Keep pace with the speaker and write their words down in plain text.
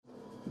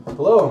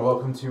Hello and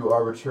welcome to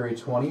Arbitrary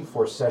 20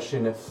 for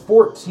session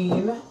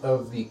 14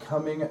 of the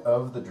Coming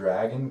of the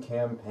Dragon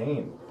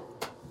campaign.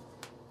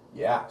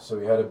 Yeah, so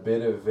we had a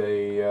bit of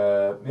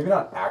a, maybe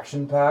not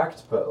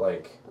action-packed, but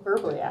like...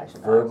 Verbally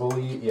action-packed.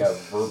 Verbally, yeah,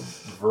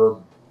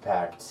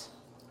 verb-packed,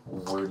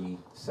 wordy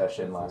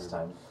session last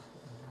time.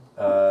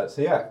 So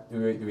yeah,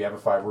 do we have a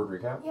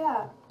 5-word recap?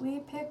 Yeah, we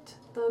picked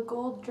the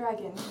gold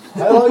dragon.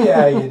 Hell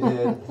yeah, you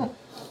did.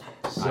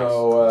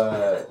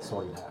 So,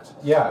 sorting hat.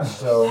 Yeah,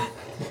 so...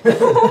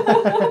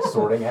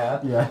 sorting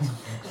hat? Yeah.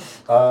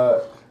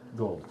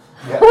 Gold.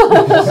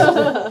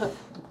 Yeah.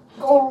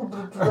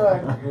 Gold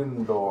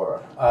dragon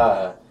door.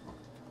 But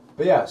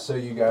yeah, so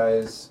you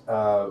guys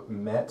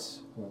met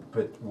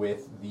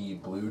with the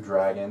blue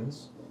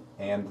dragons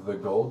and the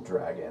gold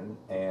dragon,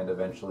 and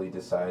eventually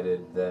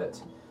decided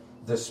that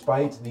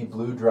despite the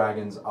blue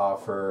dragon's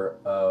offer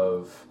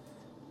of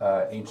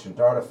ancient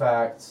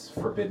artifacts,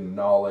 forbidden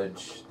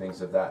knowledge,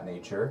 things of that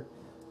nature,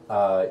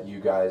 you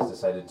guys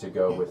decided to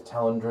go with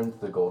Telendrint,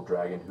 the gold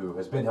dragon, who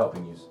has been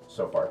helping you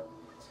so far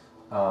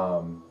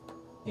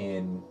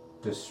in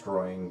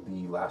destroying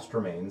the last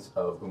remains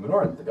of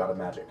Umanoran, the god of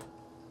magic.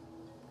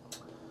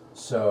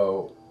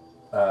 So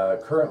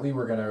currently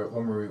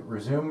when we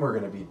resume, we're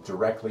gonna be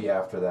directly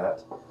after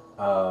that.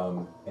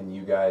 And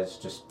you guys,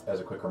 just as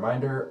a quick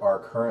reminder, are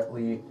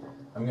currently,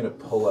 I'm gonna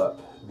pull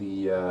up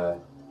the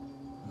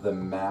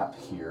map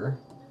here.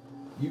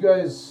 You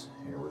guys,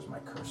 here, where's my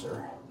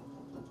cursor?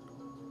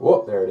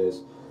 Whoa, there it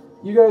is.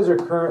 You guys are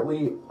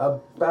currently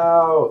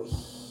about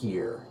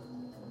here.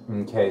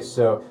 Okay,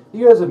 so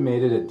you guys have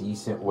made it a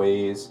decent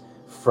ways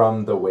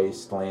from the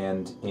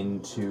wasteland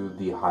into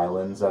the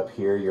highlands up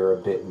here. You're a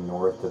bit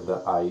north of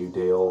the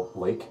Ayudale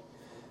Lake.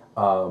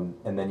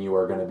 And then you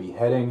are going to be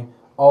heading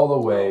all the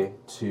way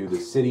to the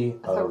city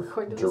of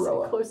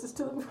Jarella. Closest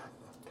to them.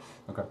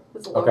 Okay.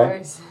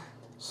 Okay.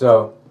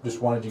 So, just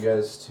wanted you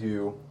guys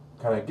to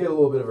kind of get a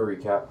little bit of a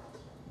recap.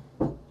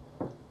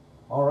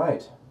 All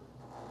right.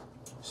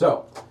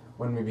 So,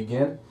 when we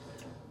begin,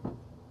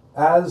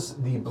 as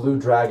the blue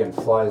dragon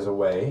flies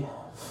away,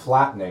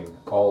 flattening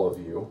all of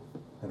you,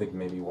 I think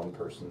maybe one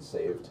person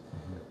saved,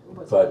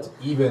 but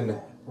even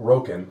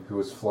Roken, who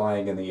was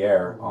flying in the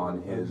air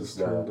on his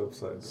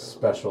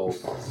special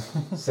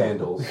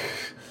sandals,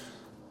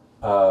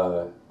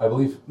 I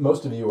believe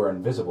most of you are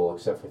invisible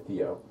except for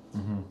Theo.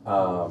 Mm-hmm.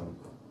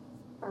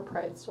 Our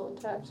pride's still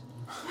intact.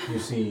 You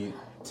see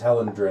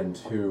Telendrint,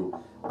 who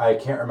I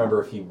can't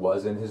remember if he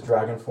was in his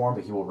dragon form,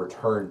 but he will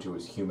return to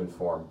his human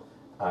form.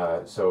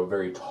 So a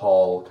very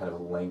tall, kind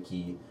of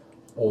lanky,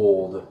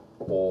 old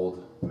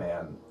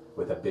man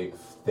with a big,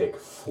 thick,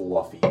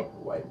 fluffy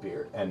white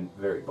beard, and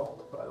very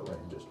bald, by the way.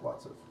 Just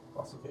lots of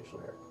facial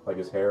hair. Like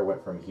his hair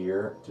went from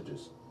here to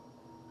just,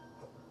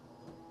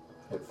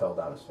 it fell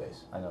down his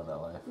face. I know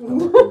that life. Don't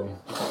look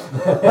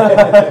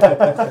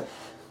at me.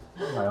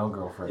 My own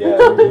girlfriend.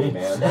 Yeah, maybe,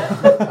 man.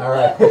 All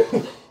right.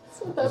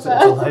 It's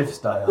a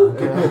lifestyle.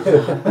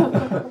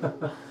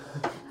 Okay?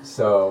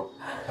 So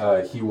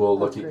he will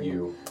look at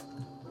you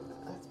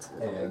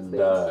and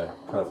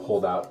kind of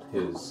hold out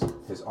his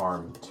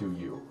arm to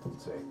you and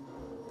say,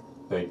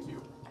 "Thank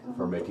you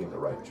for making the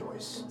right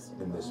choice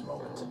in this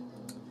moment."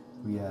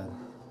 We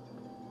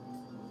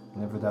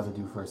never doubted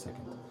you for a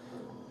second.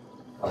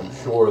 I'm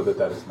sure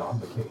that is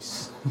not the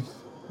case.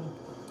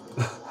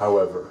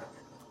 However,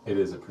 it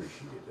is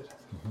appreciated.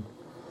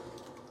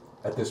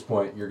 At this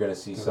point, you're going to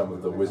see some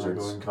of the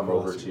wizards come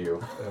over to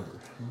you.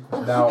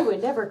 Now, We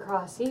would never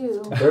cross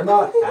you. they're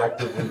not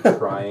actively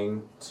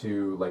trying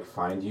to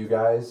find you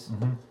guys.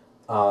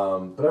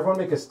 Mm-hmm. But everyone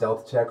make a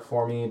stealth check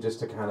for me, just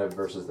to kind of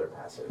versus their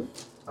passive.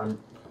 I'm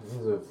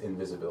because of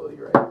invisibility,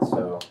 right?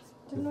 So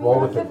Didn't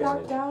roll we with get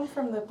knocked advantage. down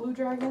from the blue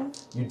dragon?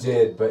 You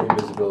did, but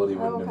invisibility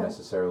wouldn't have okay.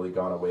 necessarily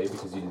gone away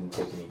because you didn't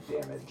take any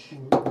damage.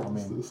 I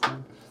mean,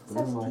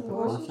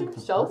 17.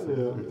 Stealth? Yeah,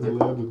 it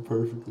landed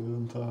perfectly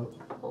on top.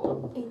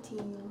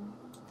 18.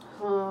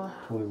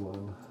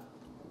 21.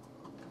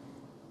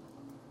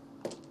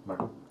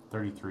 Michael?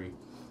 33.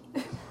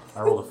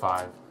 I rolled a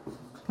 5.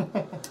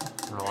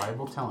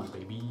 Reliable talent,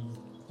 baby.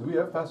 Do we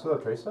have pass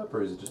without trace up,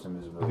 or is it just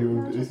invisibility?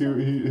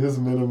 His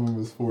minimum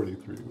is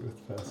 43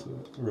 with pass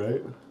it,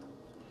 right?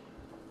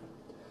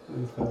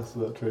 With pass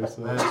without trace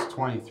up. That's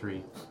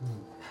 23.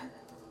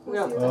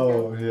 No.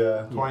 Oh,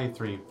 yeah.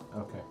 23.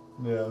 okay.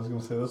 Yeah, I was going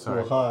to say that's a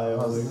Sorry. little high. I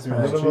was like, your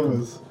That's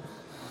minimum is...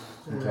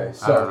 Okay, I don't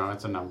so know,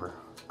 it's a number.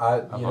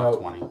 you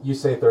 20. you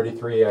say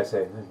 33, I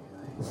say.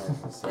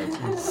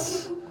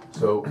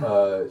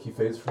 So he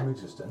fades from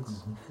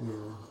existence.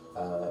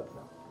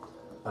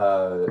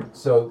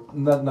 So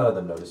none of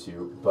them notice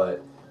you,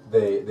 but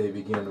they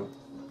begin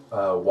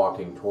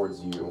walking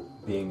towards you,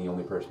 being the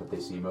only person that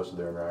they see. Most of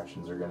their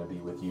interactions are going to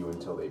be with you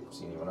until they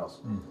see anyone else.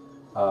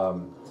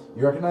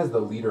 You recognize the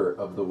leader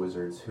of the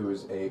wizards, who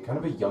is a kind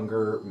of a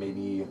younger,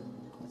 maybe,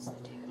 It's the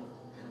dude.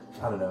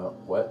 I don't know,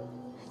 what?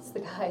 It's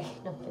the guy.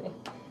 No, I'm kidding.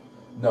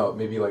 No,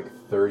 maybe like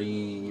 30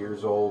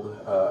 years old,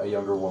 a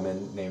younger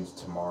woman named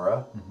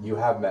Tamara. Mm-hmm. You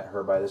have met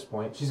her by this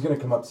point. She's going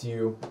to come up to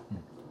you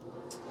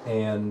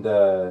and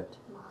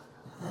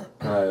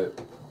kind kind of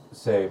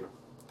say,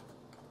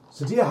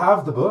 so do you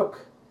have the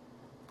book?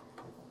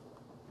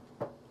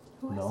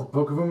 No.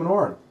 Book of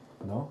Umanoran.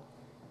 No.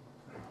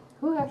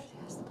 Who actually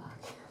has the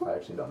book? I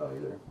actually don't know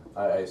either.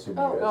 I assume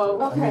you guys Oh,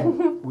 do.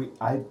 Okay.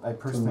 I It's in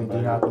personally the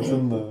do bag. not. It's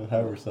in the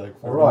haversack.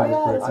 All right.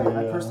 Yeah, it's I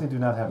Yeah. personally do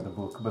not have the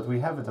book, but we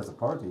have it as a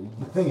party.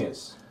 The thing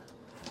is,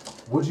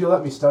 would you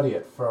let me study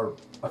it for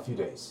a few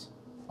days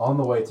on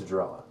the way to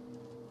Drella?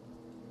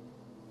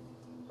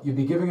 You'd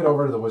be giving it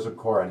over to the Wizard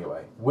Corps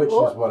anyway, which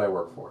is what I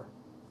work for.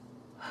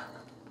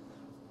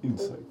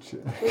 Insight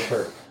check.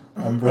 Sure.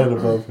 I'm right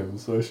above him,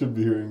 so I should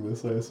be hearing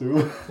this, I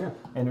assume.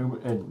 And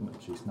no,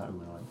 she's not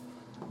humanoid.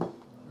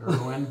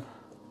 Erwin.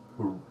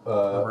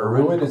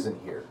 Ruin isn't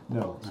here.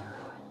 No.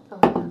 Oh,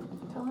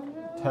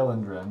 yeah.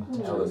 Telendren.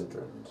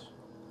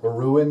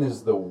 Ruin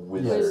is the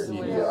wizard the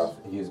wizard.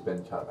 he's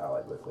been kind of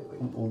allied with lately.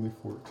 I'm only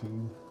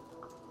 14.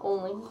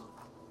 Only.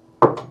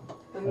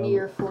 A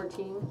mere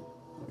 14.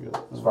 I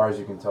got- As far as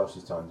you can tell,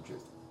 she's telling the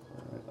truth.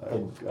 I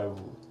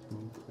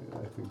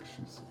think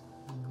she's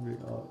being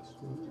honest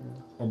with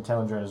you. And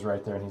Telendren is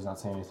right there, and he's not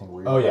saying anything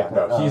weird. Oh yeah,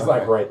 no, he's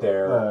like right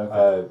there.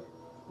 Okay.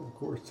 Of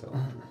course, tell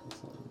her.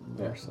 It's on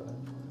their side.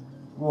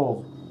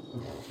 Well,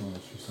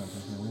 she's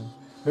something weird.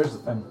 Here's the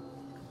thing.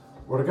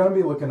 We're going to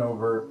be looking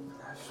over...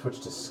 I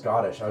switched to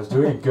Scottish. I was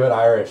doing good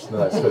Irish, and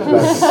then I switched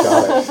back to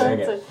Scottish. Dang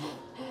it.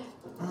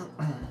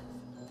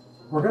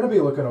 We're going to be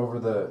looking over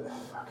the...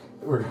 Fuck.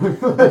 We're going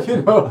to be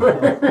looking over...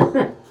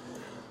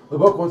 the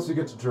book once you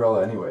get to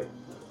Drella anyway.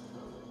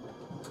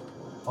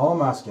 All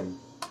I'm asking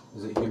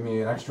is that you give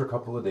me an extra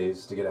couple of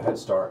days to get a head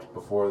start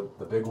before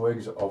the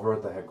bigwigs over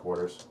at the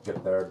headquarters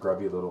get their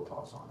grubby little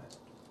paws on it.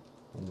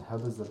 And how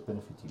does that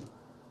benefit you?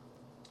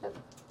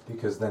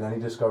 Because then any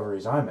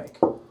discoveries I make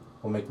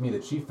will make me the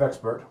chief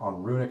expert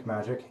on runic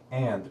magic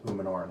and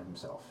Umanoran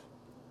himself.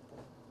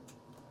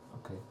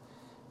 Okay.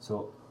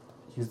 So,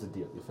 here's the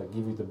deal. If I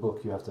give you the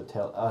book, you have to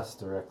tell us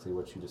directly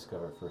what you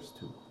discover first,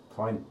 too.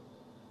 Fine.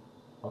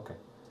 Okay.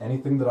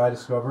 Anything that I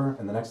discover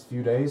in the next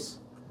few days,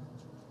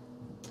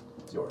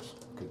 it's yours.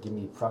 Okay, give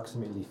me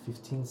approximately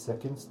 15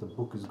 seconds. The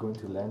book is going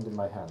to land in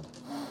my hand.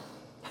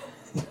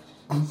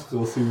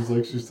 Still seems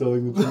like she's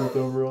telling the truth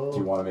overall. Do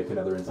you want to make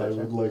another I insight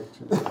check? would like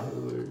to.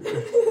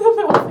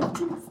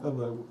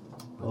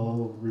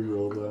 I'll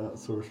reroll that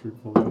sorcery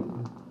point.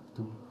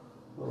 2.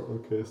 Oh,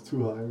 okay, it's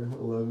too higher.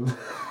 11.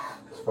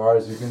 As far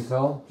as you can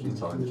tell, she's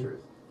telling the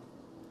truth.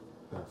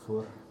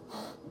 4.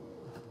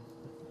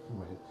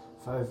 Wait,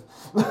 5.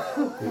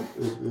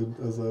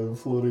 As I'm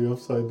floating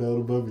upside down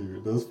above you,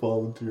 it does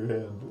fall into your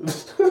hand.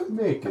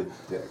 Make a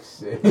dex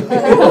save.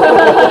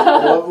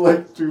 Well, I'm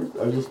like, dude,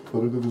 I just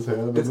put it in his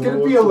hand. It's and going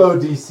then to be a low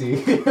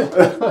DC.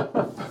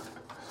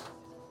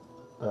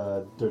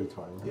 Dirty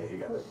 20. Yeah, you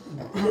got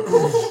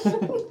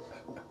it.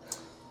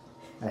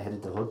 I had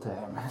it the whole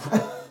time.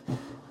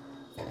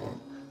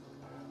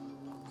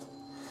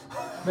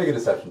 Make a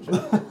deception check.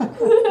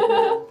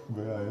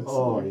 May I assist?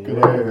 Oh, Could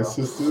yeah. I have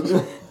assisted?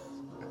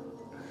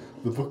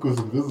 The book was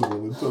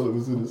invisible until it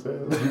was in his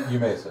hand. You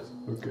may assist.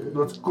 Okay.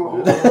 Let's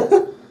go.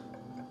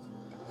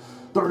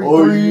 33.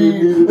 Oh, you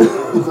needed it.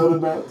 Is that a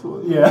nat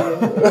 20?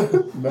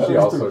 Yeah. She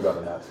also got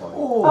a nat 20.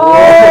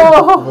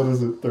 Oh! What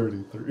is it?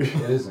 33.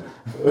 It isn't.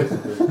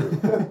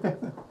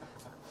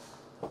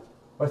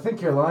 I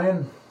think you're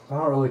lying. I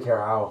don't really care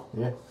how.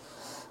 Yeah.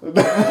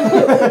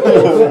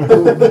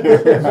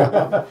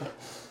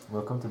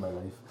 Welcome to my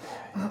life.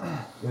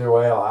 Either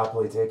way, I'll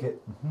happily take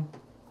it.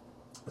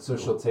 So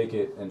she'll take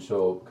it and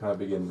she'll kind of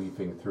begin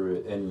leafing through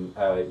it.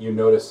 And you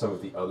notice some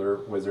of the other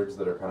wizards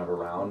that are kind of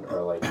around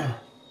are like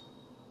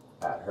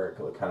at her,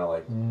 kind of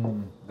like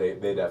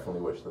they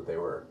definitely wish that they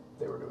were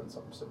doing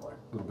something similar.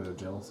 A little bit of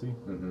jealousy.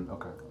 Mm-hmm.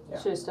 Okay. Yeah.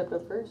 Should have stepped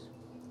up first.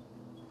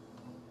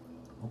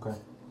 Okay.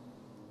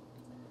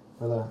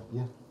 Well,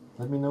 yeah.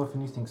 Let me know if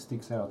anything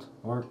sticks out,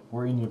 or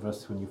any of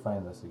us when you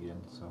find us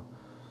again. So.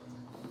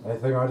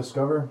 Anything I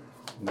discover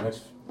in the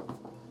next.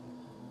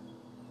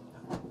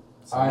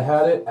 I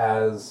had it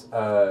as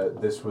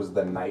this was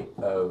the night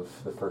of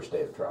the first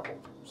day of travel.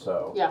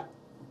 So. Yeah.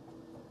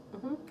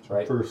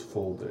 Right. First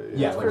full day.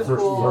 Yeah, like First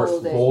first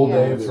full day, full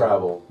day yeah. of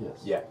travel.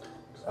 Yes. Yeah.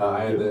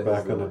 I had get the-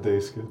 back on a day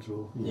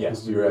schedule.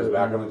 Yes, you guys are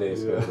back on the day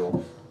Yeah.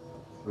 schedule.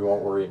 We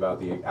won't worry about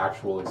the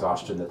actual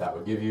exhaustion that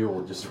would give you.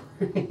 We'll just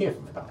worry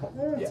about.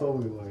 Yeah, it's Yeah.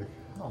 only like.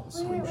 Oh,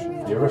 Wait, wait,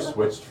 wait. You ever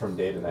switched from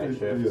day to night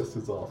shift? Yes,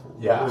 it's awful.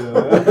 Yeah.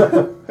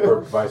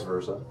 Or vice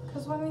versa.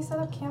 Because when we set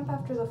up camp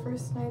after the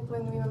first night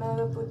when we met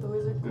up with the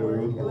wizard Yeah, corps,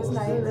 we it was lost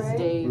night, It was right?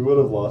 day. We would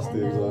have lost And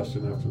the then-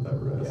 exhaustion after that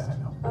rest. Yeah,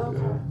 I know.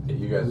 Okay. Yeah,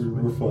 you guys.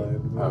 We're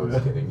fine. I was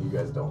kidding. You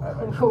guys don't have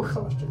any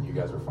exhaustion. You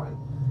guys are fine.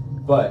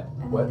 But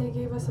And what? then they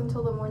gave us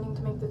until the morning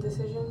to make the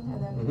decision,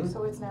 and then Mhm.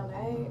 so it's now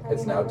day. Are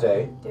It's they now not-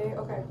 day. Day.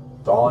 Okay.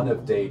 Dawn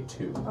of day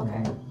 2.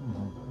 Okay.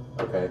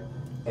 Okay,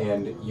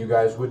 and you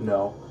guys would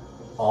know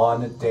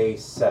on day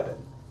 7,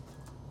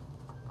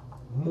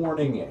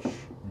 morning-ish,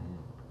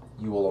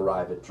 you will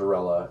arrive at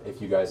Jarella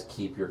if you guys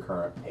keep your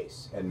current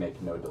pace and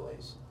make no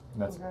delays.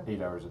 And that's Okay.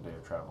 8 hours a day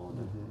of travel.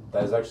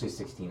 That is actually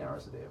 16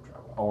 hours a day of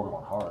travel. Oh, we're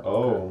going hard. Okay.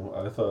 Oh,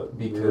 I thought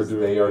we were Because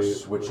doing they are 8,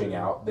 switching but-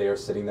 out. They are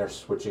sitting there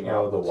switching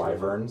Oh, out the that's right.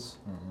 wyverns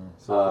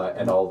So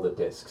and all the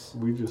discs.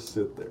 we just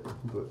sit there,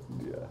 but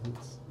yeah,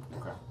 it's,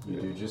 Okay.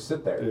 You do just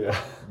sit there.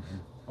 yeah.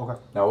 Okay.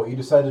 Now, what you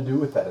decide to do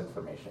with that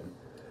information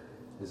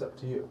is up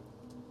to you.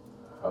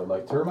 I would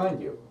like to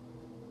remind you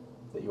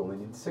that you only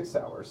need 6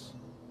 hours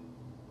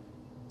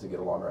to get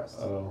a long rest.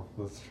 Oh,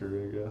 that's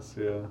true. I guess.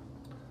 Yeah.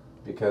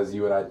 Because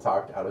you and I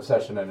talked out of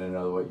session and I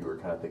know what you were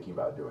kind of thinking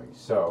about doing.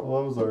 So,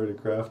 Well, I was already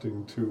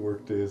crafting 2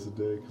 work days a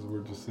day because we're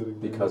just sitting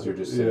there. because you're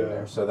just sitting Yeah.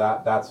 there. So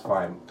that's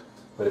fine.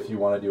 But if you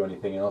want to do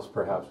anything else,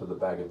 perhaps with a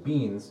bag of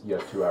beans, you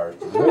have 2 hours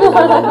to do it.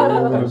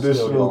 An And still get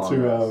a additional long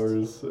 2 rest.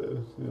 hours.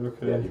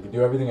 Okay. Yeah, you can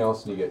do everything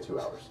else and you get 2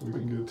 hours We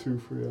can get 2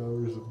 free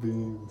hours of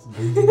beans.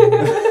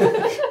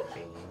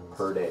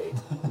 per day.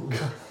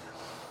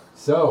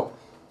 So,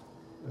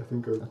 I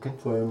think our Okay.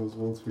 plan was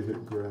once we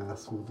hit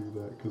grass, we'll do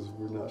that because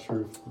we're not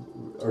sure if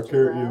our Touch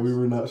carrot. grass? Yeah, we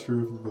were not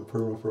sure if the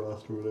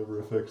permafrost or whatever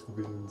affects the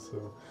beans.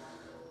 So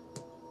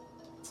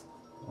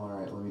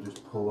alright, let me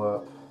just pull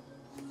up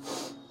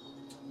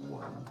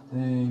one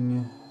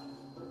thing.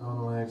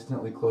 Oh, I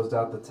accidentally closed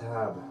out the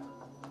tab.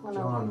 Well,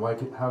 no.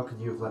 John, how could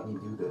you have let me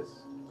do this?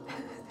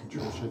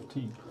 Control Shift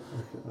T.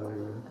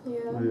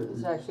 Yeah. Is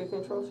it actually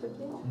Control Shift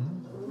D?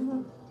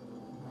 Mhm.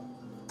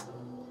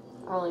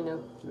 I only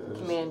know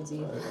Command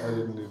Z. I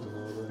didn't need to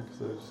know that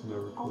because I just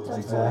never I'll closed test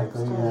it.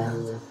 Exactly,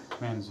 yeah.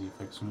 Command Z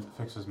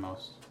fixes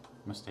most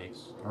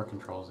mistakes, or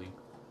Control Z.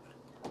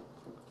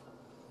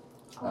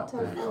 I'll Oh, tell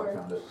there you go, I you.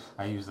 found it.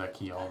 I use that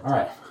key all the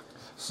Alright, time. Good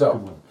so,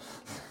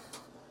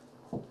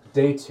 one.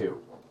 day 2.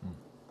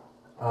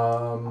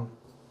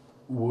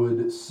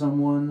 Would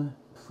someone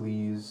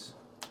please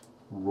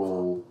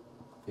roll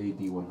a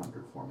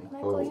D100 for me?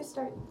 Michael, Oh. you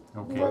start.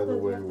 Okay. You have By the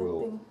way, you have Will,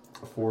 thing.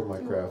 For my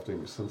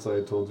crafting, since I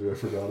had told you I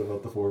forgot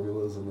about the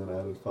formulas and then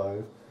added 5,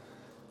 Do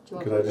you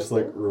want could to I do just this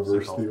like one?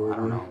 reverse So, the order? I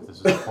don't know if this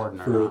is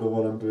important For or the not.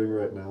 one I'm doing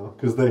right now,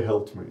 because they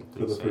helped me for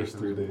They the say first it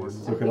 3 was days.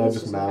 important. So I can think I it's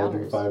just just now do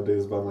encounters. 5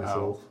 days by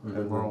myself? Mhm. And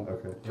then, Well,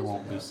 okay. It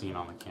won't be seen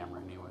on the camera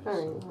anyways.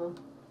 Alright, well.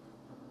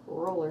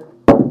 Roller.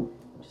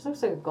 Just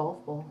looks like a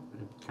golf ball.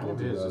 It kind We'll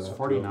of do is. that It's after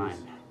 49.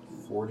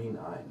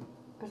 49.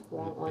 I just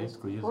want one.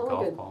 Basically, is I a want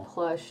golf like a ball.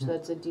 plush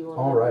that's a D100.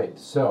 Alright,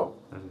 so,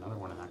 There's another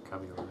one in that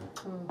cubby over there.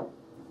 Mm.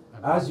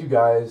 as you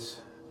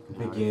guys You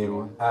can have it if you begin,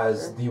 want.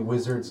 as Sure. the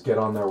wizards get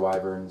on their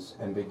wyverns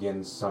and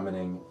begin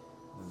summoning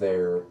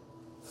their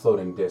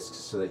floating discs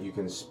so that you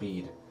can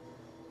speed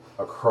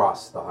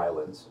across the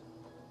highlands.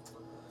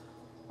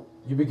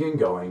 You begin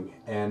going,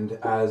 and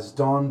as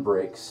dawn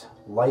breaks,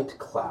 light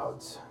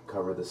clouds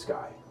cover the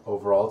sky.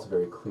 Overall, it's a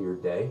very clear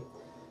day,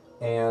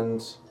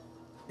 and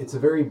it's a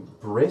very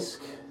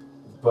brisk,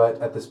 but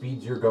at the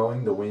speeds you're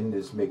going, the wind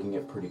is making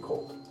it pretty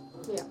cold.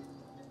 Yeah.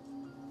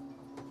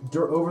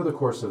 Over the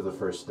course of the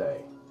first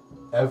day,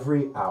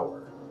 every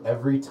hour,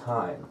 every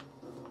time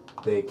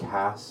they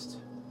cast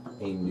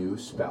a new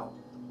spell,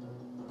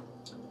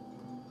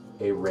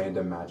 a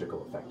random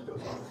magical effect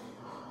goes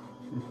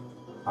on.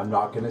 I'm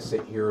not going to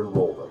sit here and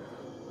roll them,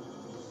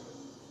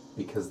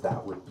 because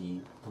that would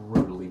be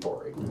brutally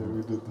boring. Yeah,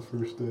 we did the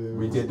first day.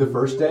 We did the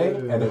first day,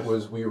 and it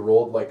was, we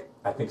rolled like,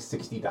 I think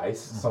 60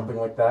 dice, something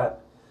like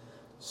that.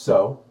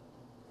 So,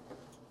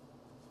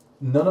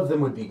 none of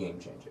them would be game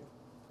changing.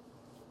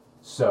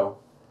 So,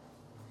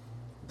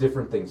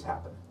 different things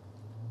happen.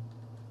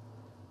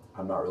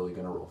 I'm not really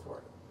going to roll for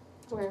it.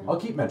 Where? I'll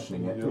keep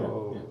mentioning it.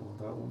 Yo,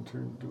 that one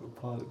turned into a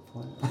potted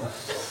plant.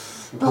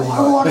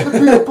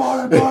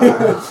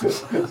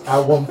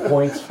 At one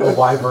point, the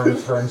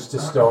wyvern turns to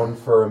stone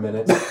for a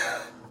minute.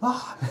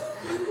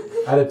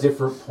 At a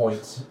different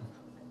point,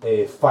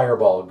 a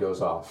fireball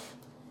goes off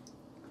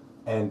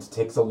and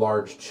takes a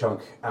large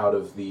chunk out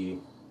of the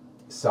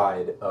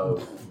side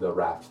of the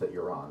raft that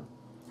you're on.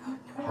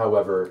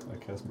 However, I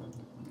cast my.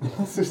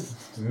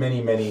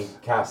 many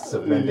casts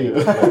of mending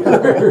Yeah.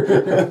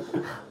 later,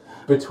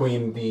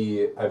 between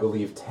the, I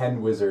believe,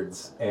 10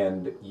 wizards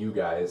and you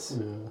guys,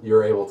 Yeah.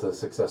 you're able to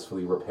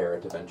successfully repair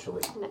it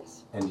eventually,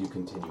 Nice. and you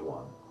continue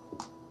on.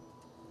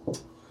 Let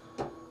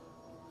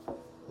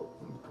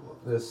me pull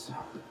up this.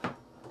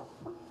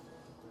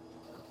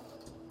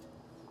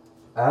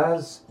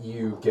 As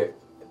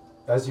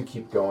you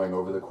keep going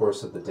over the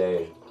course of the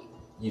day,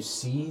 you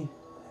see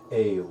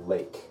a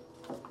lake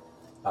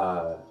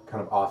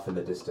kind of off in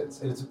the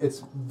distance. It's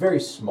very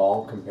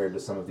small compared to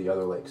some of the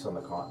other lakes on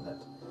the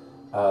continent.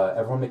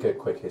 Everyone make a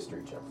quick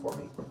history check for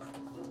me.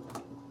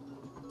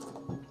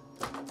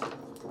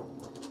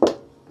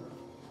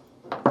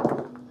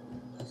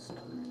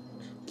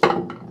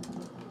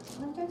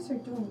 My dice are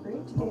doing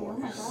great today. Oh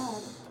my god.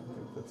 I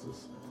think that's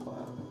his flat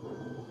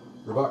roll.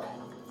 Rebecca.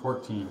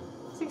 14.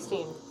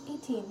 16.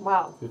 18.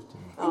 Wow. 15.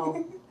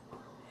 Oh.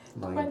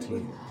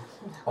 19.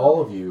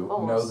 All of you know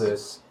Almost.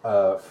 this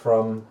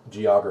from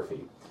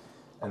geography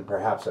and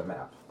perhaps a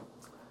map.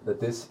 That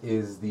this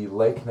is the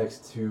lake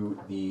next to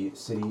the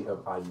city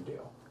of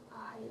Ayudale.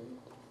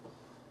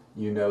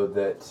 You know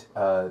that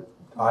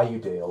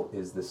Ayudale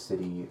is the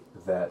city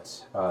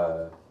that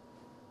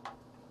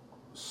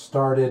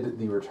started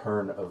the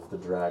return of the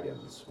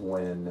dragons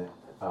when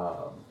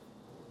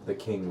the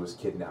king was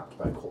kidnapped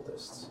by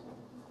cultists.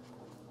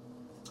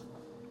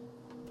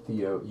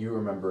 Theo, you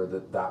remember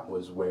that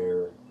was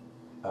where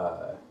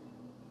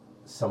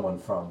someone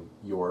from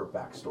your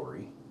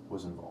backstory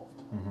was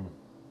involved. Mm-hmm.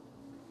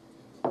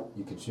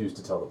 You can choose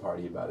to tell the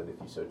party about it if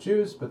you so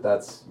choose, but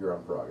that's your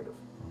own prerogative.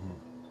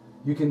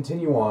 Mm-hmm. You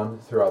continue on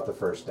throughout the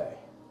first day.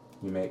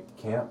 You make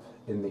camp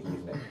in the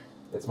evening.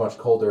 It's much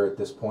colder at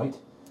this point,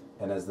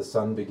 and as the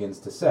sun begins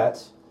to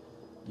set,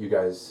 you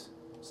guys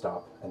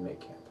stop and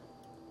make camp.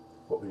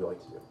 What would you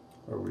like to do?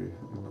 Are we in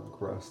a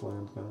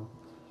grassland now?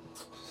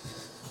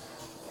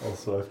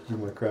 Also, I have to do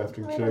my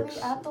crafting Wait, are checks.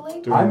 we at the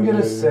lake? during I'm the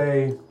gonna day.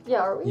 say Yeah,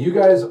 are we? you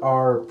guys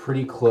are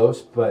pretty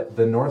close, but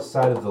the north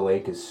side of the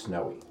lake is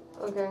snowy.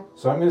 Okay.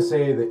 So I'm gonna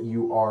say that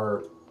you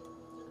are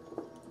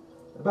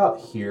about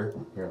here.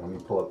 Here, let me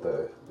pull up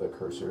the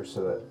cursor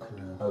so that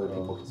other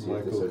people can see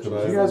it. Michael, So could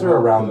I you guys are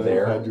around could I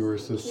there. Had your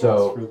assistance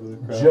So, for the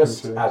crafting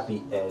Just checks? at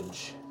the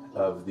edge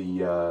of the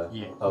Yeah.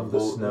 of the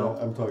Bolt- snow,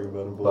 I'm talking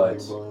about but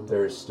emboldening bond.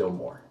 there's still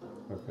more.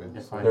 Okay.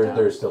 If I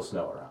There's still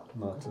snow around.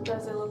 Not to.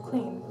 Does it look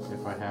clean?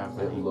 if I have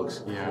It any,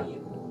 looks yeah.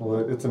 clean. Well,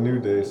 it's a new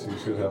day, so you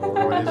should have all,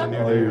 Oh, it is a new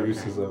all day, your okay.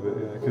 uses of it.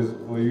 Yeah,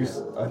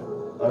 because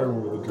I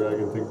remember the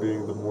dragon thing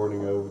being the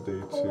morning of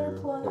day Polar 2.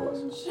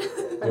 plunge.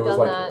 It I've was done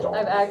like that. dawn.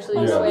 I've actually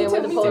Yeah. swam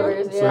with the Me polar too.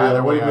 bears. So Yeah. Either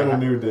it would way, have been I a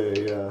new day.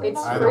 Yeah.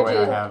 It's Either way, I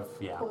frigid. have,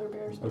 yeah. Polar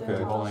bears. but Okay.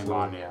 then- Bowling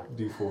bond, yeah.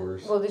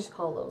 D4s. Well, they just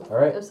call them. All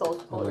right.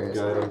 Assault polar And bears.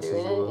 when they're guidance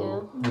doing as it.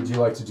 well. Would you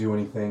like to do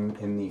anything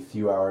in the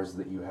few hours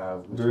that you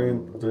have?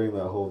 During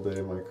that whole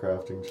day, my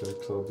crafting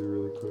checks I'll do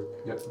really quick.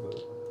 Yep. But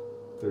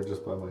they're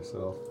just by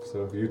myself.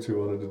 So if you two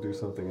wanted to do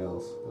something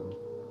else, then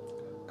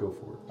go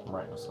for it. I'm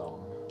writing a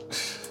song.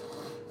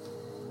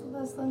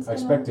 Leslin's I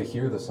expect to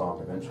hear the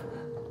song eventually.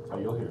 Oh,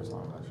 you'll hear a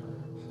song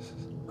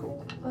actually.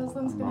 Cool.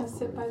 Leslin's gonna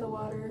sit by the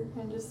water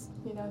and just,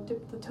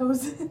 dip the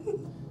toes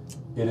in.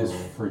 It is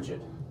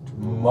frigid,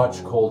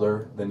 much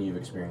colder than you've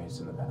experienced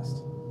in the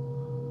past.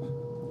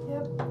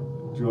 Yep.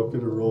 Do you want me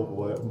to roll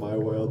my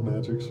wild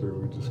magics, or are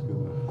we just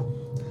gonna?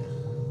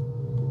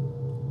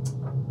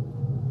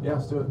 Yeah,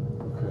 let's do it.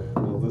 Okay.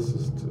 Well, this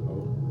is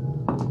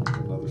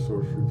another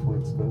sorcery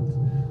point spent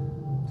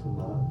to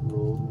not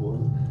roll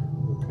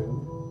 1. Okay.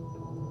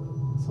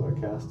 So I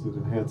casted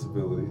enhance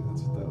ability.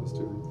 That's what that was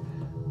doing.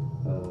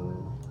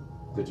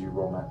 Did you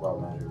roll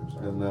wild magic? I'm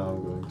sorry. And now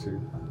I'm going to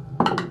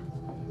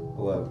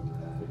 11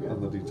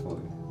 on the d20.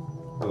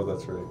 Oh,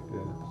 that's right.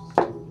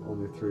 Yeah.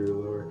 Only 3 or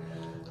lower.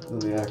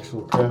 And the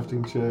actual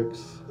crafting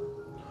checks.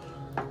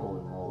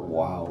 Holy moly.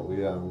 Wow.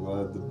 Yeah, I'm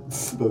glad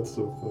that's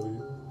so funny.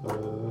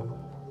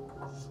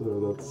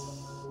 So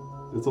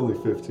it's only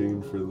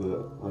 15 for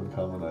the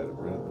uncommon item,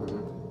 right?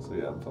 Mhm. So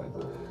yeah, I'm fine.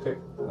 Okay.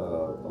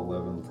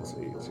 11 plus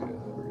 8, yeah,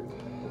 we're good.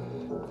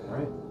 All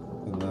right.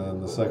 And then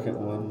the second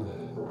one,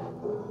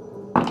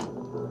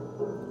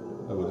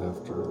 I would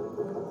have to.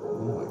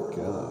 Oh my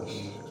gosh.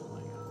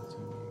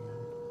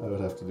 I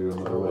would have to do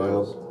another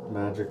wild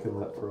magic in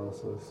that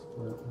process.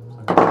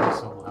 But I'm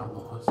so loud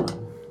all of a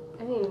sudden.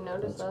 I didn't even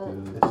notice that's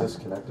that. good. It's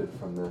disconnected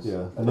from this.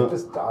 Yeah. I No. think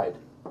this died.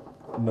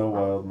 No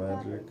wild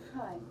magic.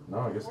 No,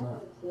 I guess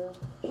not.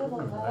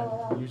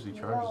 It usually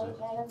charges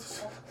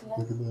it.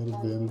 Look at that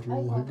advantage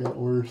roll. It got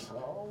worse.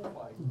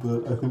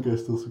 But I think I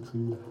still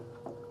succeed.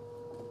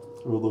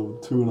 Although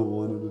 2 and a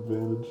 1 at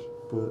advantage.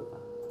 But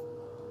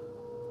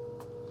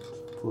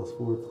plus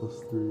 4, plus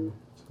 3,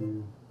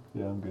 2.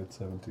 Yeah, I'm good.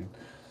 17.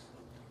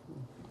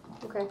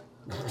 Okay.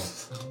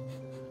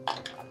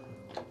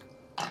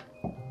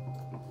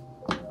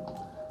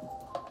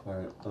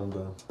 Alright, I'm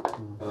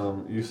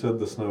done. You said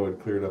the snow had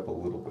cleared up a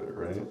little bit,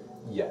 right?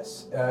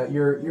 Yes,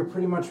 you're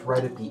pretty much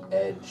right at the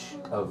edge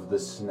of the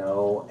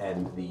snow,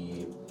 and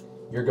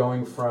you're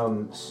going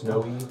from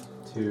snowy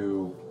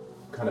to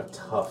kind of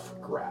tough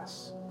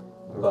grass,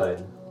 but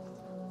Okay.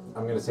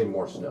 I'm gonna say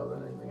more snow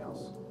than anything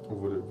else.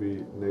 Would it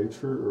be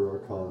nature or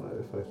arcana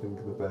if I think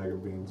the bag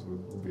of beans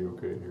would be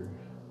okay here?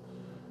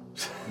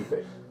 You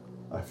pick,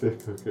 I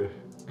think, okay.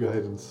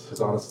 Guidance.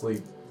 because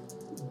honestly,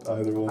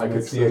 Either one I could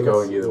makes see it sense.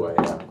 going either way.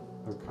 Yeah.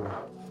 Okay.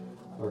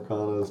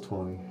 Arcana is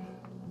 20.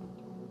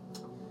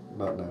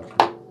 Not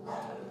natural.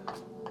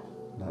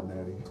 Not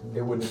natty.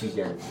 It wouldn't be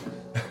guaranteed.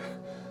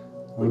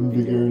 Wouldn't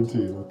be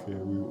guaranteed. Okay,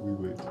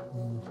 we wait.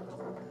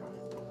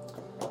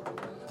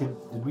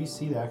 Did we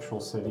see the actual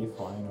city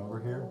flying over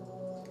here?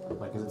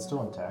 Like, is it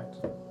still intact?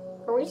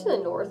 Are we to the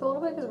north a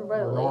little bit? Because we're by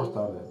the We're lake. north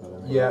of it, but I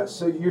mean. Yeah,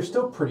 so you're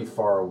still pretty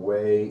far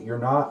away. You're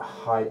not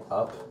high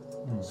up,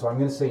 so I'm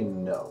gonna say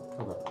no.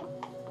 Okay.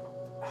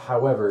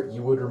 However,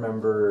 you would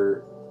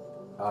remember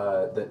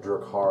that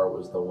Drakkar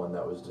was the one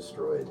that was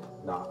destroyed,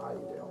 not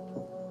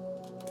Ayudale.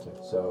 Okay.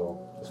 So,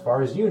 as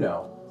far as you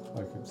know,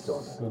 I could Still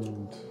in there.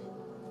 send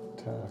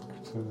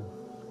TAC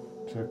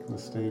to check the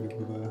state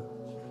of the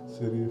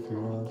city if you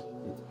want.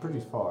 It's pretty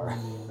far.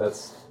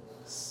 that's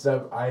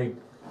I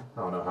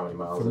don't know how many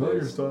miles it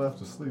Familiars is. don't have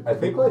to sleep. I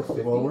think like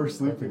 50. While we're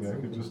sleeping, I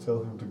could just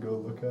tell him to go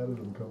look at it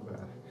and come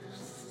back.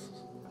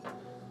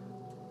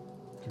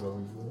 Do you want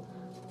me to do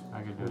that?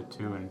 I could do it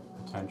too, and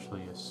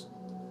potentially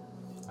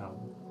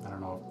I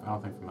don't know. I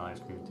don't think familiars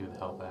can do the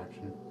help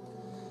action.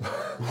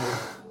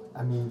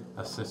 I mean,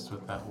 Assist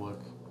with that look.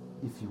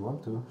 if you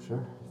want to,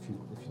 sure. If you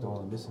don't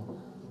want to listen.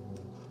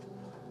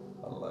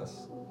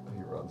 Unless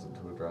he runs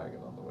into a dragon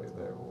on the way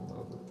there, we'll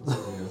know that the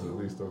city is at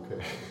least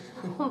okay.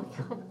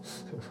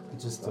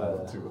 Just I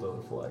don't see what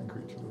other flying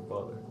creature would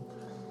bother.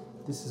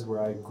 this is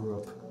where I grew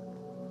up.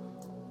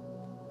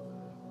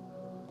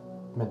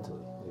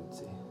 Mentally, I would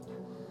say.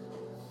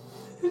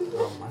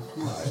 Oh, my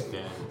is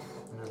dead.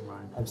 Never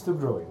mind. I'm still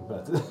growing,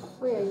 but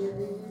Wait, your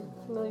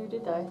familiar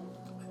did die.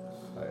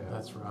 I have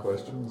That's rough.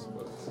 questions,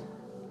 but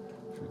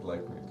if you'd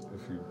like me,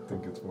 if you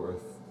think it's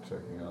worth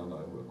checking on,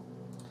 I will.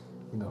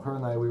 you know, her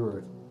and I, we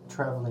were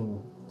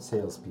traveling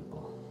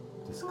salespeople.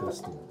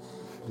 Disgusting.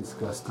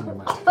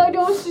 Disgusting. I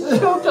know she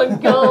choked on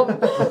gum.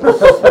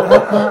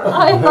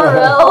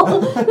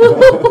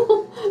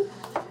 IRL.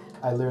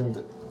 I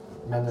learned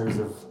manners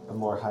of a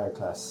more higher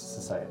class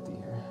society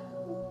here.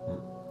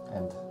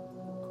 And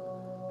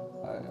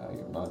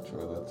I'm not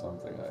sure that's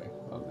something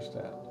I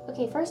understand.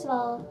 Okay, first of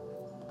all,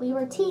 we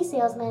were tea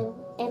salesmen,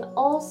 and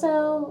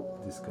also,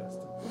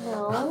 disgusting.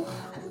 no,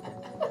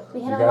 we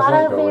You had a guys lot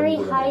aren't of going very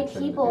to the high mansion to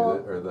do people.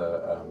 it, or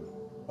the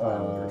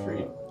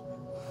retreat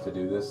to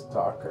do this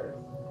talk, or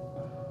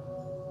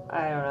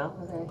I don't know.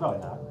 Okay. Probably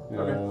not. Yeah,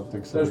 Okay. I don't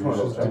think so. There's You one of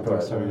should those keep type it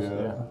of so, items,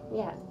 yeah.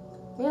 Yeah,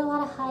 we had a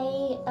lot of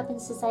high up in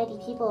society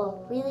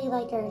people really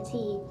like our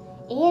tea,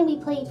 and we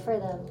played for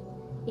them.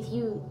 If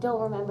you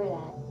don't remember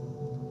that,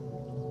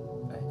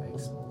 I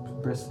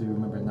expressly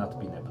remember not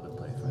being able to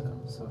play for them.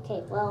 So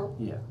okay, well,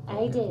 yeah.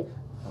 I did.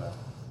 Well,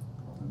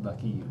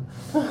 lucky you.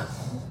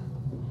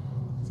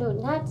 So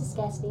not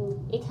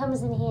disgusting. It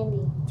comes in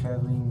handy.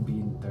 Traveling,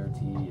 being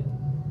dirty,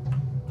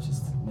 and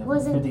just It never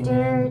wasn't fitting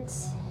dirt.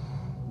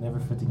 in. Never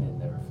fitting in,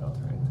 never felt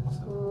right.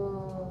 So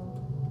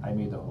Mm, I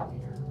made a hole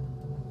here.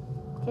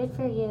 good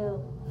for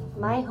you.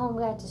 My home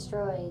got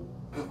destroyed.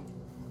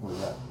 Well,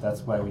 yeah,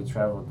 that's why we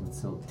traveled and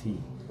sold tea.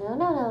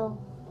 No.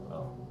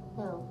 Well,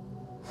 No.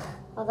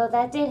 Although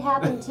that did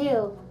happen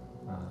too.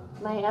 uh,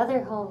 My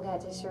other home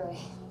got destroyed.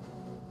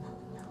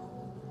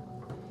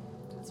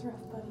 That's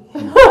rough,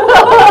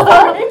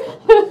 buddy.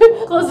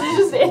 Close is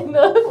just in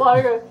the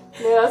water.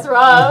 Yeah, that's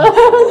rough.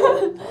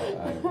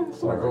 I'm my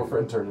sorry.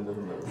 girlfriend turned into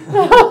the moon.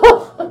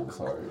 I'm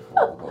sorry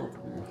for the both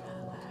of you.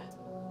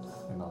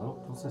 you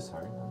know, don't say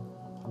sorry.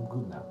 I'm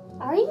good now. You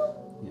know? Are you?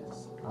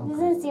 Yes, I'm good.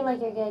 Doesn't seem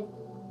like you're good.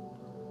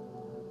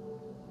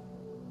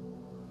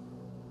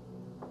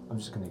 I'm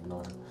just gonna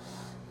ignore him.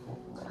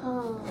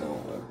 Oh.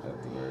 Well,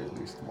 at the very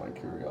least, my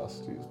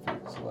curiosity is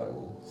piqued, so I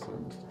will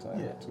send time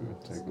Yeah. to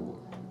take a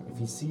look. If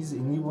he sees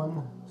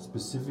anyone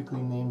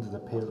specifically named the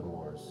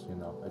Palamores, you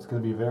know, it's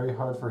going to be very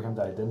hard for him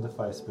to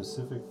identify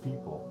specific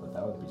people, but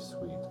that would be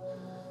sweet.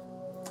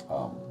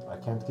 I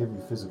can't give you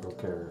physical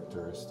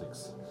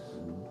characteristics.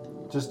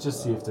 Just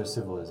see if there's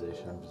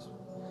civilization. I'm just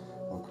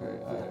Okay,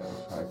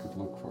 I could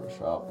look for a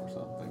shop or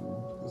something,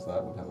 because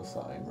that would have a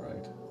sign,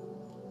 right?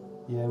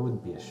 yeah, it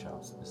wouldn't be a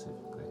shop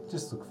specifically.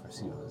 Just look for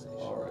civilization.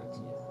 Alright.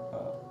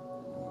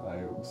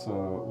 Yeah. So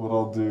what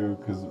I'll do,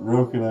 because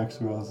Roken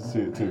actually wants to see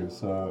it too,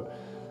 so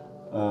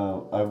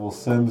I will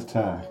send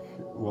Tack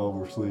while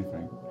we're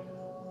sleeping,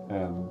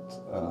 and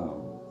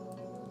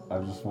I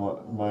just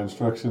want, my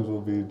instructions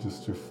will be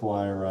just to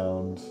fly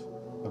around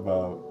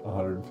about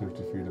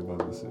 150 feet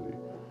above the city,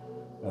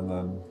 and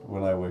then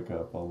when I wake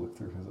up, I'll look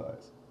through his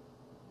eyes.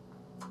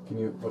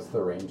 What's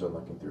the range on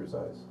looking through his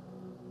eyes?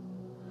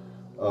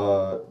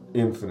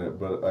 Infinite,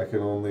 but I can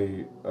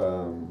only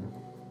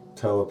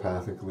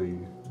telepathically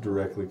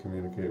directly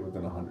communicate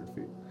within 100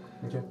 feet.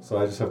 Okay. So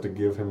I just have to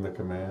give him the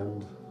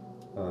command.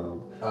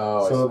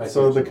 I see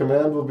So what the you mean.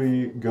 command will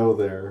be go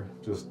there,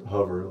 just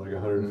hover like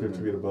 150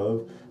 Mhm. feet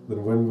above.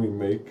 Then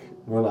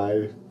when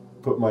I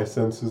put my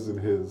senses in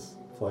his,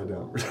 fly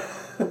downward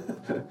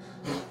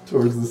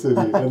towards the city,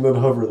 and then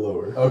hover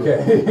lower.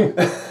 Okay.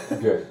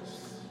 Good.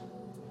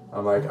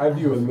 I'm like, I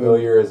view a And then-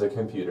 familiar as a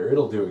computer.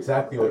 It'll do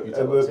exactly what you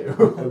tell it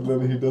to. and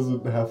then he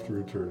doesn't have to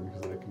return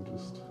because I can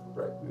just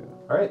Right. yeah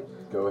All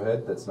right, go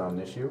ahead. That's not an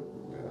issue.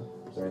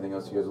 yeah. Is there anything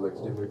else you guys would like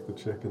to I'll do? make the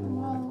check in the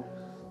morning.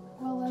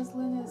 Well, as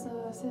Lynn is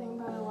sitting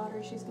by the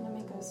water, she's gonna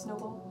make a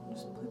snowball,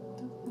 just put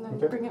and then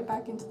Okay. bring it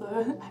back into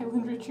the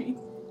island retreat.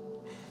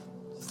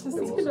 Just to It see.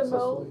 will gonna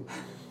melt.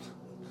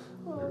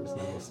 successfully- There's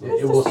no It, snow.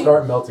 it will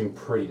start melting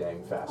pretty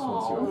dang fast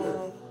once you enter.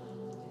 Aw.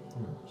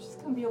 She's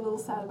gonna be a little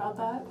sad about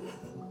that.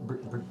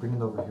 Bring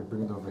it over here.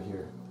 Bring it over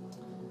here.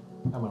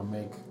 I'm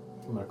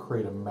gonna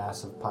create a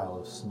massive pile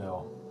of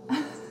snow.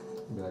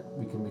 Be like,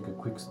 we can make a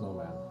quick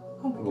snowman.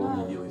 Oh my It will god.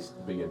 immediately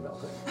begin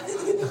melting.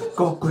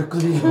 Go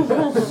quickly.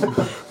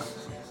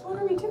 What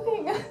are we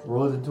doing?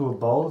 Roll it into a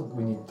ball.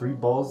 We need 3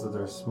 balls that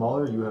are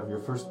smaller. You have your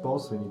first ball,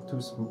 so we need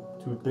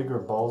two bigger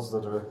balls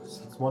that are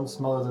one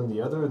smaller than the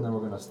other, and then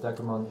we're gonna stack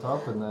them on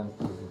top, and then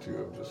Couldn't you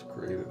have just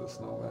created a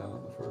snowman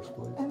in the first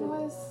place? And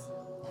was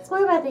It's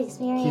more about the kids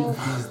experience.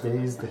 these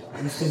days, the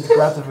instant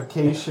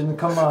gratification.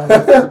 Come on,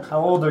 how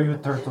old are you,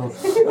 turtle?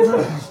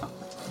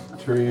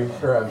 Tree,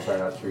 or I'm sorry,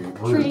 not tree.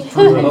 Tree.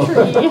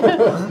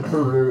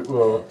 Root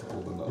will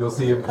Old You'll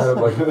see him kind of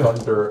like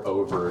thunder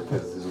over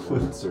because his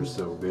roots are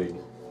so big.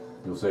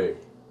 You'll say,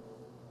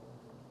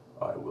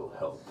 I will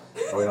help.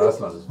 Oh, wait, no, that's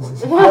not his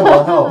voice. I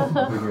will help.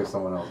 We can hear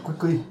someone else.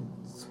 Quickly,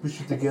 squish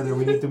it together.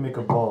 We need to make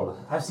a ball.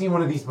 I've seen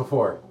one of these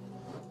before.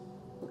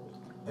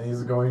 And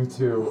he's going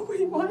to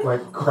Wait, what?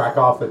 like crack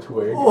off a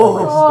twig and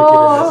like stick it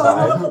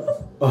in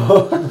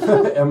the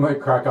side. And like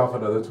crack off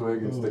another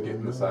twig and stick it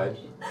in the side.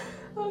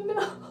 Oh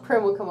no.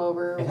 Prim will come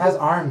over. It has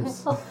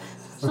arms.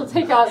 She'll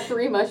take out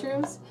 3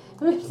 mushrooms.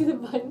 And see the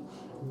button.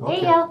 There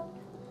you go.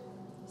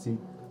 See,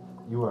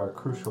 you are a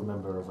crucial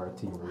member of our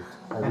team, Root.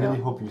 I know. really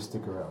hope you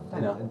stick around. I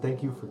know. And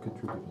thank you for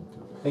contributing to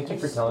it. Thank you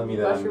for telling me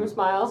that Mushroom I'm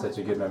smile. such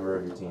a good member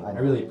of your team. I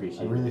know. really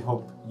appreciate I it. really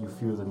hope you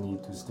feel the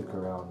need to stick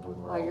around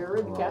when we're Oh, all, you're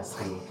really when we're all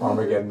gaslighting. through.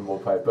 Armageddon will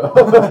pipe up.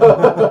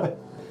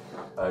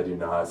 I do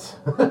not.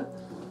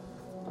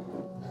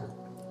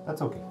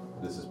 That's okay.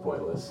 This is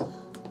pointless.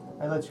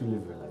 I let you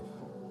live your life.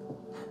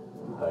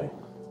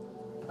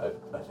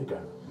 I think I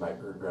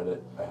might regret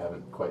it. I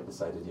haven't quite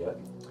decided yet.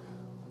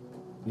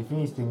 If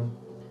anything,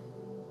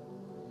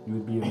 you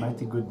would be a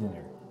mighty good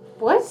dinner.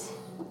 What?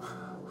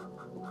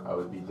 I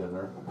would be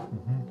dinner.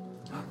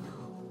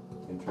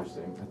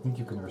 Interesting. I think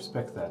you can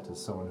respect that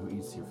as someone who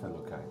eats your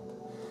fellow kind.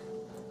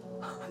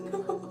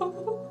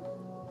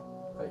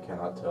 I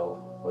cannot tell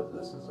whether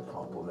this is a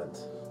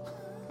compliment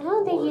I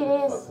don't think or it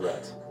a is.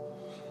 threat.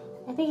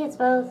 I think it's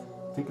both.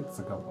 I think it's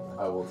a compliment.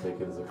 I will take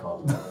it as a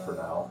compliment for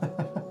now.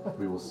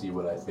 We will see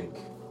what I think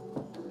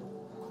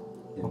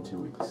in 2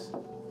 weeks.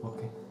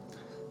 Okay.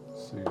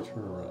 So you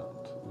turn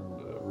around,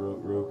 and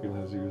Roken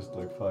has used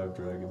like 5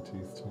 dragon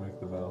teeth to make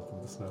the mouth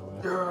of the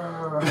snowman.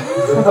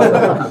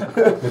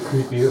 The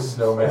creepiest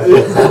snowman.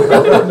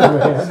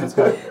 It's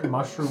got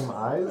mushroom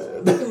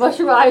eyes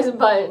Mushroom eyes and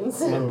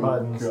buttons. and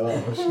buttons.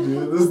 Gosh,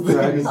 dude, this thing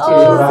Dragon is teeth.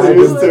 terrifying.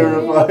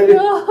 Oh, Terrifying.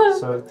 God.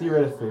 So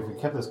theoretically, if we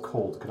kept this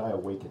cold, could I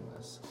awaken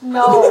this?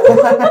 No.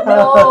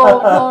 No,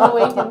 don't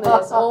awaken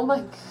this. Oh my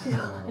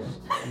god.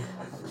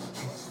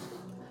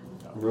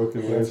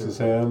 Roken waves his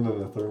hand,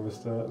 and a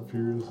thermostat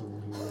appears,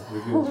 and he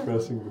begins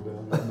pressing the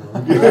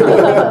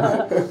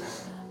down.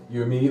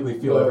 You immediately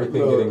feel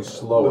everything getting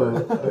slower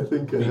I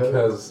think I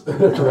because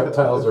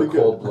reptiles are I think I-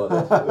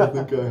 cold-blooded. I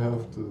think I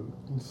have to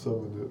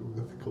summon it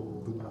with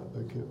cold, and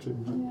I can't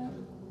change it. Yeah.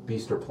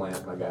 Beast or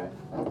plant, my guy.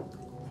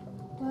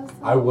 Leslie.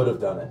 I would have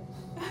done it.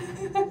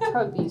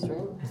 Proud beast,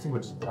 right? I think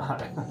we'll just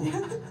die.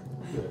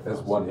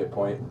 That's 1 hit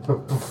point.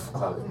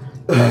 Cloud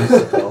of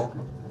snow.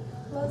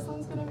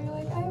 Leslie's gonna be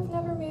like, I have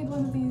never made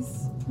one of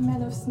these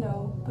men of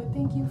snow, but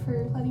thank you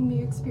for letting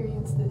me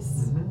experience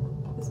this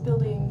this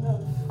building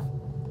of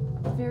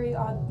very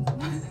odd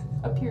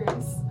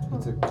appearance.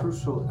 It's a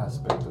crucial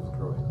aspect of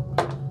growing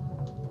up.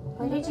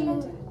 Where did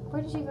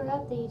you grow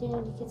up that you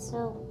didn't get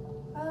snow?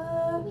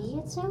 We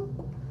get snow?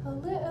 A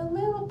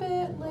little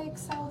bit like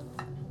south,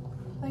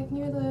 like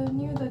near the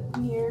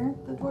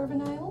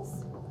Dwarven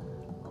Isles.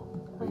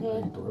 Are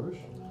you dwarvish?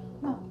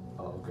 No,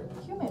 Oh, okay.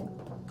 human.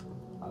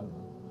 I don't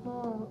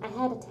know. I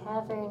had a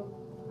tavern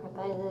right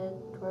by the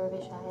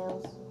Dwarvish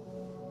Isles.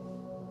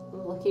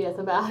 I'm looking at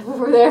the map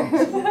over there.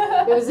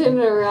 It was in and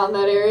around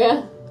that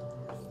area.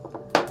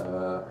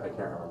 I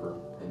can't remember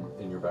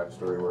in your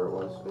backstory where it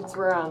was. It's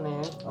around there.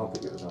 I don't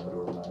think it was on the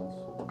Dwarven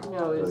Isles.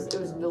 No, it was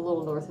a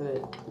little north of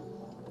it.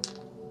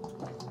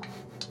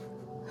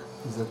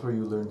 Is that where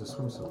you learned to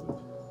swim so good?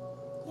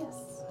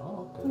 Yes.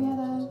 Oh, okay. We had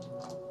a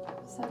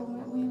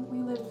settlement. We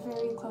lived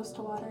very close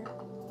to water.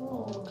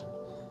 Oh, okay.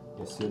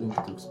 Yes, you didn't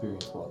get to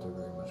experience water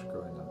very much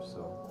growing up,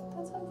 so...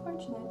 That's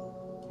unfortunate.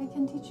 I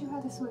can teach you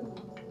how to swim.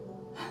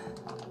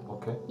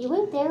 Okay. You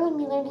weren't there when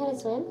we learned how to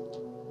swim?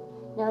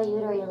 No, you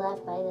had already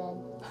left by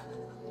then.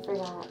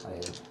 Forgot. I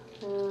had.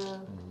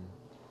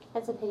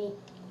 That's a pity.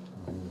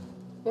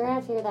 You're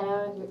gonna figure that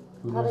out.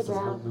 You're probably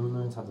drown. Who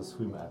learns how to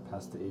swim at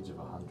past the age of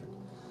 100?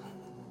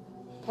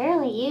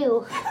 Apparently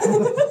you.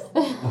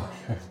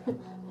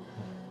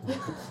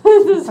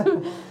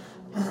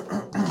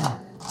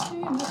 She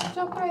can just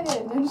jump right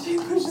in, and she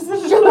pushes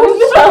it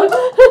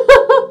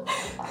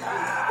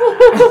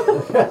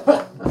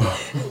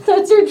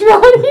That's your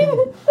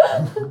drowning?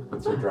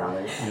 That's your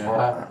drowning.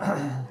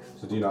 Yeah.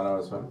 So do you not know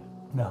how to swim?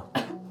 No.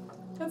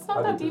 It's How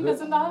not that deep deep, is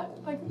is it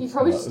not? Like, You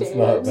probably It's stay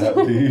not that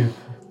deep. you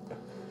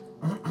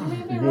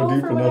made me You go roll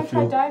deep for when I enough,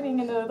 tried you'll- diving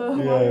into the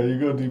Yeah, water. you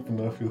go deep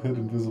enough, you'll hit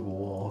invisible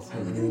walls.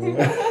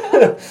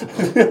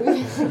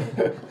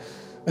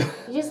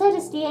 You just had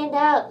to stand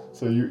out.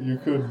 So you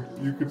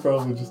could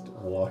probably just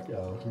walk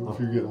out if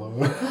you get low.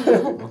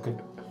 Okay.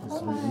 It's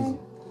Oh, really easy.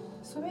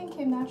 Swimming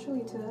came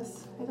naturally to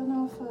us. I don't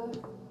know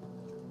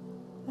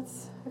if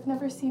I've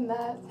never seen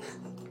that.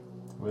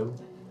 Well,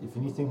 if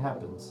anything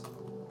happens,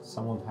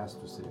 someone has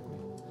to save me.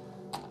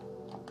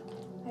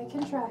 I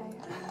can try.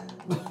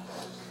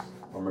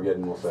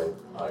 Armageddon will say,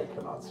 I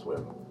cannot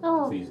swim.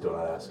 Oh, Please do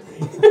not ask me.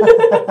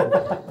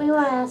 we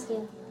want to ask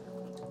you.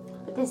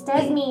 But this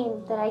does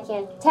mean that I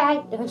can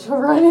tag and she'll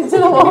run into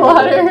the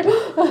water.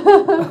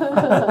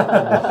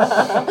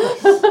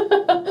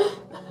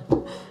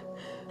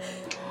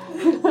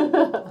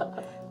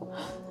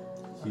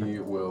 He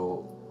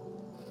will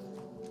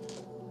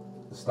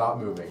stop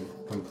moving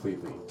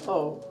completely,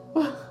 Oh.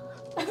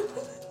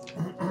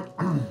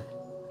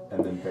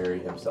 and then bury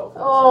himself.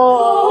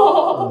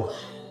 Oh.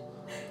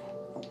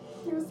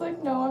 He was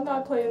like, no, I'm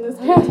not playing this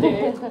game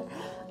today.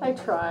 I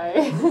try.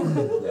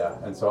 Yeah,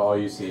 and so all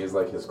you see is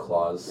like his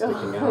claws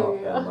sticking out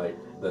Yeah. and like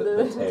the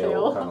The tail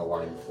tail. kind of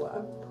lying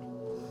flat.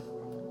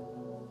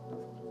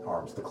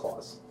 Arms to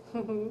claws.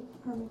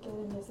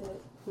 Armageddon is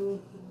it?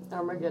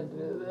 Armageddon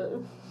is it?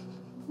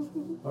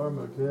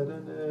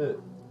 Armageddon it.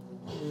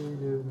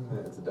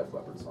 It's a Def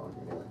Leppard song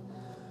anyway.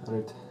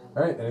 Right.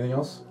 All right, anything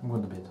else? I'm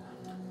going to bed.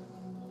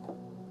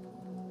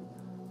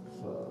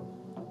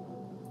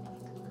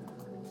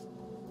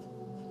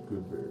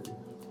 Good berry.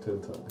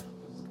 10 times.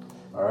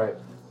 All right.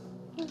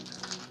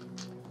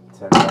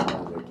 10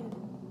 magic.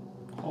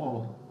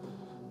 Oh.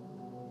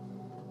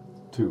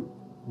 2.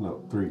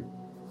 No, 3.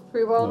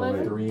 3 wild No, magic?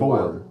 wait. 3 Four.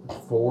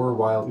 wild. 4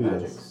 wild Yes.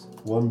 magics.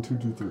 1, 2,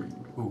 2, 3.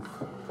 Oof.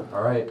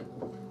 All right.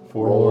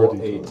 4 Roll more a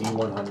D20.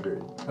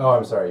 D100. Oh,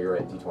 I'm sorry. You're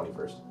right. D20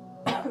 first.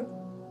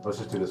 Let's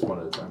just do this one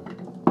at a time.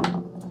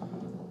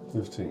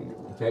 15.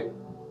 Okay.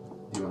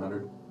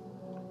 D100.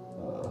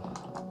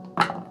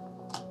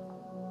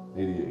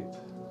 88.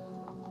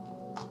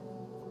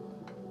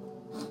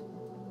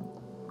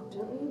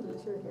 Don't you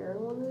lose your hair in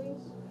one of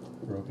these?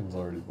 Broken's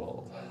already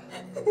bald.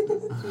 Do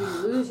you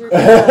lose your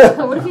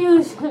shell? What if you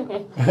lose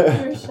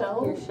Your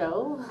shell? your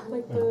shell?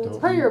 Like I the. It's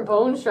part of your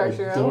bone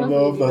structure. I Don't don't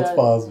know if if you do that's that.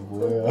 possible,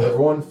 yeah.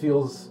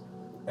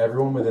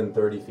 Everyone within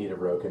 30 feet of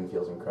Roken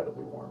feels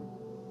incredibly warm,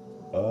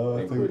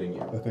 including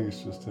you. I think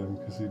it's just him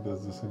because he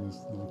does this in his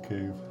little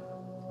cave.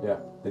 Yeah.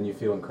 Then you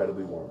feel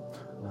incredibly warm.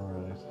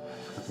 Alright.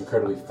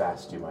 Incredibly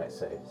fast, you might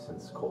say,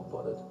 since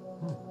cold-blooded.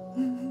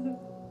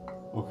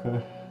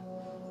 Okay.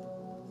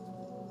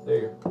 There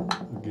you go.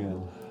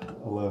 Again.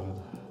 11.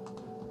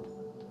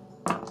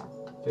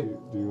 Okay.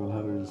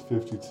 D100 is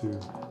 52.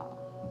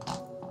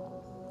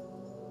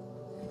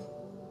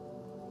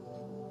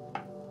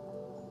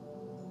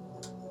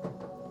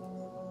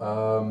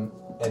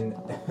 And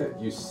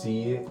you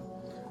see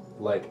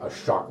like a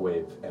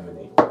shockwave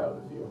emanate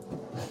out of you.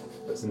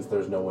 But since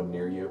there's no one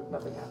near you,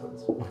 nothing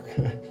happens.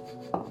 Okay.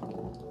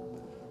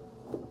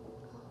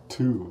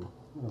 2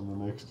 on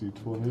the next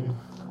D20. Yeah,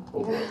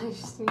 I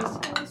just need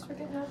to- I was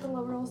forgetting out the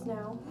low rolls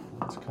now.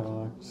 It's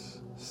cocked.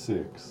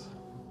 6.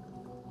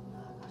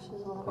 Gosh,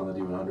 there's a lot On the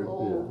D100?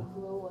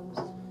 low ones.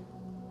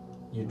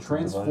 You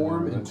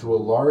transform into a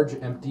large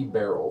empty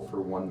barrel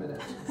for 1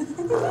 minute. I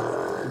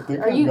think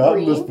Are I've you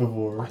gotten this green?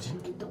 before.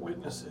 didn't get to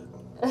witness it.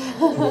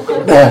 This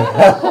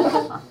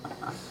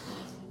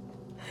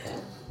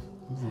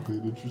will be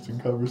an interesting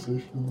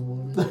conversation in the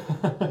morning.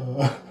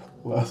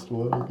 Last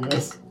one, I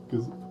guess,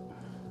 because it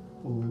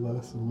only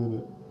lasts a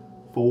minute.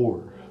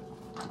 4.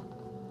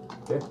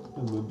 Okay.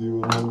 And then do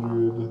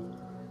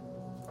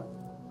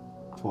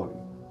 120.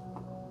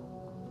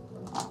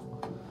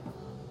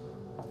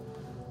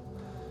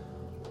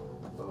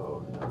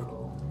 Oh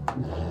no.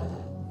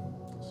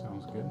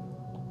 Sounds good.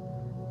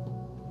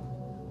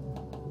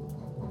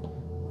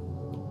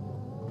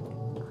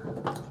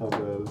 How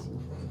bad is it?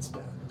 It's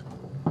bad.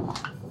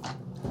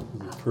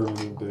 Is it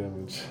permanent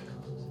damage?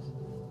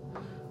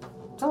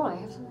 Oh, I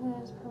have something that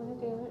has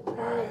permanent damage.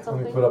 Permanent Let me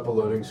something. put up a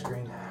loading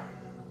screen.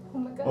 Oh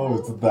my god. Oh,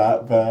 it's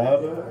that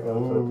bad? Yeah, I gotta put up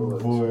a Oh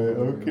loading boy,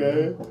 screen.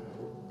 okay.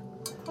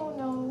 Oh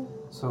no.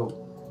 So,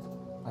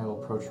 I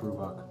will approach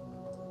Rubak.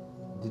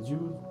 Did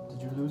you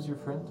lose your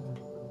friend?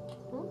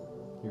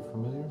 Your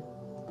familiar?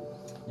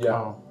 Yeah,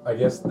 Oh. I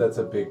guess that's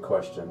a big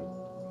question.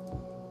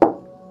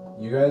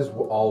 You guys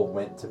all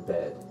went to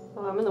bed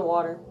Oh, I'm in the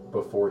water.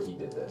 before he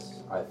did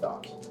this, I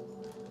thought.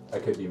 I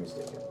could be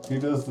mistaken. He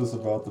does this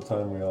about the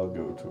time we all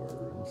go to our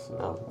room, so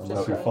Oh,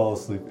 unless you okay. fall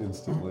asleep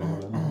instantly,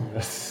 then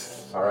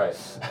yes. Alright,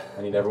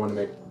 I need everyone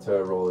to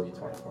roll a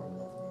d20 for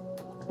me.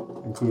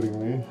 Including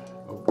me?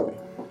 Oh boy.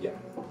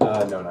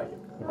 No, not you.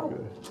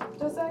 Okay.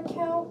 Does that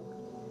count?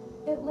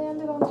 It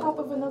landed on top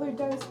of another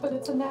dice, but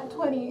it's a nat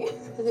 20.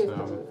 Is it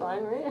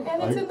fine, right?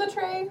 And it's in the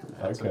tray.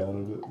 I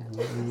counted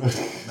it.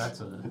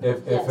 That's a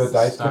If Yes. a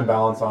dice can Stun.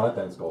 balance on it,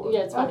 then it's golden. Yeah,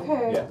 it's fine.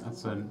 Okay. Yeah.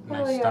 that's a Hell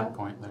nice yeah. stunt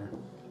point there.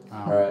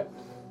 Alright,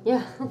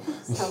 Yeah.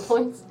 Some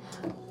points.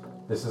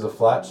 this is a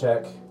flat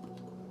check.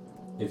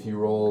 If you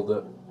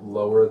rolled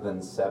lower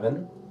than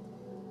 7,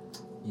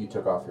 you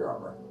took off your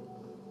armor.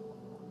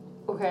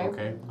 Okay.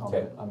 Okay.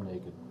 Okay. I'm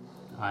naked.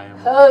 I am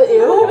Oh,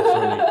 ew.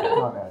 also naked.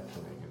 Not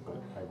actually naked, but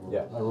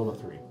I rolled a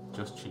 3.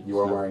 Just cheeks. You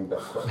are no. wearing death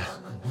clothes.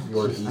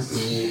 Your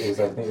DC is,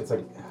 I think it's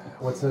like,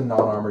 what's a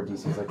non-armor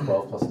DC? It's like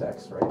 12 plus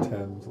dex, right?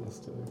 10 plus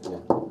 10.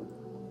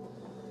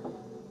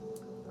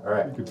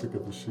 Alright. You could pick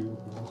up a shield.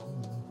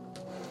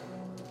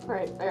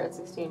 Alright, I got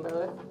 16 by the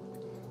way.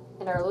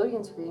 And our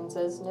loading screen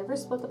says never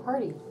split the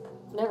party.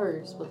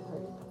 Never split the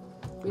party.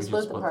 We just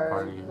split the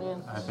party. Yeah.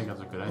 I think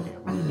that's a good idea.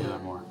 We need to do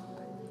that more.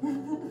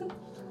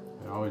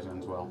 It always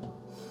ends well.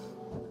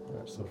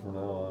 Alright, so from now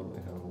on, we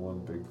have one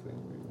big thing,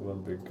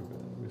 one big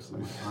command,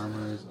 obviously.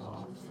 Armor is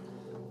off.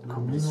 No,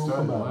 Camino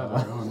stun Cabana.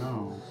 leather. Oh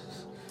no.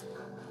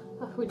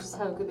 We just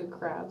have the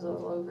crabs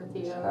all over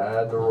Theo.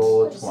 Had to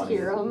roll a Just 20.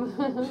 hear them.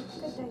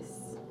 Good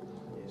dice.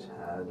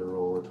 I had to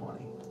roll a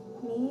 20.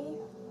 Me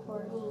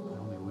or I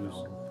only lose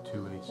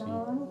 2 AC.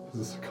 John? Is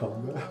this a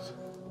combat?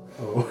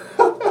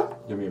 Oh.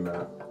 Give me a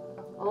minute.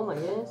 Oh my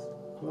goodness.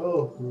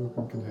 Well,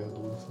 Roken can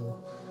handle himself.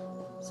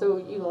 So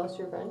you lost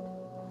your friend?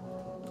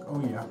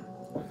 Oh yeah.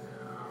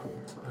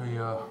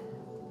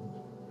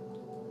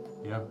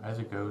 Yeah, as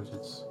it goes,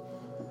 it's.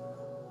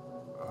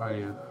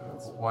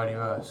 Why do you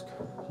ask?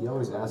 He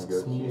always asks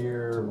Go me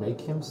here. to make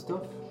him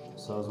stuff,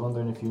 so I was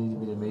wondering if you needed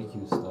me to make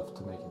you stuff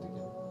to make it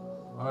again.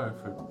 Well,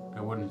 if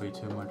it wouldn't be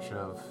too much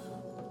of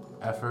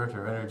effort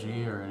or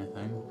energy or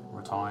anything,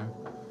 or time.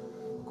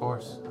 Of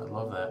course, I'd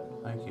love that.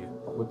 Thank you.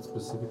 What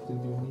specifically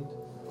do you need?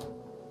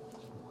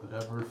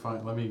 Whatever,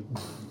 fine. Let me.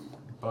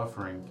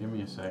 Buffering. Give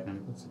me a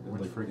second. It's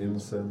Which like freaking-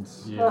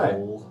 incense, Yeah. Right.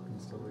 coal, and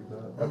stuff like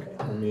that. Okay.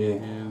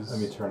 Let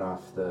me turn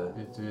off the.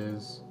 It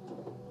is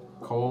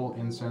coal,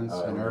 incense,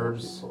 Oh, and yeah,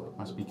 herbs people.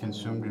 must be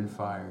consumed in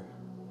fire.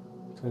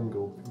 10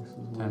 gold pieces.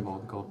 10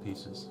 gold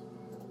pieces.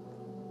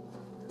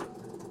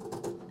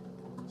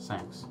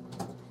 Thanks.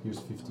 Here's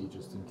 50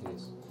 just in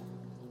case.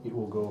 It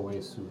will go away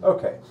soon.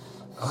 Okay.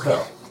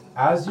 So,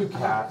 as you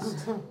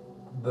cast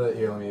the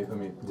here, let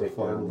me The take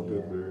final down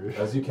Goodberry.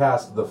 as you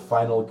cast the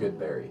final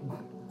Goodberry.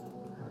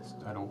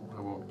 I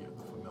won't get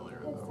the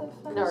familiar It's though.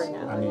 a fun No, right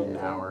now. I need an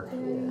hour.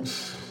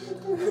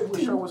 Very-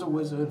 Wish I was a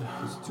wizard.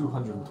 It's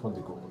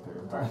 220 gold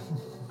apparently.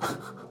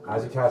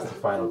 As you cast the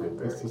final This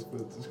Goodberry,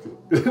 suspense is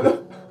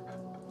good.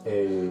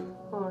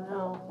 Oh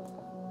no.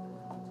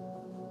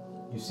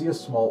 you see a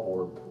small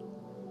orb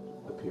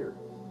appear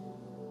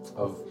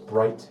of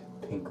bright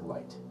pink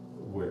light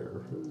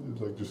Where?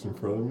 Like just in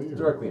front of me? Or?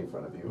 directly in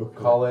front of you. Okay.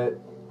 Call it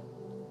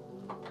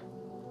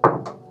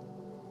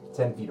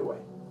 10 feet away.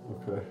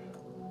 Okay.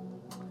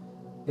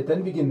 It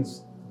then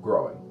begins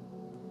growing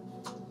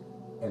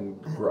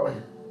and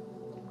growing.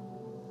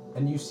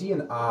 And you see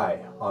an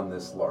eye on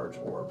this large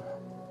orb.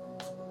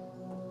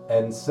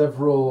 And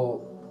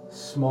several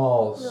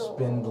small,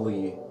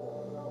 spindly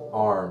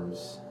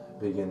arms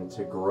begin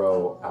to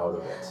grow out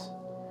of it.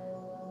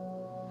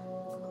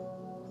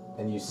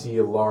 And you see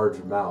a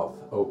large mouth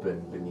open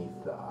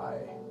beneath the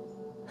eye.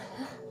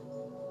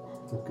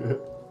 Okay.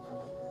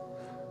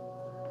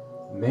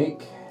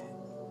 Make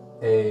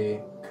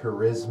a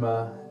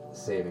charisma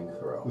saving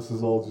throw. This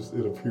is all just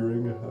it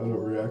appearing. I don't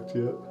react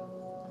yet.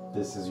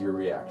 This is your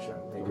reaction.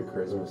 Make a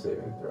charisma Okay.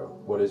 saving throw.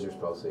 What is your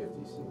spell save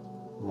DC?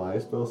 My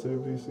spell save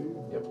DC?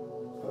 Yep.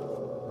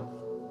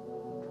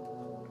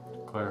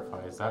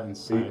 Clarify, is that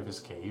inside Eight. of his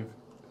cave?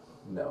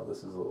 No, this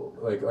is a little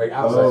like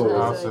outside. Oh. of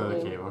Outside Outside of the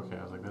the cave. cave, okay.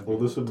 I was like, that'd Well,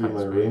 this would be tight my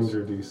space.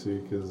 ranger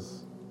DC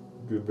because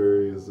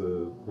Goodberry is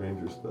a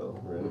ranger spell,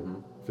 right?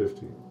 Mhm.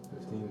 15.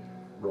 15.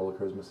 Roll a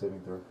charisma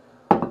saving throw.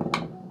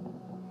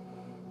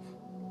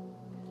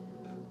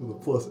 With a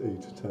plus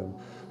 8, 10.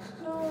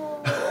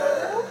 No.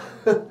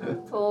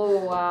 Oh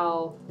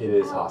wow. It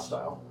is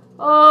hostile.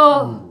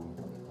 Oh.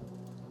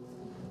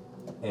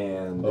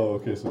 And Oh,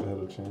 okay, so it had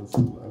a chance.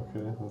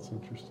 Okay, that's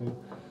interesting.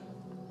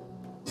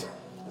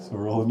 So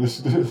roll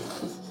initiative.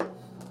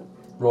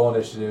 roll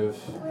initiative.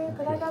 Wait,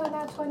 but I got a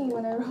nat 20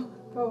 when I rolled.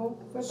 Oh,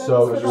 but that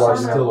So was for you the are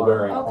armor. still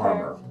wearing Okay.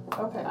 armor.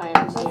 Okay. I am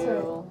That's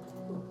too.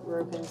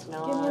 Roken's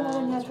not. Give me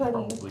another nat 20.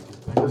 Probably good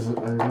thing. Is it,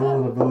 I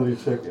roll an ability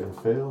check and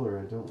fail, or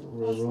I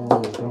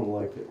don't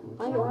like it.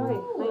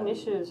 My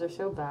initiatives are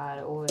so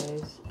bad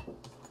always.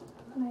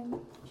 9.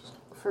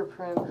 For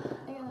Prim.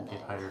 I got a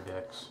Get higher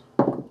decks.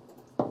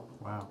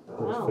 Wow.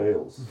 That Wow.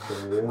 fails. So,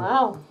 yeah,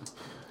 Wow.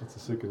 that's a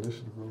sick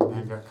initiative roll.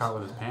 Man got caught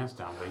with his pants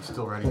down, but he's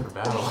still ready for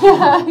battle.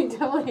 Yeah, he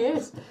totally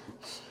is.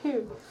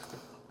 Shoot.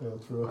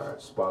 That's rough. Alright,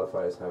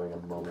 Spotify is having a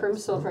moment.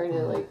 Prim's still trying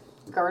to like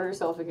guard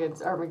herself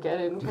against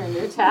Armageddon, trying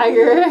to attack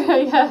her,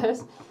 I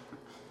guess.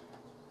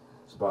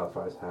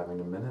 Spotify is having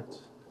a minute.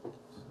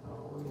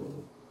 So let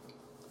me-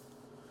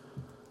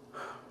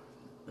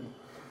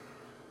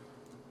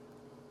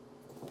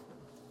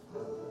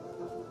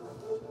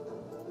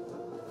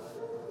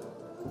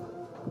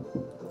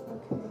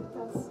 Okay,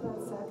 that's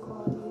sad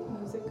quality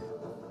music.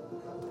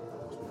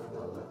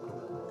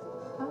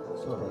 Huh?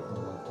 It's not right on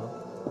the laptop.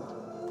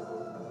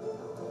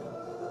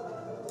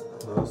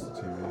 No, that's the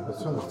TV.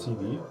 It's on the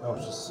TV. Oh,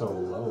 it's just so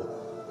low.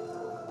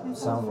 It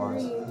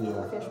Sound-wise, sounds very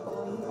yeah.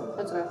 fishbowl-y.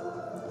 That's okay.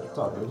 It's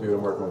all good. Dude,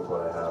 I'm working with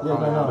what I have. Yeah,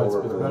 no, I'll it's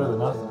work with better it. than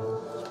nothing.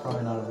 It's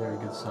probably not a very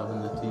good sub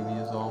in the TV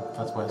is all.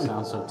 That's why it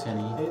sounds so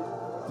tinny.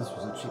 This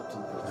was a cheap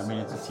TV. I mean,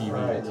 it's a TV.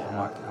 Right.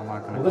 I'm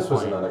not gonna Well, this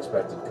was an complain.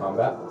 unexpected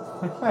combat.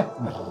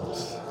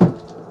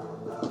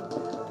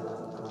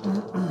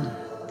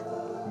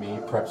 Me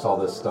preps all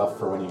this stuff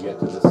for when you get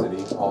to the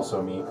city.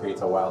 Also, me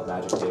creates a wild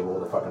magic table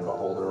with a fucking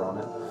beholder on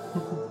it.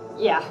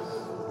 Yeah.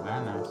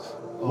 Very nice.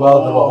 Well,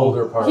 the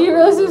beholder part. He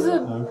realizes a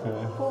Okay.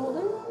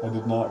 beholder? I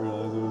did not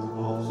realize it was a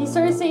beholder. He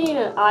started saying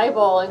an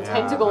eyeball and Yeah,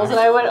 tentacles, I- and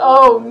I went,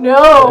 oh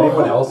no!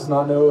 Anyone else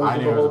not know it was I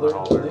a knew it was a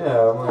beholder? beholder.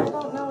 Yeah, I'm I like.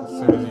 don't know As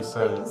soon as he D&D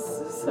said it. things,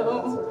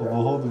 so... The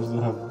beholders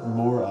that have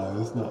more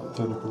eyes, not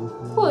tentacles.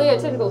 Well, they got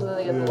tentacles, and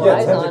they got the Yeah,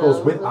 eyes tentacles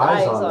on them. with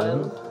eyes on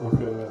them. them.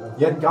 Okay, yeah.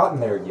 You hadn't gotten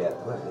there yet.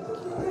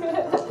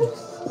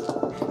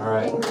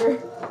 Alright,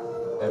 Anger.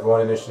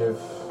 everyone initiative.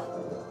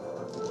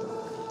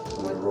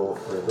 I'm roll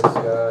for this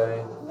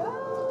guy.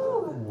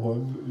 No!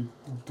 1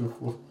 to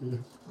 4.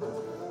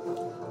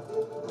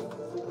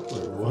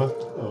 Wait, what?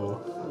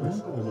 Oh, I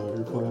know what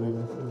you're planning.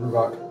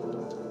 Rubok.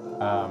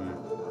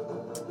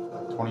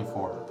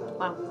 24.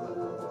 Wow.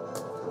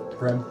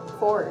 Prim.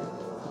 4.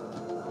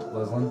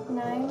 Leslin.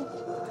 9.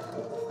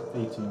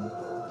 18.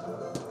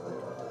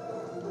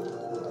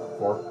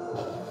 4.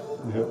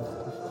 Yep.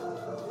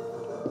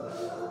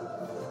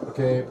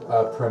 Okay,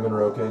 Prim and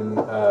Roken,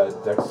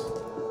 Dex.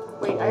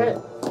 Wait, I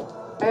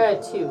got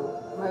a 2.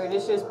 My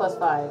initiative is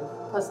 +5.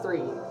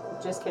 +3.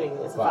 Just kidding.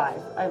 It's a 5.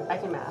 I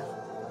can math.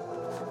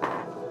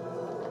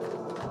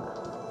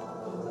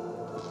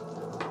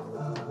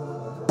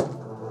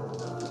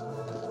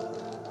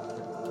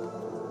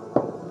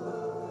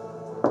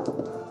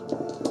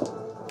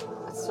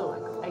 That's still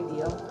not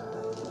ideal.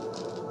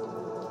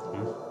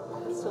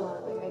 That's still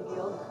not like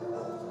ideal.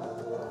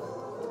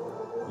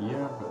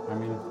 Yeah, but I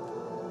mean,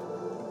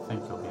 I think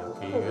you'll be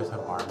okay. You guys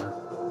have armor.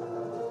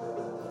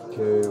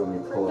 Okay, let me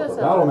pull up does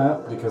a have battle that.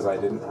 map because I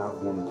didn't have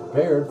one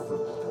prepared for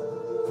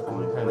If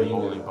only had the rain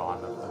holy and-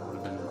 bond up, that would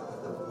have been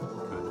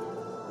good.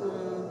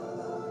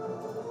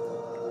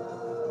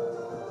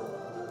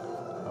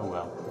 Oh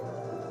well.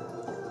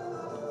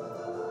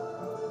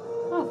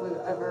 I don't know if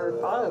we've ever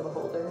fought a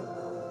beholder.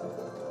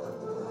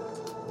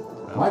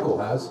 Michael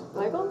has.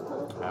 Michael?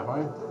 Have I?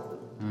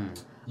 You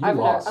I've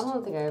lost. Never, I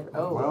don't think I've.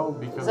 Oh. Well,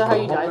 because is that how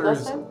the you died Beholder last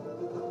is- time?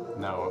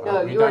 No,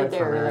 No, we you weren't died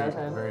there for that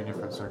time. very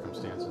different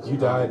circumstances. You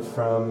died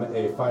from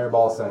a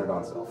fireball centered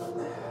on self.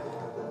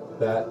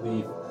 That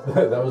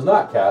that was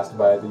not cast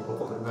by the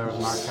beholder. That was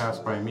not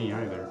cast by me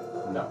either.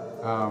 No.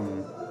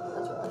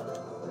 That's right.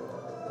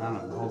 I don't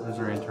know. Beholders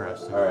are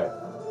interesting. All right.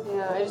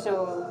 Yeah, I just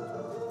know.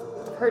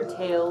 I've heard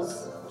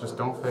tales. Just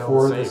don't fail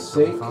For the the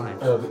save. sake You'll be fine.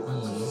 of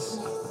ease,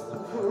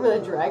 Remember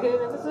the dragon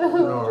episode?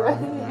 Oh,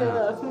 Dragon,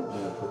 yeah. I'm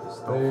gonna put this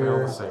Don't fail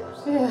there. the saves.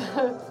 I yeah.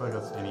 feel like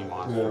that's any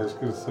monster. Yeah, I was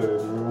gonna say, do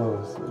we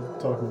want to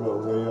talk about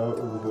layout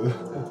of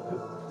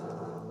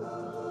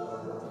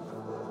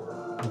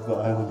the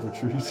island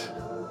retreat?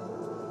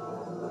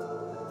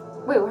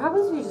 Wait, what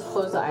happens if you just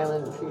close the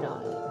island and retreat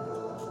on it?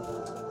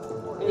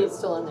 And it's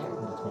still in there.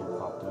 It's gonna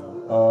pop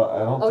down. I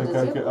don't Oh, think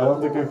does I it? can. I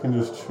don't think I can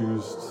just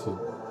choose to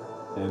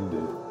end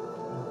it.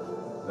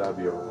 That would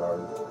be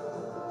overpowered.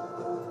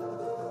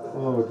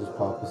 Well, it would just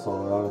pop us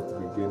all out at the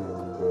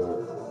beginning,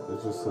 but it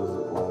just says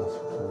it lasts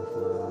for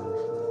 24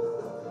 hours.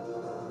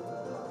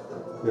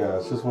 Yeah,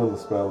 it's just when the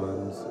spell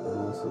ends,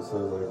 unless it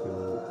says I can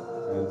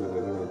end it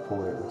at any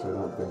point, which I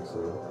don't think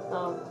so.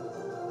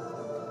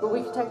 But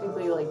we could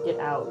technically like get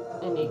out,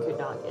 and they could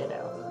not get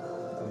out.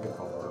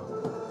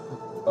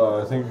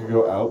 I think you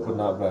go out, but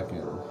not back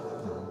in.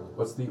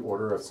 What's the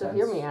order of So tents?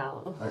 hear me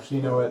out. Actually,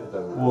 you know what? It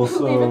doesn't. Well,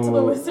 so Leave it to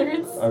the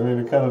wizards. I mean,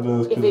 it kind of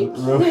does If it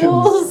because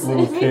kills- Rogan's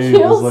little if it cave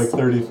kills- is like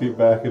 30 feet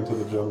back into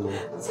the jungle.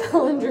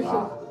 Telendrin.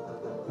 Ah.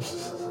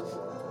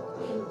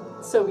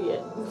 So be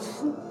it.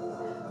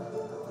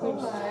 Oh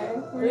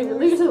my.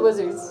 Leave it to the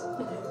wizards.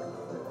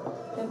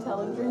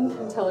 Intelligent.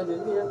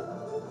 Intelligent, yeah.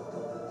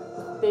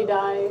 They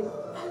die.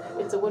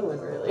 It's a win-win,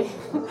 really.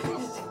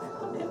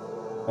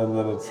 And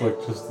then it's like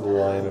just a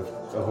line of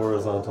a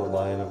horizontal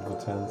line of the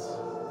tents.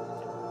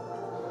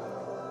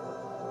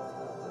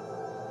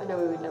 I know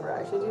we would never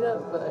actually do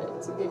that, but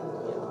it's a good,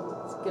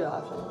 it's a good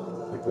option.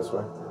 Like this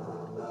way.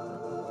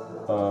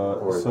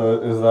 So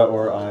is that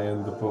where I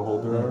and the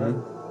beholder are?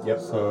 Mhm. Yep.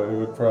 So it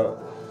would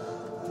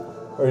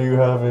Are you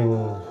having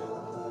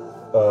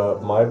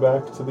my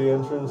back to the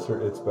entrance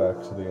or its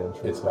back to the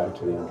entrance? It's back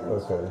to the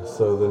entrance. Okay,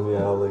 so then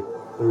yeah, like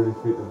 30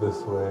 feet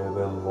this way,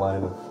 then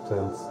line of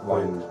tents.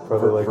 Line like,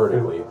 probably like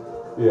vertically.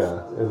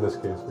 Yeah, in this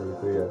case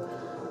vertically, yeah.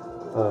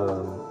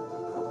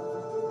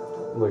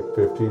 Like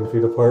 15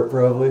 feet apart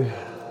probably.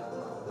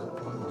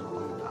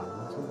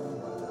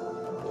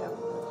 Yeah.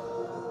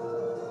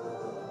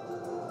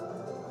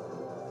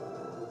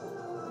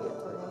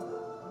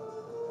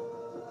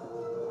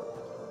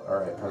 All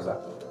right. How's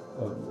that?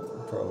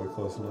 Probably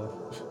close enough.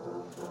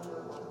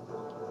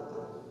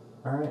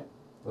 All right.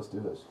 Let's do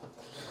this.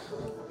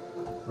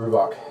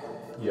 Rubok,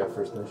 you have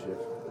first initiative.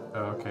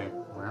 Okay,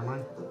 where am I?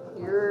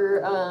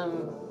 You're,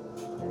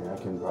 Yeah, I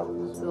can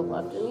probably to zoom the in.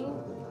 left of me?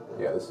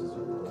 Yeah, this is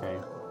you. Okay,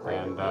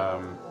 and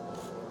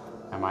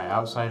am I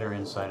outside or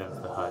inside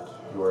of the hut?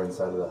 You are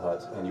inside of the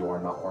hut, and you are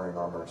not wearing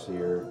armor, so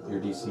your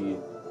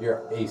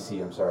AC,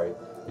 I'm sorry,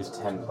 is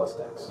 10 plus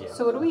dex. Yeah.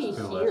 So what do we it's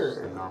two less hear?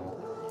 than normal.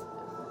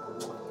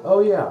 Oh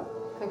yeah.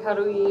 Like, how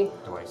do we...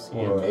 Do I see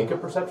You it? make a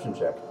perception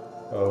check.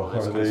 Oh, Will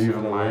this are they even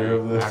consume aware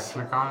of my this?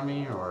 action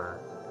economy or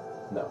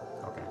No.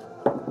 okay?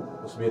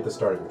 This will be at the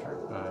start of your turn.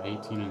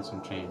 18 and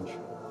some change.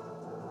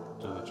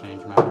 Does the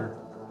change matter?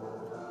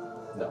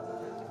 No.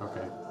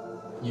 Okay.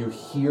 You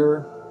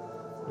hear.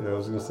 Yeah, I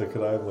was gonna say,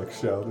 could I have like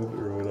shouted,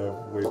 or would I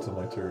wait till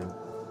my turn?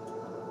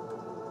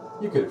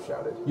 You could have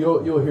shouted.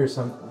 You'll hear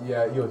some.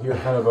 Yeah, you'll hear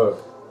kind of a.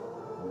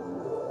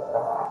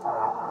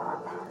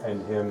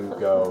 And him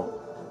go.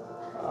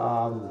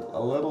 A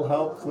little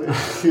help,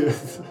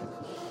 please.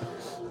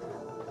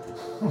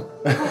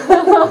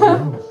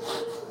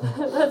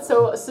 That's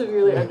so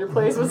severely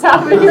underplays what's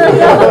happening right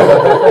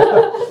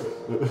now.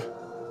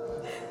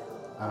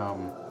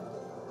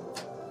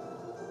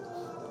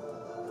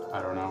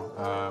 I don't know.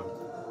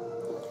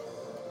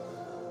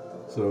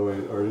 So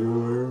wait, are you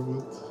aware of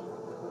it?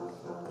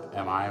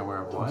 Am I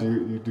aware of what?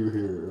 You do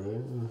hear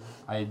it,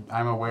 right?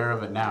 I'm aware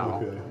of it now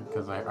Okay.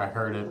 because I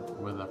heard it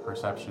with a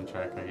perception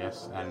check, I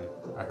guess, and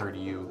I heard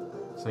you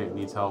say it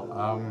needs help.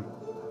 I'll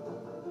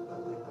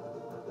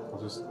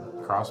just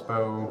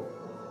crossbow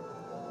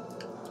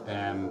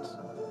and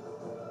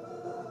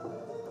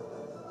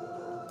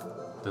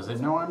does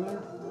it know I'm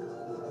there?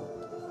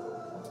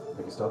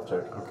 Make a stealth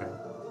check. Okay.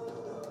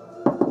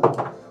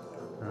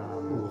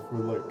 Well, if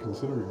we're like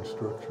considering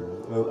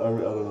structures, I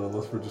don't know,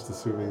 unless we're just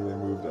assuming they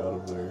moved out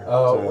of there.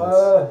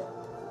 Oh,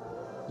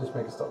 just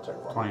make a stealth check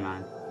for me.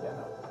 29. Yeah,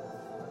 no.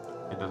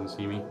 It doesn't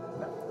see me?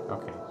 No.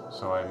 Okay,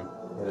 so I'm Yeah,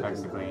 it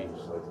doesn't technically... range,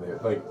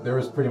 like there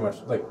was pretty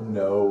much like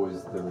no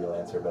is the real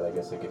answer, but I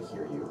guess it could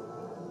hear you.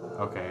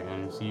 Okay,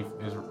 and is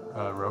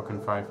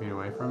Roken 5 feet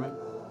away from it?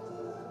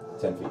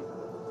 10 feet.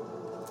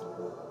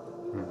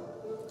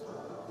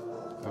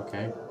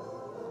 Okay.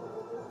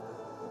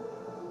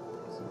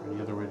 Is there any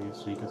other way to get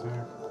sneak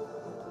attack?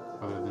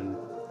 Other than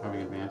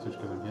having advantage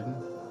because I'm hidden?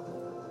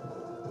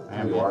 I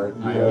am You hidden. are- I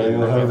am yeah, hidden.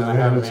 you'll Okay, have then I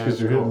have advantage 'cause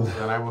you're Cool. hidden.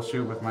 Then I will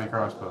shoot with my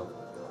crossbow.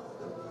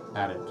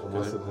 At it. 'Cause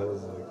Unless it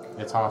has like.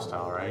 it's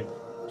hostile, right?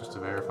 Just to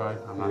verify.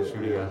 I'm not Yeah,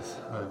 shooting yes.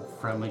 a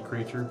friendly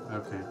creature.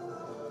 Okay.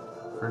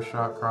 First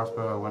shot,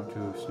 crossbow, I went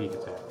to sneak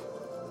attack.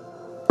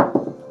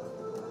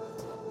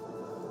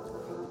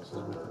 This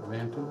is with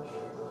advantage.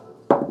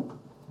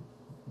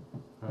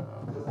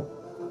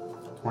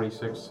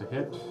 26 to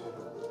hit.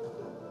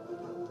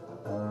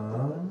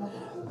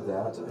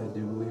 That I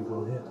do believe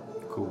will hit.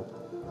 Cool.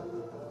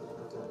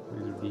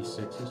 These are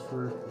D6s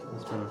for.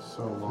 It's been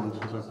so long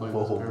since I played this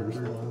Beholders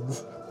character.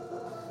 ones.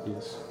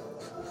 Yes.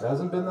 It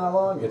hasn't been that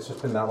long. It's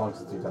just been that long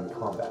since you've done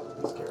combat with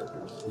these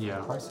characters. Yeah.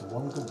 Price of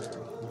one good berry.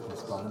 You can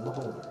spawn a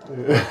beholder.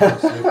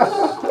 6,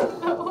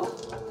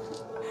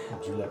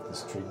 Would you like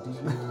this trade deal?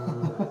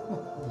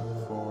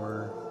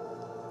 4,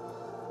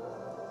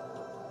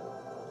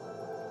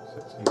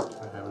 6, 8. I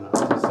have enough.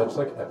 This is such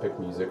like epic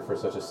music for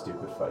such a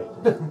stupid fight.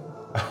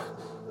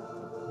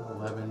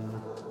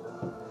 11,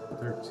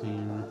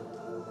 13,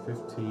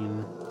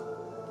 15,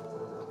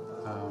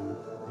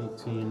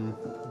 18,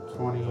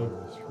 20,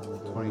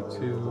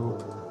 22,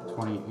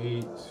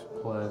 28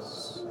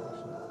 plus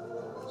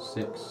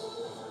 6.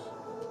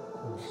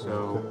 So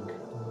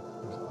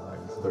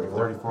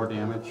 34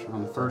 damage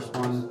on the first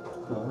one,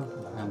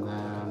 and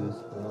then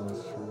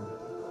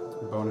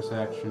bonus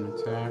action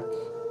attack.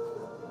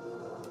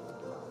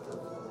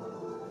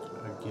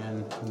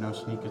 Again, no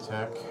sneak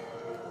attack.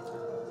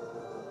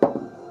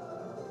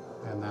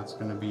 And that's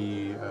going to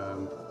be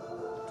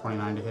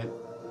 29 to hit.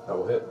 That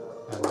will hit.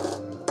 And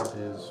then it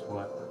is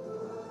what?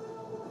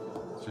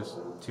 It's just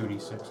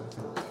 2d6, I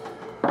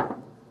think.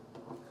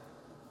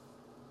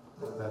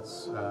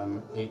 That's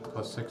 8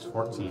 plus 6,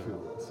 14.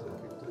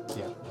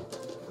 Yeah.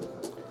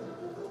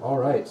 All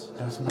right.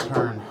 That's my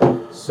turn.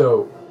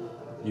 So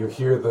you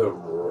hear the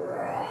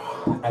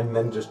and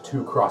then just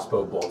two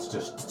crossbow bolts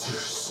just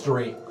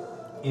straight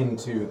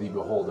into the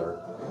beholder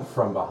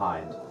from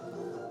behind.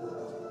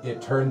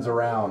 It turns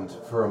around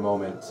for a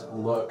moment,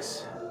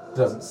 looks,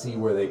 doesn't see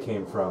where they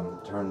came from,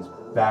 turns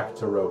back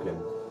to Roken.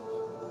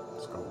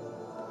 Let's go.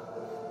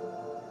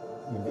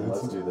 And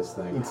let's do this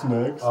thing. It's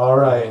next. All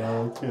right.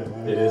 Okay.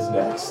 It is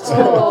next.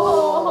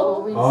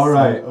 Oh, All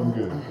right. I'm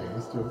good. Okay,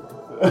 let's do it.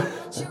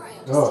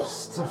 Oh,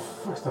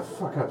 fuck the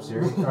fuck up,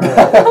 Siri. All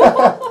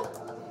right.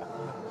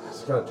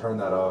 Just gotta turn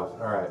that off.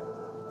 All right.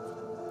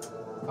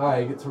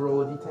 I get to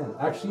roll a d10.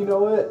 Actually, you know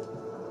what?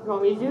 You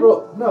want me to do?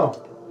 Roll no.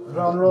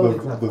 Ron, roll a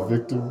d10. The for me.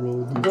 victim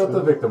roll. Let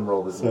the victim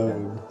roll the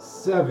Seven. d10.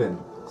 7.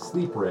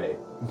 Sleep ray.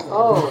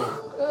 Oh.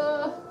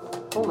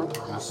 Oh my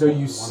god. That's So you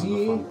one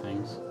see- of the fun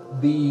things.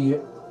 The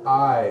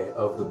eye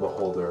of the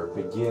beholder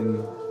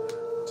begin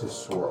to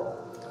swirl.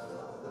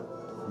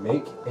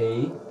 Make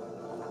a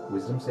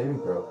wisdom saving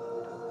throw.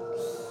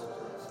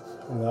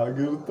 Not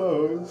good at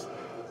those.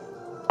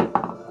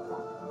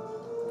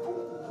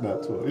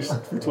 Not 20.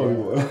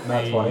 21.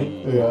 Not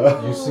 20.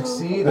 Yeah. You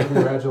succeed.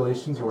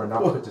 Congratulations. You are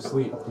not put to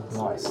sleep.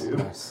 Nice,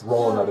 nice.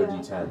 Roll another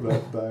d10.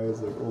 That die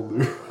is like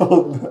only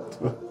rolled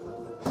that one.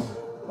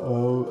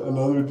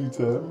 Another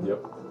d10.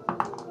 Yep.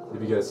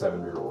 If you get a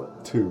 7, reroll it.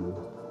 2.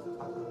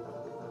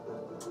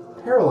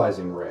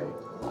 Paralyzing ray.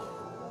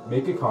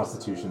 Make a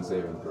Constitution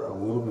saving A throw.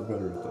 little bit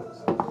better at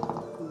those.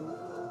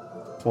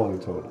 20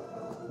 total.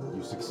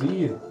 You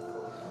succeed.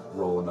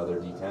 Roll another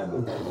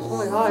d10. Oh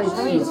my gosh, how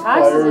many attacks does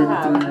Firing it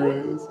have? 3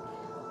 rays.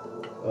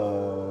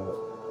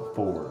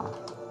 4.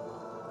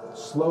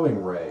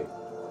 Slowing ray.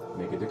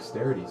 Make a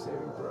dexterity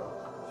saving throw.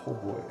 Oh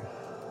boy.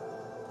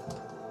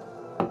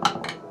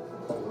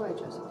 Ooh, I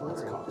just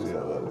obliterated. Yeah,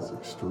 that is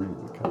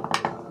extremely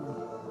complicated.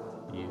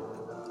 Yeah.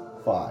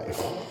 5.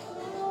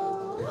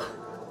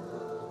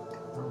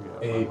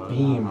 A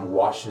beam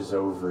washes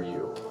over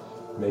you,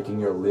 making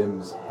your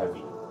limbs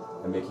heavy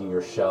and making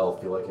your shell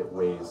feel like it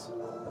weighs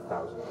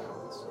 1,000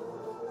 pounds.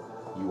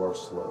 You are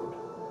slowed.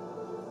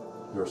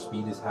 Your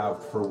speed is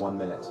halved for 1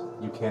 minute.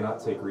 You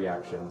cannot take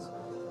reactions,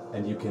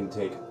 and you can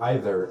take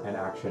either an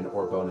action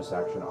or bonus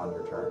action on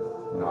your turn,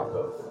 not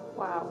both.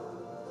 Wow.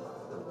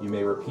 You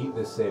may repeat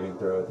this saving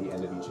throw at the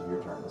end of each of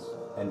your turns,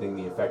 ending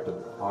the effect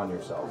on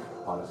yourself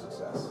on a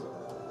success.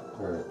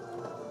 Alright.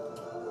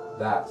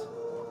 That.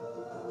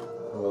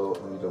 Well,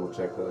 let me double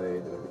check that I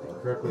did everything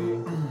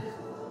correctly.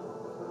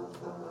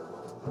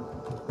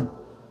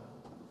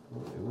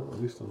 At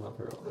least I'm not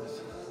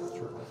paralyzed.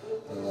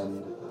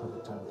 And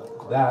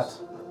That. that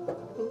I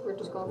think we're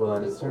just going will for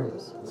end two its turn.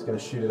 quarters. It's going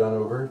to shoot it on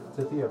over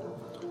to Theo.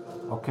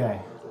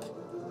 Okay.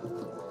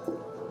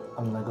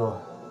 I'm gonna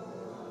go.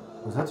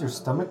 Was that your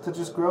stomach that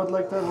just growled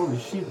like that? Holy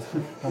shit.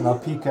 And I'll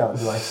peek out.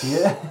 Do I see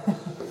it?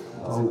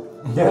 Oh.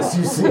 Yes,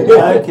 you see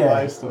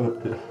Okay.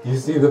 You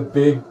see the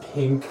big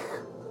pink,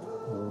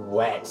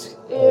 wet,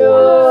 Ew.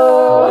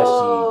 or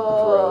fleshy,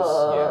 gross.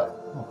 Yeah.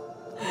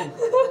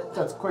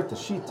 That's quite the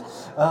sheet.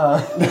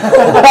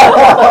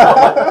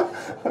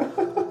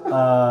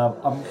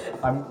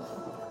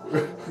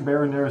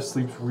 Marinara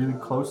sleeps really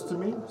close to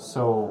me,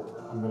 so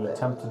I'm going to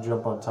attempt to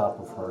jump on top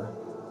of her.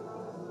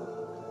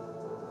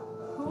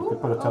 You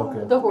could put a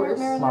token. The horse.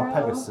 My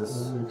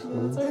Pegasus. She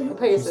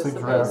Pegasus. sleeps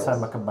the right Pegasus.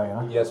 outside my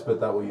cabana. Yes, but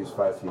that will use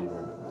 5 feet of your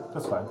movement.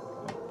 That's fine.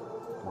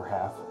 Or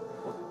half.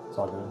 It's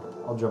all good.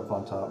 I'll jump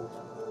on top.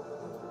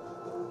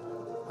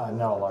 I'm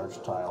now a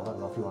large child. I don't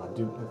know if you want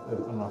to do. I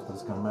don't know if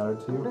that's going to matter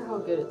to I wonder you. how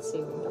good its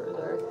saving throws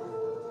are.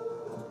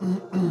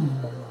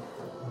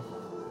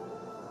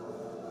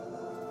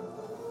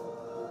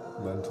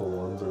 Mental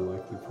ones are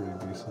likely pretty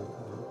decent.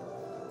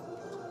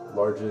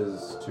 Large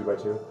is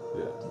 2x2.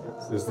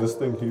 Yeah. Is this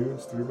thing huge?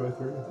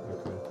 3x3?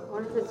 Okay. I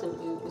wonder if it's an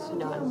ooze,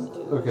 not an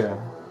ooze. Okay.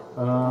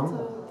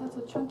 That's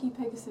a chunky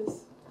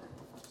Pegasus.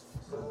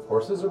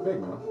 Horses are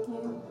big, man.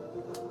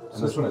 Yeah.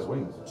 And this one has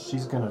wings.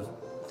 She's going to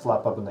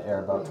flap up in the air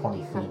about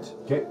 20 feet.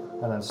 Okay.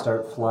 And then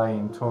start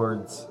flying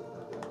towards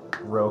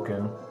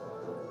Roken.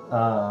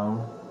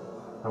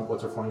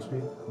 What's her flying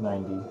speed?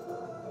 90.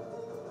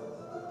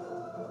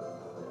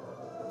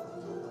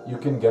 You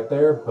can get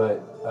there,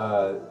 but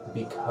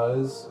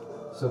because...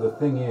 So the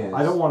thing is...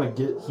 I don't want to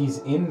get. He's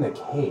in the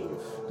cave.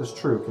 That's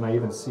true. Can I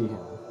even see him?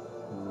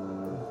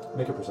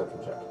 Make a perception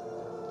check.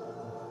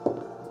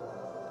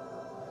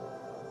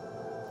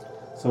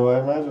 So I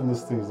imagine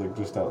this thing's like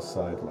just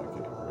outside my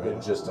cave, right? Yeah,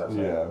 just outside.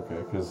 Yeah, okay,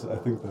 because I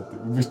think that thing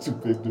would be too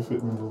big to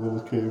fit in the little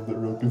cave that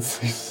Roken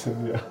sees.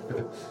 And yeah.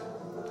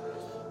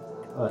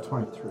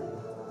 23.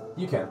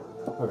 You can.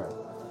 Okay.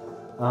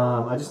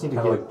 I just need to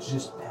Kind get. of like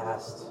just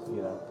past,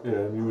 you know. Yeah,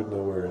 and you would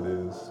know where it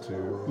is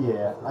too.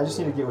 Yeah, I just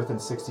need to get within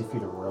 60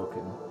 feet of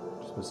Roken,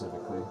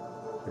 specifically.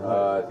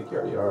 I think you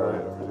already are.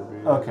 Right, already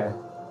be. Okay.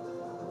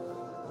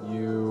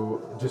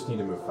 You just need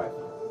to move 5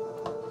 feet.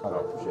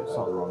 Oh, shit. I So-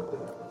 saw the wrong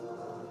thing.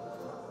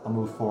 I'll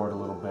move forward a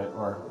little bit,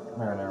 or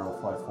Marinara will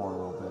fly forward a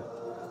little bit.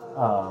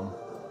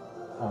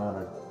 I'm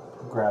going to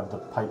grab the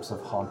pipes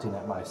of haunting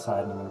at my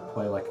side, and I'm going to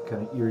play like a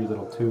kind of eerie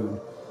little tune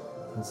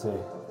and say,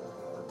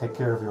 "Take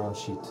care of your own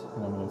sheet,"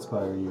 and I'm going to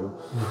inspire you.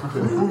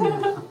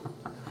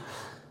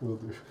 Will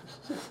do.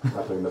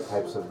 Not doing the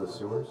pipes of the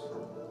sewers.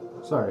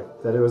 Sorry,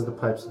 that it was the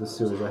pipes of the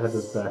sewers. I had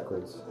this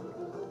backwards.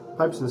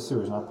 Pipes of the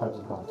sewers, not pipes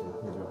of haunting.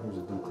 Here you go. Here's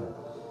a detail.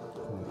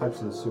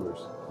 Pipes of the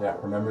sewers. Yeah,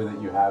 remember that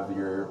you have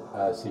your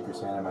Secret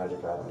Santa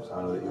magic items. I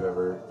don't know that you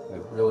ever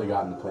have really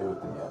gotten to play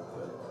with them yet,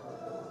 but...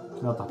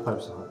 Not the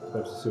pipes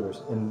of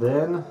sewers. And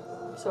then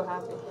I'm so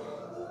happy.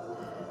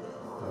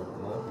 I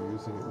will not be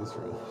using it this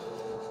round.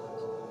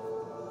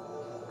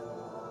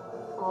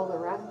 All the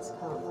rats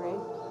come,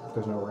 right?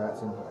 there's no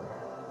rats in here.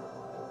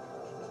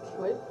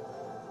 What?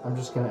 I'm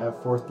just gonna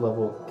at 4th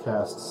level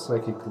cast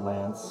Psychic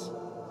Lance,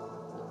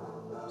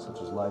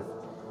 such as life.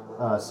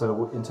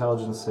 So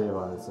intelligence save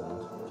on its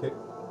end. Okay.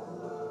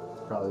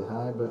 Probably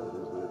high, but it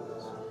is what it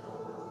is.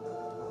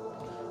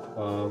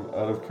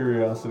 Out of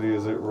curiosity,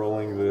 is it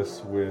rolling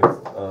this with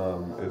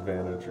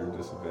advantage or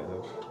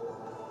disadvantage?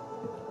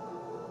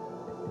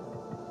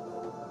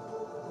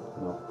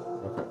 No.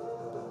 Okay.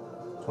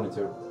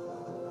 22.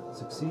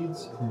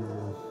 Succeeds.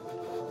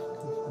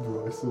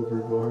 Dry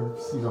silver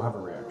barbs. You don't have a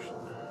reaction.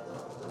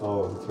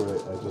 Oh, that's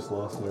right. I just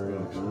lost my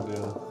reaction.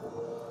 Yeah.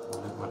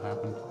 What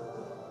happened?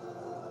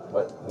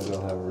 What? I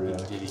don't have a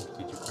reaction. Did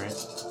you crit?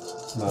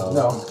 No.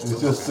 No. It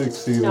just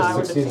succeeded. No, I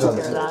would have taken Succeeds on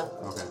care of the that.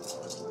 Okay.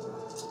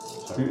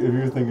 If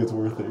you think it's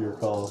worth it, your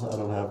call. I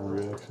don't have a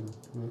reaction.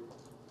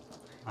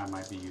 I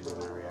might be using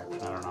my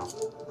reaction. I don't know.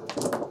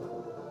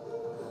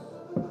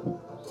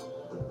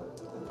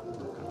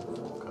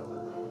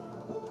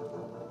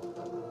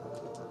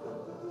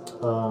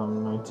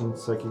 19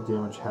 psychic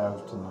damage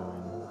halved to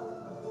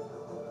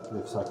 9.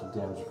 If psychic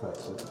damage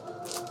affects it.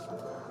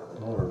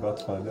 Well, we're about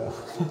to find out.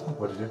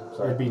 What'd you do?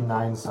 Sorry. It'd be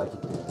 9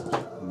 psychic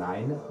damage.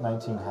 9?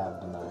 19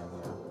 halved to 9,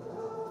 yeah.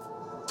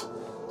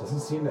 Doesn't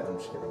seem to... I'm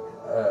just kidding.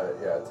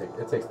 Yeah,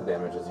 it takes the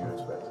damage as you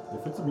expect.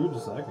 If it's immune to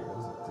psychic, it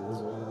is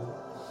what it is.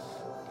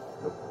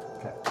 Nope.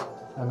 Okay.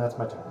 And that's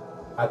my turn.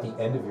 At the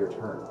end of your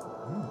turn,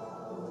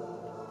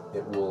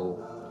 it will...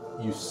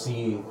 you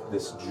see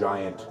this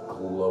giant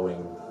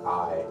glowing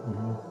eye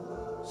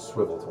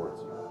swivel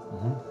towards you.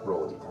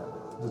 Roll a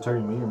d10. Is it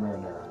targeting me or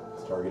Marinara?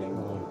 It's targeting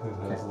you.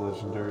 It has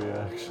legendary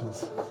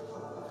actions.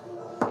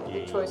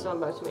 The choice I'm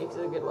about to make is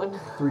a good one.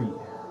 3.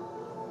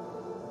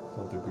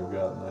 Don't think we've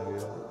gotten that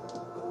yet.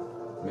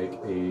 Make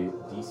a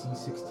DC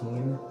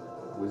 16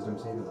 Wisdom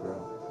saving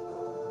throw.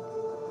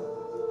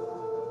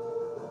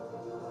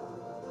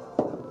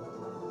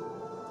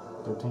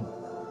 13.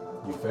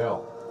 You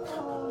fail.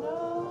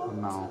 Oh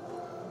No.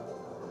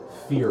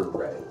 Fear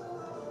ray.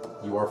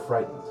 You are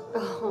frightened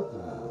Yeah,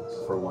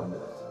 for 1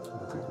 minute.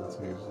 I think that's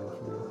usually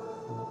for you.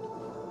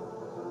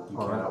 You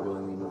All cannot right.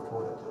 willingly move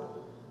toward it.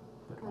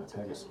 But my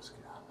Pegasus can.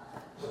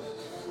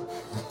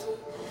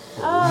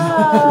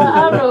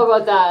 I don't know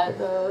about that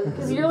though,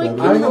 because you're like I'm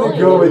going controlling to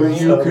go it.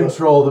 with you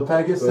control the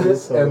Pegasus,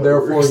 That's how and it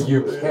therefore works.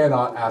 you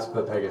cannot ask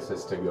the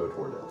Pegasus to go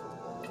toward it.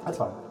 That's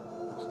fine.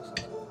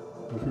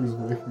 Who's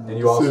making And the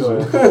you also,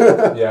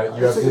 decision? yeah,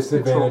 you have It's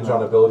disadvantage control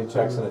on now. ability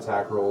checks and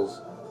attack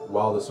rolls,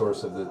 while the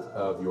source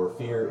of your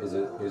fear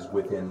is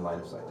within line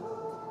of sight.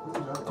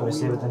 Do I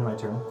save at the end of my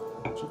turn?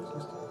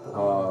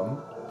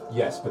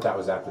 Yes, but that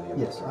was after the end.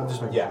 Yes, of your I'm turn.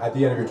 just making Yeah, sure. at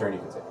the end of your turn you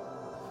can save.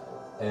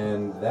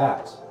 And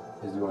that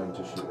is going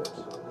to shoot it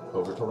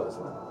over to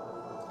Leslie.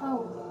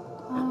 Oh.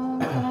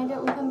 Can I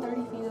get within 30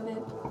 feet of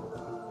it?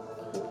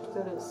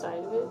 Go to the side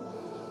of it.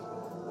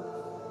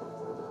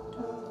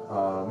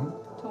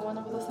 To one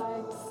of the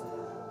sides?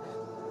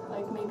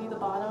 Like maybe the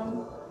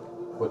bottom?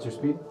 What's your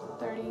speed?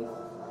 30.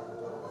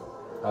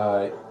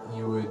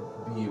 You would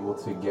be able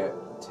to get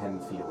 10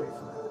 feet away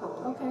from it.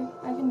 Okay,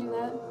 I can do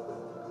that.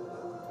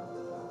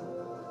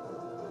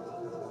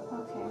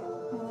 Okay,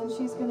 and then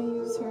she's gonna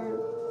use her.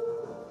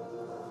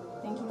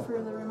 Thank you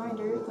for the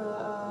reminder.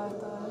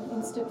 The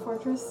instant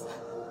fortress.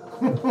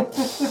 Let's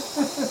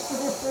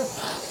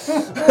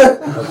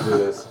do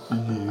this.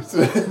 Yes.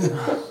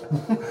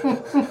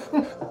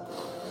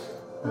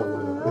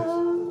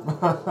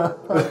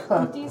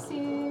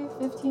 DC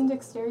 15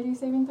 dexterity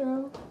saving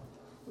throw,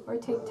 or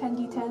take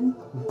 10d10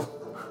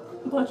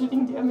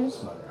 bludgeoning damage.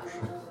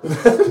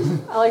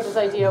 I like this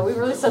idea. We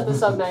really set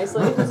this up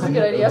nicely. This is a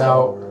good idea.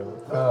 Now,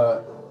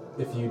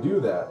 if you do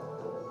that,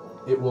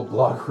 it will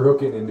block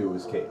Roken into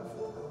his cave.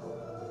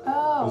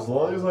 As Oh,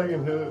 long as I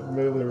can hit it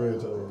melee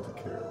range, I don't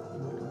care.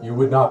 You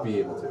would not be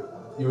able to.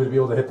 You would be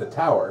able to hit the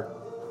tower,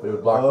 but it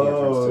would block the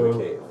entrance to the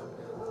cave.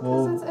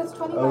 Well, because it's I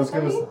 25 was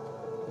gonna. 30?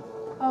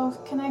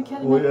 Oh, can I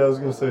get Well, yeah, I was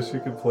gonna say she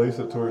could place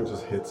it to where it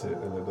just hits it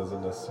and it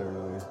doesn't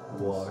necessarily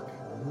block.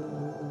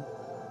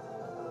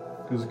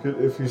 Because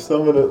if you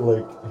summon it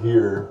like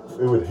here,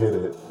 it would hit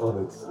it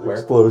on its Where?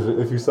 explosion.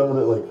 If you summon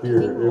it like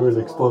here, it would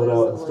explode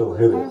out and still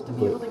hit I it. have to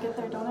be able But to get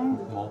there, don't I?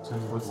 Molten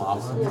What's the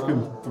lava. you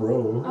can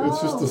throw.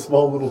 It's just Oh. a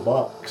small little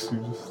box. You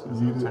just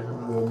eat it and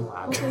then.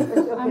 Okay,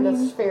 Okay,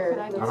 that's fair. could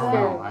I do That's I don't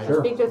that? know. I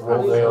Sure. think that's rolled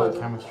probably fail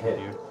fun. chemistry,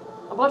 dude.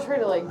 I'm not trying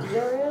to like do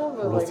that right now,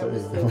 but like I'm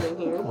just thinking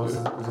here. Well, it's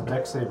a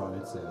deck save on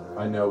its end, I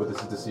right? know, but this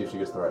is to see if she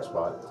gets the right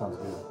spot. Sounds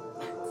good.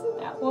 It's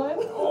that one.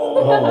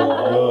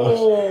 Oh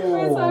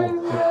Wait, sorry,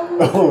 man.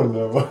 gosh. Oh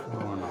no.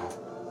 Oh no.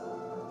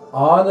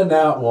 On a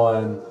nat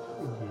one,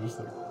 You just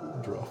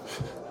like drop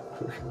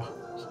it.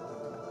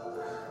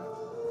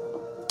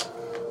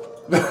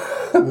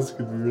 This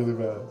could be really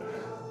bad.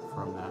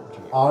 From that.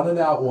 on a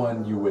nat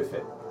one, you whiff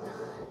it.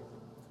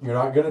 You're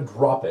not gonna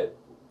drop it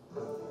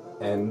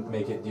and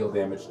make it deal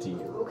damage to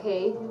you,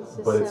 Okay. This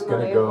is but it's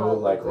gonna go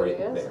like I right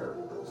guess. there.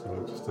 So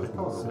it just doesn't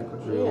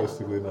Yeah.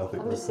 realistically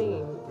nothing. I'm just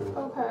saying.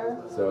 Okay.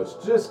 So it's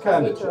just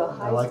kind Get of to a chill.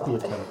 high I like the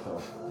spot. attempt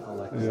though. I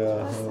like the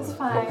Yeah. This is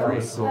fine. Great.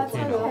 That's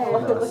okay.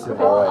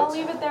 Okay. All I'll right.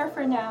 leave it there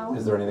for now.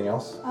 Is there anything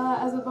else?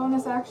 As a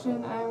bonus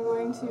action, I'm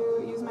going to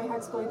use my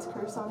Hexblade's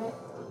curse on it.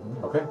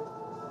 Okay.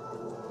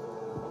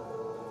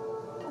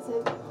 That's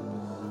it.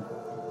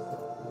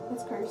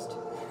 It's cursed.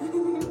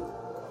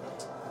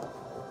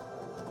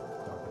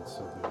 It's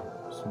so good.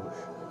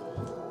 Smoosh.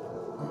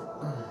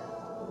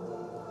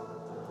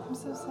 I'm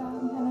so sad.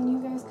 And then you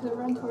guys could have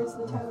run towards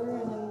the tower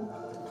and then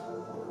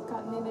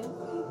gotten in it,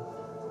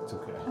 It's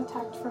okay.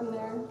 attacked from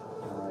there.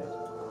 Alright.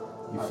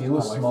 You I- feel I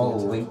a like small the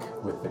attempt.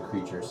 link with the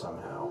creature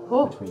somehow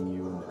Oh. between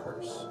you and the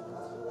curse.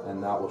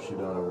 And that will shoot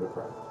on over to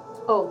Prem.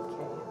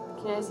 Okay.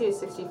 Can I see a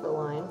 60-foot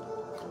line?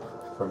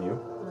 From you?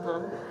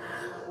 Uh-huh.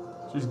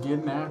 Just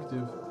getting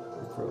active.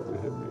 You probably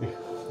hit me.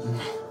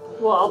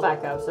 Well, I'll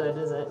back up so it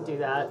doesn't do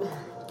that.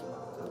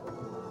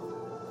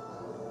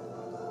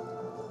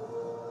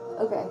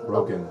 Okay.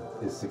 Broken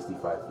is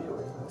 65 feet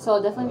away. So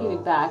I'll definitely need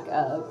to back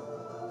up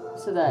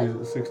so that.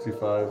 He's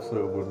 65, so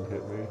it wouldn't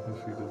hit me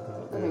if you did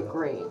that. Okay, yeah.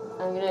 great.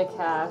 I'm gonna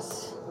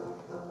cast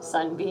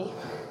Sunbeam.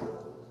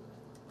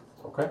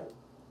 Okay.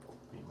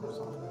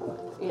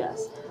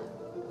 Yes.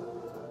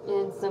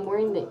 And since I'm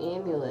wearing the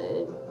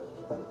amulet.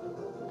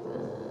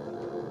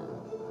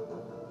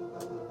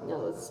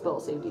 No, it's spell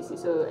save DC.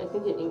 So I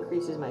think it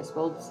increases my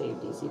spell save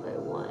DC by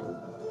 1.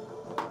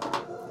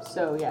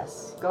 So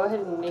yes, go ahead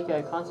and make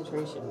a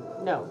concentration.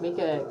 No, make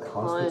a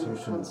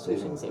Constitution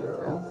Constitution saving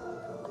throw.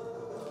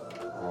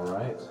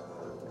 Alright.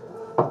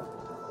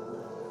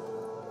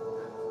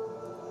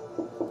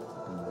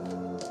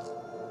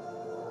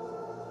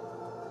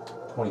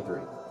 23.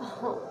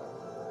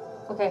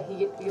 Okay,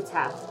 he gets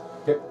half.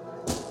 Okay.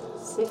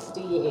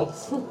 68.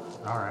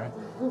 Alright.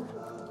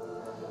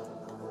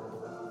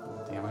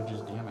 Damage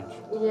is damage.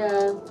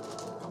 Yeah.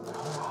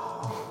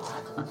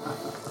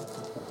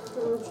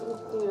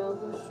 You know,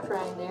 just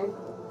trying there.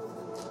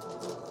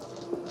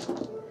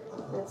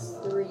 That's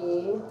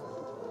 3,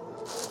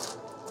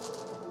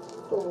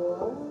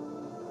 4.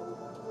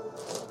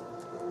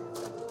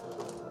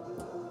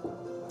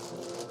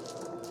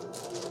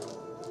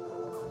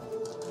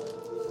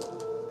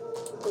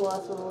 The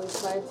last one always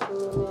fights for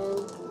me,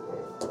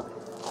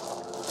 man.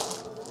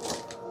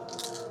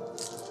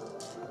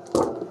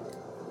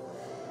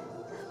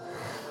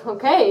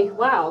 Okay,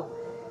 wow.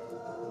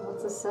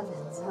 Lots of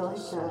sevens. I like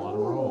that. A lot of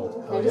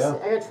roll. Oh, I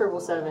got triple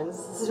sevens.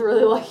 This is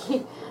really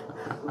lucky.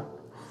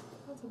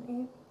 That's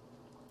an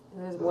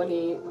There's 1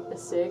 8, a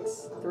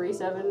 6, 3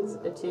 sevens,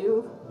 a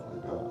 2. Oh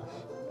my gosh.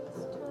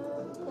 8.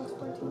 10 plus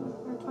 14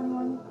 or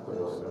 21.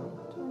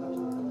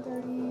 21,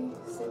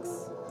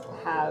 36.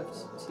 Halved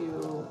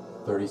to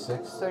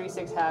 36.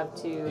 36, halved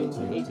to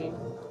 18.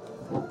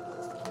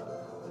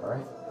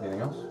 Alright.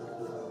 Anything else?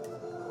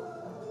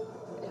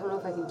 I don't know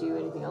if I can do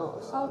anything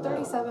else. Oh,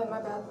 37, my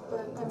bad.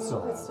 But I mean,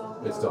 Still it's still.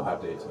 It's still half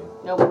to 18.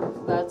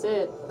 Nope, that's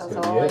it. That's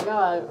gonna all be I it.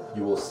 got.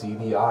 You will see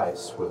the eye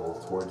swivel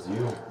towards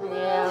you.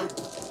 Yeah.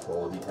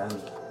 Roll a d10.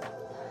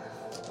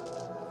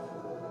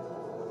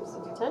 Is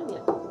it 10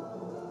 yet?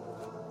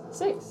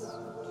 6.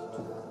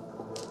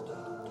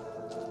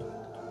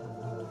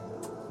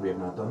 We have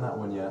not done that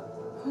one yet.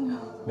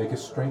 Make a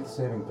strength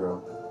saving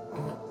throw.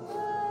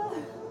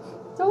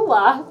 Don't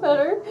laugh at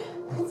her.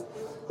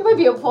 It might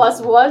be a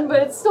 +1, but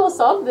it's still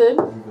something.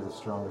 You're the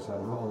strongest out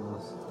of all of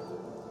us.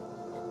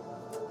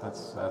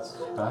 That's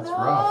No.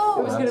 rough.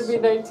 It was That's- gonna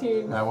be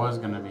 19. That was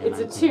gonna be It's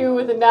a 19. 2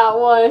 with a nat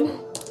 1.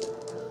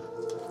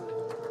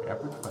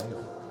 Epic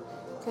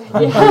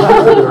fail.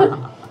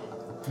 Yeah.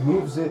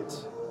 Moves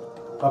it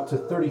up to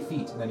 30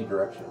 feet in any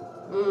direction.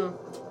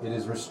 It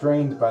is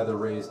restrained by the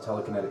raised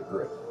telekinetic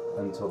grip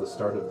until the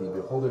start of the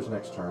beholder's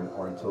next turn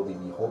or until the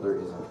beholder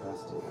is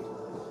incapacitated.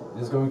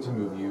 It is going to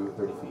move you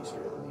 30 feet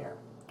straight up in the air.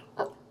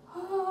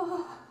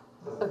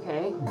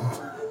 Okay.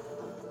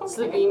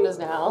 So the beam is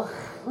now.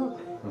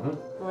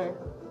 Where?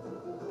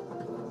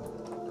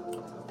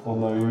 Well,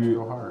 no, Why don't you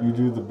go hard? you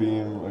do the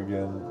beam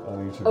again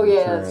on each of Oh, your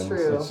yeah, turns. that's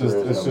true. It's just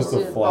There's it's no just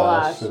more. a Just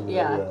flash. flash, And,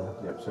 yeah.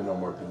 Yep, so no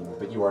more beam,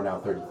 but you are now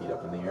 30 feet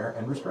up in the air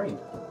and restrained.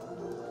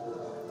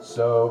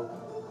 So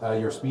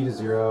your speed is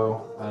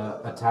 0.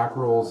 Attack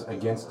rolls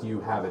against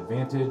you have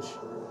advantage,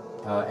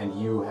 and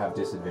you have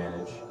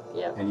disadvantage.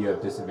 Yep. And you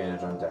have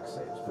disadvantage on dex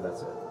saves, but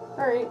that's it.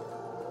 Alright.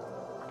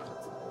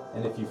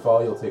 And if you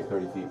fall, you'll take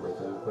 30 feet worth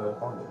of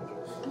falling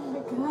damage. Oh my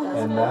god.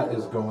 And that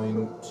is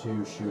going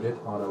to shoot it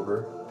on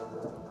over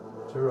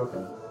to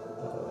Roken.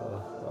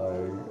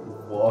 I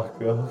walk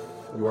up.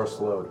 You are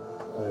slowed.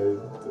 I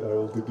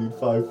only need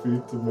 5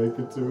 feet to make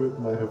it to it,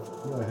 and I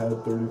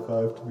had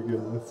 35 to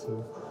begin with,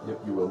 so. Yep,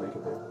 you will make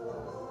it there.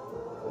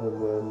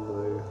 And then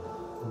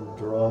I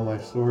draw my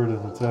sword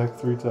and attack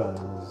 3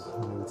 times.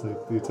 I'm gonna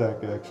take the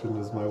attack action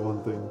as my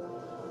one thing.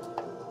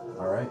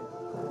 Alright.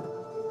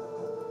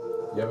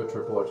 You have a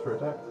triple extra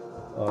attack?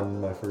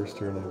 On my first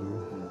turn, I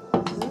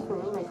do. Does this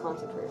remove my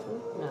concentration?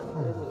 No. it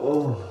doesn't.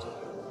 Oh,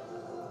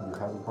 You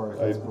have a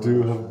bardic I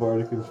inspiration. do have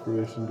bardic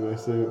inspiration. Do I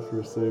save it for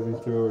a saving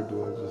throw, or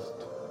do I just?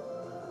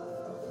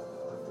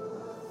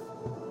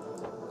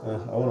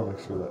 I want to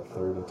make sure that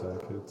third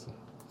attack hits.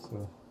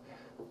 So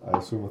I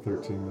assume a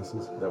 13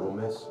 misses. That will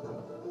miss.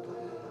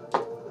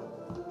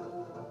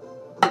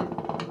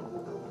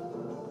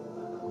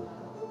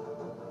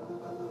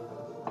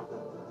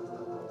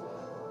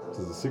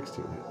 Does a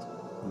 16 hit?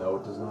 No,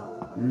 it does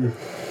not.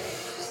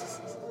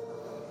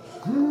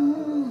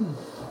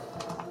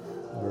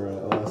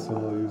 Alright, last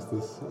one I'll use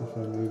this if I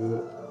needed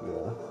it.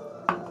 Yeah.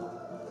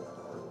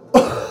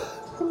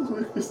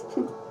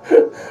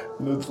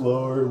 And it's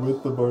lower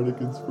with the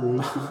bardic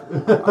inspiration.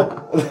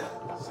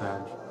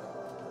 Sag.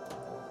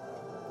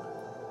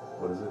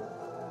 What is it?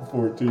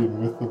 14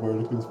 with the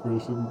bardic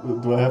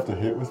inspiration. Do I have to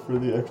hit for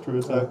the extra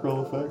attack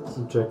roll effects?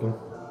 I'm checking.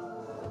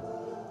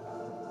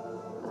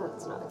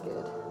 That's not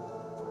good.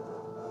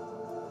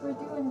 We're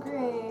doing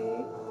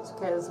great. It's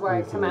okay, this is where I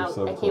With come your out.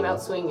 I came out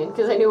subclass. swinging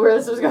because I knew where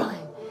this was going.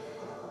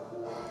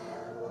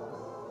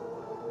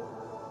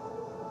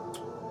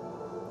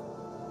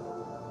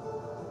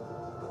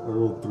 I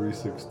rolled 3,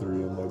 6, 3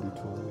 on my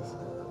d20s.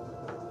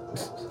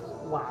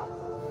 Wow.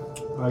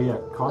 Oh yeah,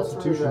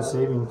 Constitution rough.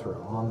 saving throw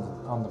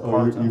on the Oh,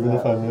 part of even that.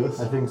 if I miss?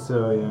 I think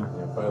so. Yeah.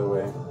 Yeah, by the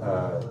way,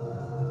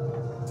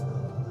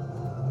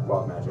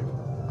 wild magic.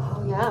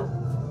 Oh yeah.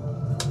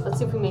 Let's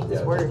see if we make this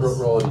Yeah, worse. just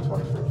roll a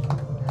d20 first.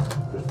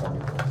 Just for me.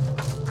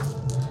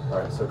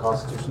 Alright, so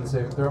Constitution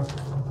saving throw.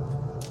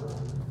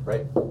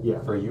 Right? Yeah.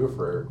 For you or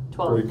for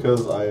 12.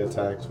 Because I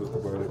attacked with the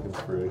bardic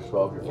inspiration.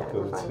 12, you're Yeah. fine.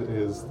 Because it's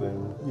his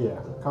thing. Yeah.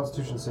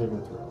 Constitution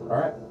saving throw.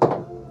 Alright.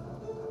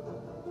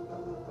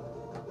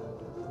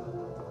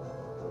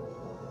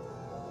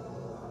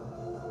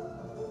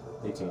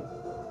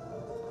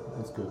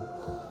 That's good.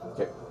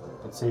 Okay.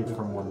 It saved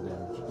from 1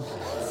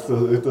 damage.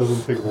 So it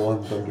doesn't take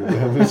 1 thunder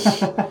damage.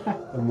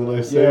 And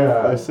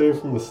then I save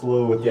from the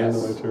slow at the end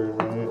of my turn,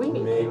 right? We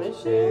need Make damage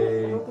a-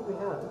 shit? I don't think we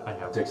have. I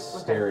have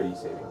Dexterity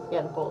saving.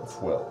 Yeah, the bolts.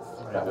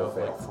 12. That will have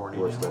fail. like 40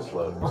 We're still damage.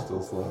 slow. I'm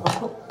still slow.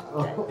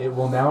 Okay. It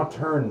will now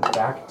turn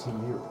back to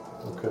you.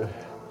 Okay.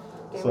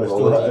 Damage So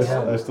Roll a rolls.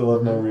 d10. I still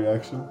have no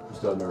reaction? You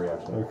still have no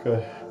reaction.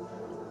 Okay.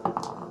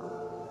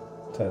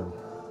 10.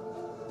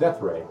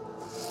 Death Ray.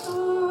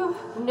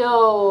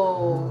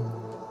 No.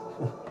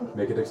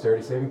 Make a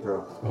dexterity saving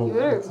throw. Oh, You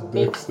better it's a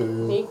make, dex save.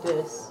 make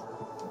this.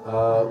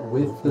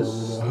 With the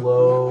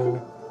slow,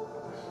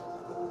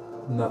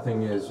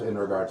 nothing is in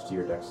regards to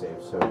your dex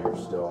save, so you're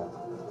still.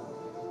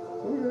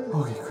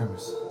 Okay,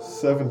 Grimace.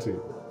 17.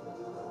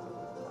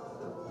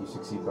 You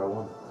succeed by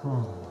 1.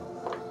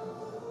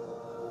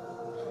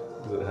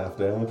 Was it half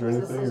damage or Is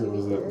this anything, or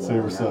was supposed to be it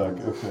save or suck?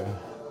 fair? Okay.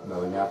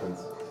 Nothing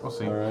happens. We'll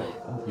see. Alright.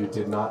 You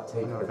did not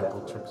take I got the a couple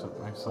death. tricks up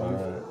my sleeve.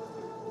 Alright.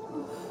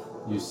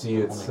 You see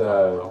its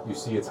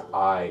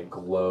eye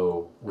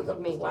glow with a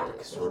Maybe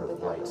black sort of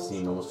something light, happens.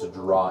 seeming almost to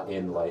draw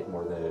in light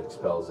more than it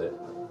expels it,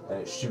 and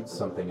it shoots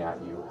something at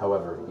you.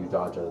 However, you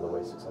dodge out of the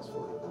way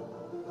successfully.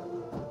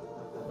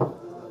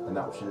 And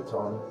that will shoot it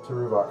on to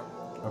Ruvok.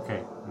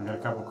 Okay, I got a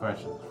couple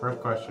questions. First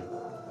question.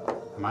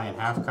 Am I in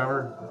half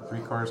cover,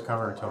 3/4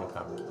 cover, or total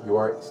cover? You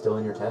are still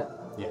in your tent?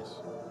 Yes.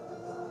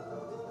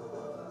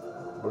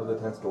 What are the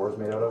tent's doors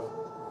made out of?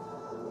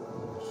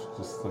 It's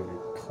just like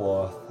a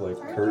cloth, like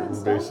Are you curtain, doing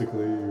stuff?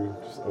 basically. You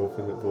just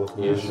open it both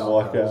Yeah, ways and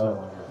walk out.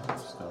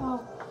 Oh,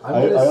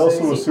 I also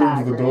say assumed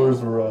attack, the right?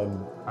 doors were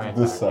on I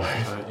this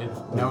attack, side. so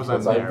it knows I'm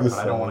It's on there, this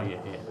but I don't want to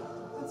side. get hit.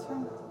 that's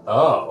fine.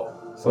 Oh.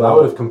 So So- that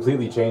would have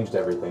completely changed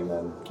everything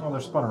then. Oh, they're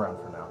spun around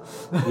for now.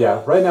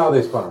 Yeah, right now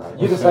they spun around.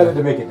 You decided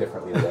to make it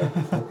differently today.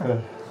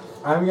 Okay.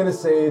 I'm gonna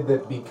say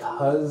that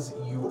because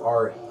you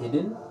are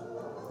hidden.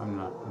 I'm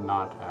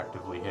not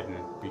actively hidden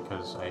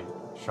because I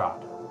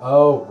shot.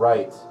 Oh,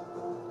 right.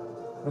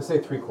 I'm gonna say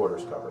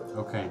 3/4 cover.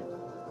 Okay,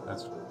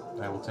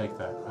 I will take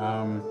that.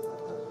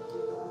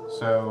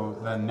 So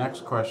the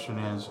next question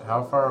is,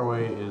 how far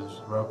away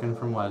is Roken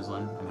from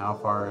Leslin, and how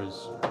far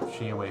is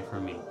she away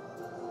from me?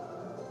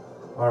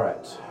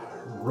 Alright.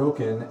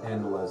 Roken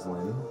and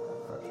Leslin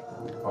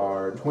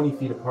are 20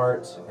 feet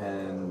apart,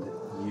 and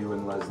you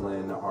and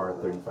Leslin are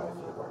 35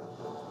 feet apart.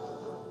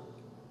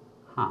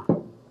 Huh.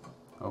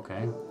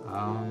 Okay.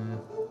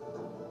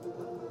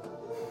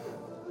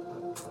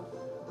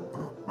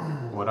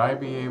 Would I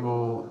be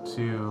able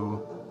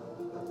to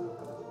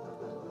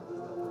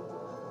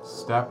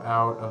step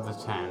out of the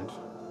tent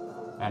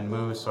and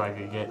move so I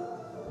could get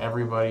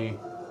everybody,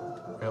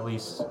 at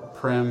least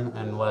Prim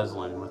and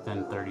Leslin,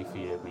 within 30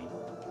 feet of me?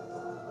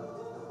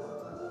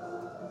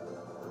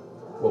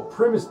 Well,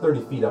 Prim is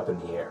 30 feet up in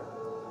the air,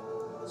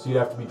 so you'd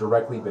have to be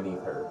directly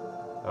beneath her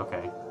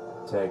Okay.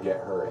 to get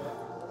her in.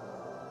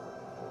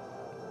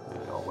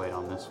 Maybe I'll wait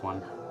on this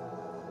one.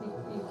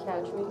 You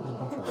catch me.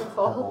 I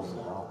fall. Pebbles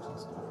and rocks and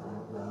stuff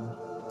around.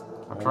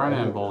 I'm trying to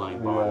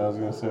embolden Yeah, I was Bond.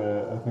 gonna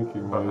say, I think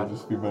you But might I-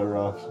 just be better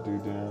off to do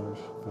damage,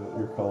 but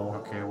your call.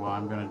 Okay, well,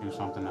 I'm gonna do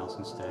something else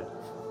instead.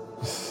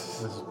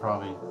 This is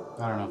probably,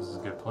 I don't know if this is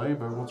a good play,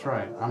 but we'll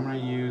try it. I'm gonna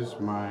use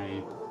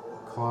my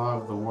Claw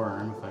of the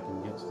Worm, if I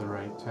can get to the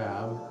right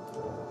tab.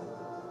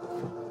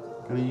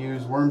 Gonna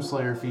use Worm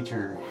Slayer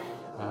feature.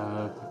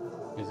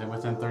 Is it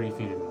within 30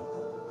 feet of me?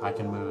 I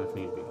can move if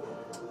need be.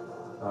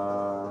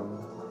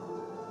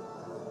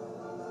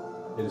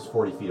 It is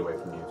 40 feet away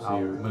from you, so I'll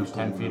you move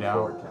can 10 feet move out.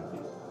 forward 10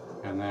 feet.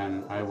 And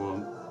then I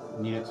will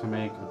need it to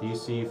make a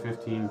DC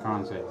 15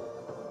 con save.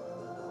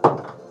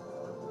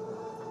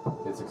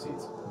 It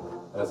succeeds.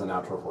 As a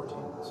natural 14,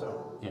 so.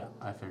 Yeah,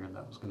 I figured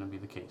that was going to be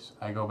the case.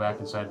 I go back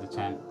inside the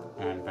tent,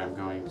 and I'm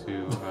going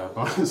to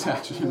bonus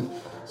action,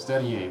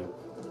 steady aim,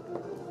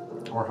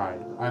 or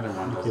hide. Either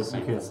one does the You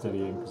same can't thing.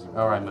 steady aim because you.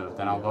 Oh, I moved.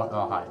 Then I'll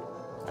hide.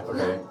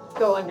 Okay.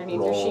 Go underneath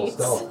your Roll sheets.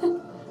 stealth.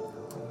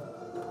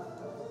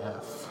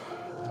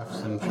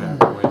 F's in chat,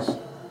 boys.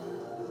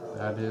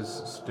 That is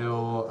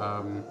still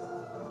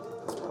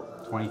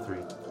 23.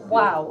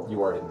 Wow.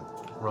 You are hidden.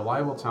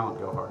 Reliable talent,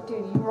 go hard.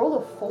 Dude, you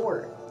rolled a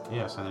 4.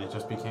 Yes, and then it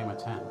just became a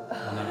 10,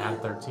 and then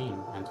add 13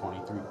 and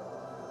 23.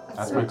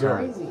 That's so my turn.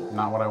 crazy.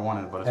 Not what I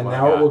wanted, but it's And what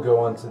now I it got. will go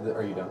on to the.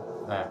 Are you done?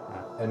 Yeah.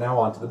 And now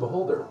on to the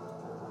beholder.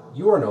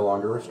 You are no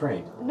longer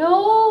restrained.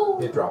 No!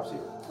 It drops you.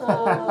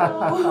 Oh.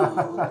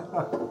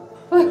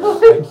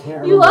 I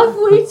can't You remember. laughed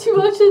way too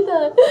much at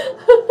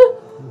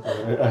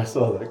that. I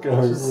saw that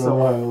coming This is from so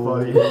a mile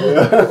away. funny.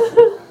 Yeah.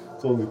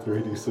 It's only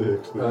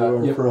 3d6, but you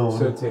are Yep, prone.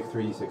 so take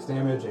 3d6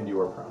 damage, and you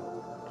are prone.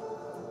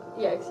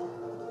 Yikes.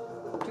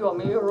 Do you want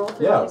me to roll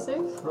Yeah.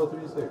 3d6? Roll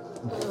 3d6.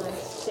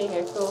 Nice. Dang,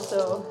 I feel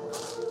so.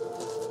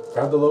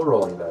 Grab the low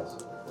rolling dice.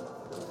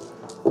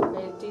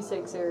 My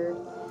d6 are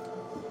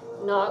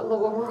not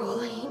low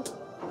rolling.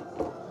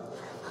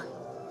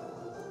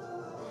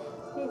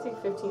 I think you take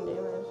 15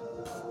 damage.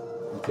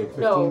 You take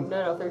 15.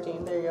 No,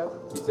 13. There you go.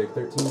 You take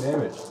 13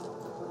 damage.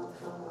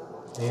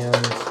 And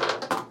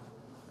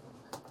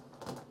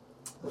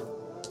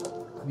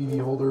the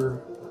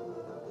beholder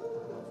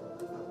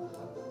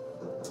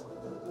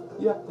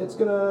Yeah, it's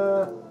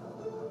gonna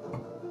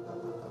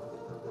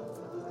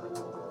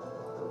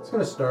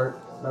start.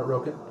 Not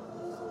Roken.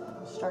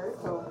 Start.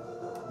 Oh.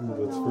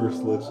 That's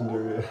first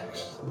legendary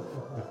action.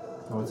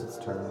 Oh, it's its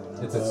turn.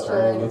 It's its That's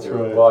turn. right. It's That's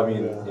right, Well, I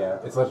mean, yeah.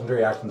 yeah, its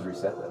legendary actions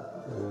reset then.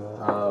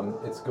 Yeah.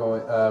 It's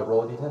going.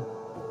 Roll a d10.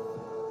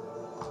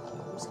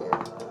 I'm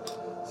scared.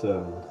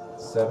 7.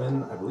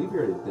 7. I believe you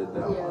already did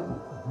that Yeah.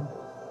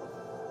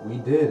 one. We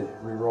did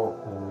reroll.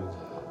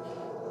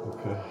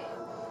 Okay.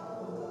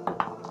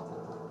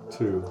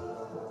 2.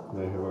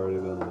 May have already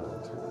done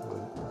that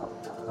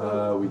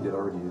too. We did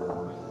already do that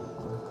one.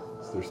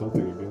 But is there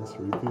something against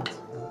repeats?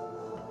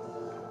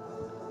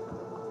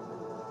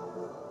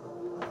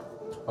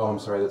 Oh, I'm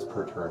sorry. That's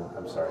per turn.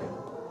 I'm sorry.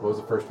 What was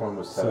the first one?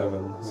 Was 7.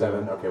 7,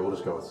 7. yeah. Okay, we'll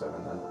just go with 7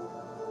 then.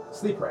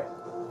 Sleep ray.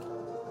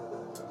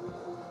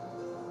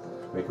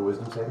 Make a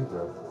wisdom saving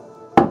throw.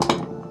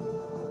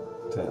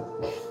 10.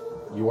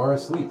 You are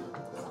asleep.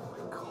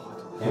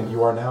 And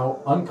you are now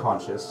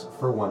unconscious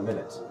for 1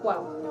 minute.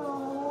 Wow.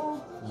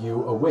 No.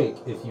 You awake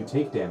if you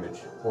take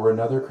damage, or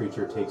another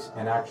creature takes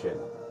an action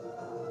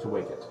to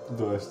wake it.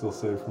 Do I still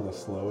save from the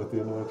slow at the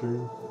end of my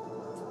turn?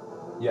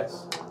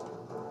 Yes.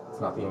 It's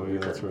not the end Oh of yeah,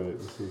 your that's turn. right.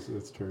 This is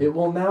its turn. It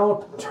will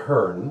now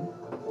turn.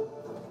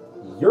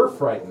 You're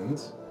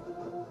frightened.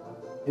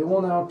 It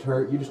will now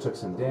turn. You just took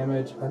some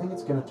damage. I think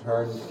it's going to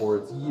turn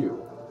towards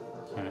you.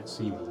 Can it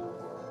see me?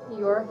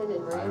 You are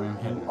hidden, I right? am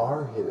hidden. You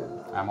are hidden.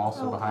 I'm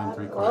also Oh, behind God.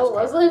 3 Oh,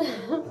 quarters cover.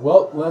 Leslie.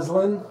 Well,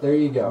 Leslin, there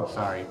you go.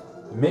 Sorry.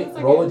 Make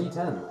That's roll a okay.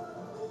 d10.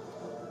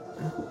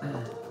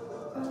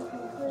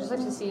 I just like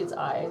to see its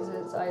eyes.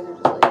 Its eyes are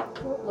just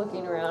like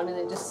looking around, and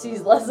it just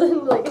sees Leslie.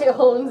 Like it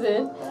hones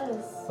in.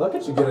 Yes. Look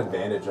at you get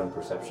advantage on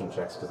perception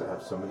checks because it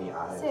has so many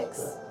eyes.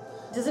 6.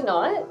 Does it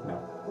not? No.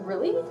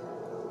 Really?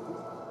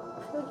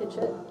 I feel like it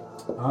should.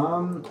 But, I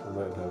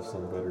might have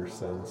some better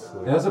sense.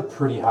 it has a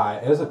pretty high.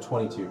 It has a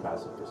 22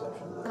 passive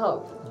perception.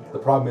 Oh, The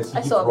problem is he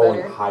I keeps saw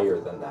rolling better. higher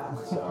than that.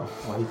 So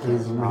Well, he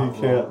Because can't he not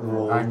can't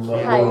roll. roll. I can't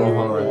not Higher roll than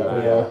lower that.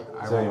 than Yeah. that.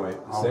 I So will anyway,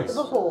 always- 6.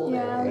 the beholder.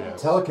 Yeah.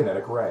 Yes.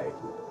 Telekinetic ray.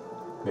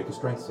 Make a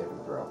strength saving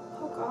throw.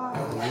 Oh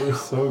god. We're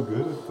so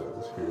good at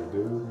those here,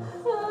 dude.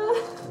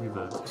 We have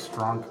a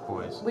strong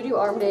voice. We do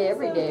arm day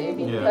every day.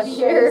 Yes. That's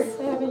here.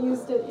 I haven't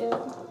used it yet.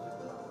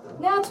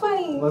 Now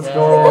 20. Let's Yeah.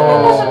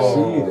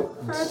 go.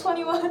 Succeed. For a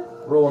 21.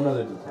 Roll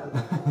another d10.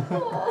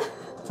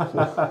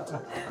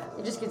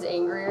 It just gets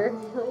angrier.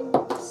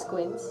 Like,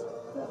 squints.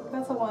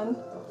 That's a 1.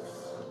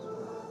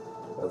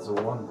 That's a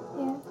 1.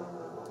 Yeah.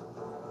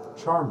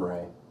 Charm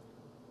ray.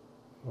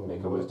 Oh,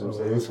 Make a wisdom oh,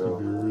 saving This throw. could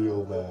be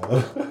real bad.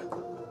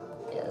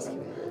 Yeah, this could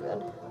be really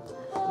bad.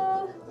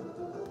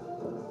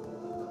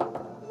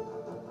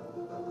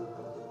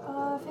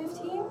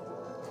 15?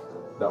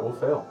 That will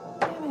fail.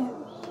 Damn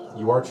it.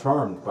 You are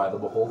charmed by the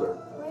beholder.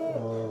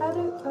 Wait, how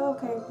do... Oh,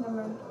 okay, never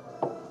mind.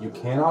 You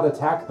cannot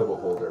attack the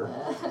beholder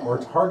or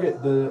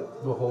target the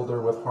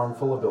beholder with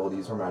harmful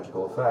abilities or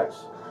magical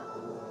effects.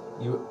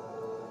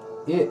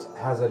 It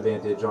has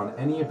advantage on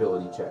any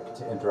ability check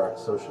to interact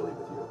socially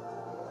with you.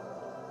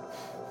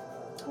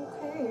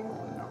 Okay.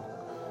 No.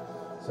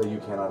 So you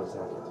cannot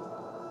attack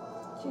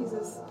it.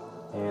 Jesus.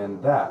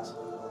 And that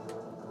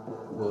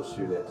will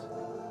shoot it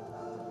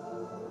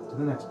to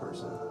the next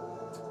person,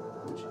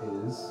 which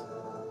is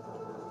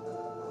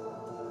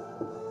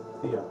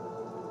Thea.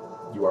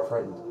 You are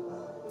frightened.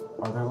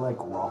 Are there like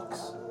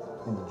rocks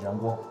in the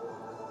jungle?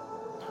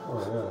 Oh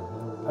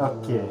yeah.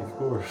 Okay. Of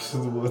course.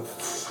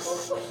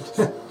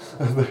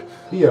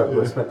 Thea,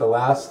 who spent the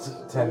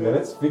last 10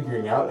 minutes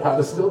figuring out how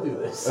to still do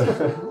this.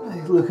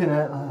 Looking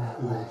at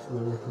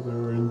there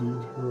were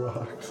indeed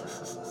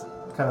rocks.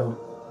 kind of,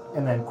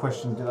 and then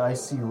question: did I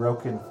see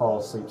Roken fall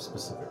asleep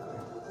specifically?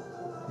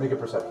 Make a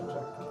perception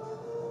check.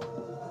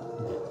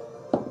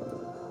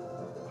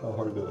 How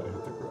hard did I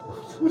hit the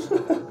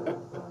ground?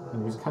 And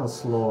he was kind of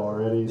slow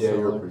already. Yeah, so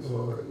you're like, pretty slow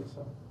already,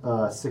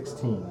 so.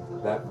 16.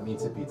 That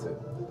meets it, beats it.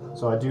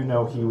 So I do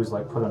know he was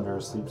like put under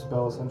a sleep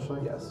spell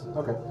essentially. Yes.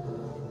 Okay.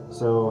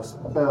 So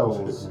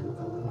spells.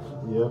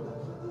 Yep.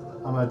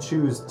 I'm gonna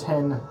choose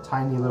 10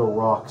 tiny little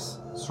rocks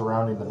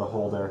surrounding the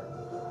beholder.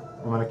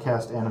 I'm gonna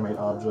cast animate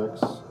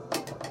objects.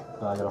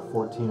 I got a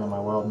 14 on my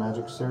wild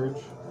magic surge.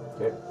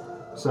 Okay.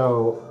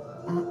 So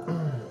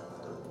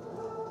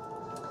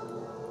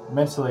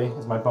mentally,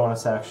 is my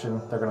bonus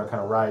action. They're gonna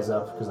kind of rise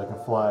up because they can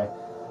fly.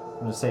 I'm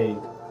gonna say,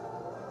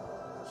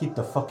 keep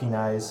the fucking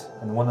eyes,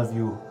 and one of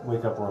you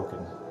wake up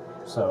Roken.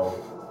 So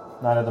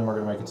 9 of them are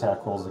gonna make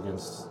attack rolls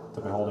against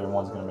the beholder, and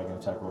one's gonna make an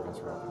attack roll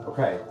against Roken.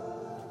 Okay.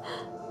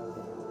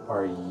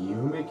 Are you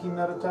making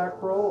that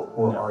attack roll,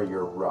 or No. are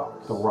your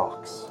rocks? The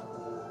rocks.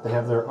 They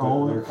have their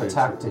own They're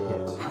attack to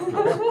creature,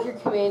 hit. You're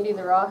commanding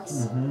the rocks.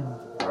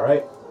 Mm-hmm. All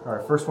right. All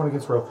right, first one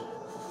against Roken.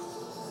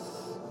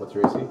 What's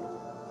your AC?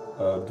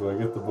 Do I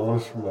get the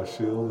bonus from my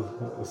shield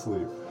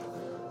asleep?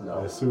 I No.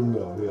 assume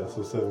no. Yeah,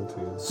 so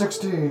 17.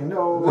 16.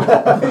 No.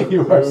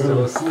 You are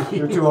still asleep.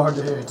 You're too hard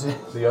to hit.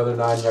 The other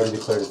 9 you already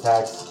declared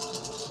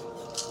attacks.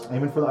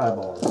 Aiming for the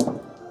eyeballs.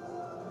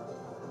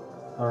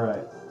 All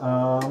right.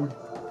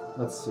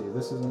 Let's see.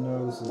 This is a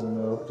no. This is a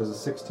no. Does a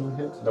 16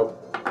 hit? Nope.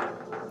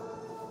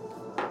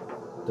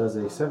 Does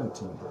a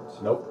 17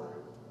 hit? Nope.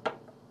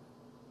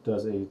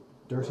 Does a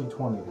dirty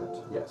 20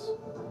 hit? Yes.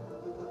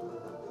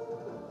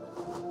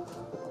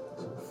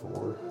 So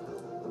 4.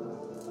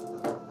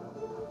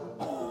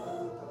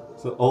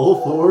 Is it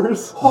all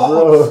 4s?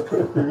 Bro,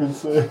 you're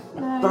insane.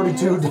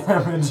 32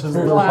 damage. Is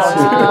the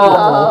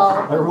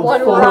Wow. I rolled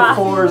One 4 rock.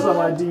 4s on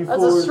my D4.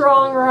 That's a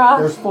strong rock.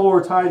 There's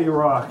 4 tiny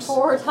rocks.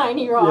 4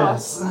 tiny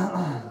rocks.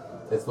 Yes.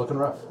 It's looking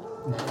rough.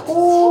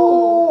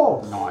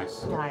 Oh!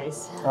 Nice.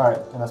 Nice. Alright,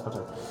 and that's my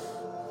turn.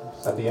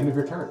 At the end of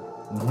your turn,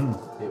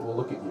 Mm-hmm. it will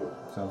look at you.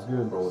 Sounds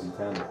good. Roll a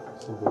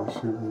d10. Somebody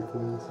shoot me,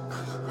 please.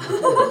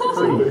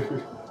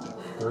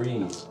 3.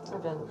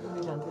 We've done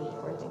 3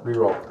 before, I think.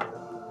 Reroll.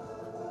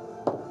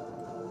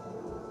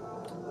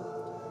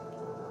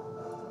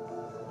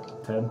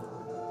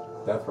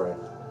 Death ray.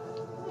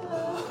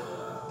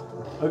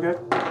 Okay.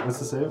 What's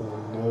the save?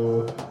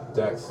 No.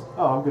 Dex.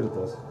 Oh, I'm good at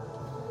this.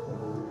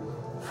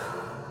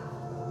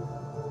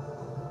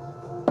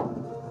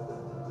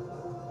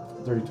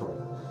 Dirty 20.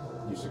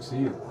 You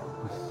succeed.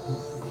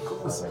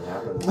 Nothing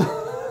happens.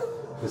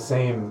 The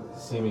same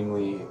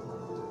seemingly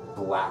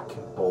black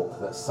bolt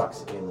that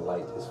sucks in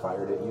light is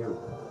fired at you,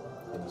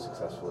 and you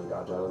successfully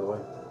dodge out of the way.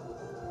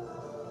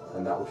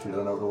 And that will shoot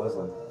on over to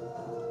Leslin.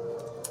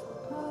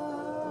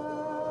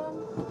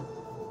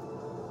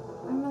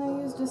 I'm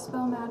gonna use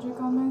Dispel Magic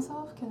on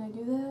myself. Can I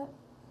do that?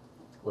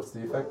 What's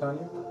the effect on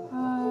you?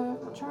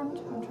 Charmed.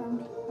 I'm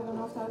charmed. I don't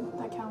know if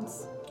that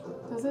counts.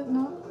 Does it?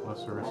 No?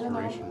 Lesser I don't know.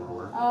 restoration will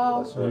work.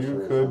 Oh. Lesser You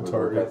restoration could would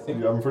target. work, I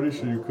think. I'm pretty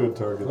sure you could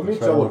target Let the me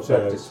double charm check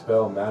tag,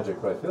 Dispel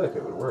Magic, but I feel like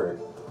it would work.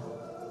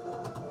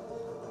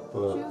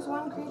 but Choose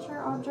one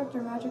creature, object,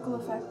 or magical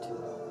effect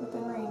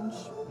within range.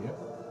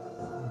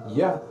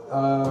 Yeah.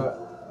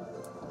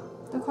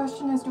 The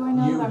question is, do I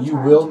know that I'm You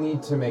charmed? will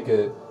need to make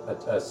a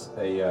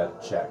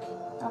check,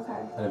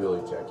 Okay. an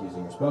ability check,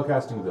 using your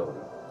spellcasting ability.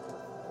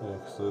 yeah,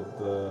 so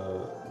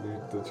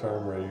the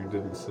charm ray, you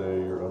didn't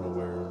say you're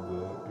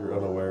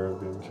unaware of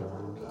being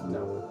charmed.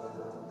 No.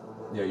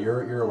 Yeah,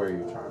 you're aware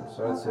you're charmed.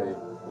 So I'd say,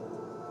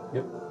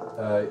 yep.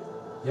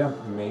 Yeah,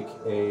 make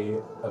a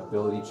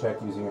ability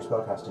check using your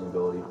spellcasting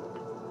ability.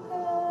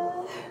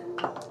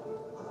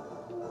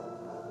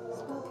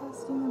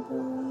 Spellcasting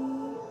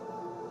ability.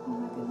 Oh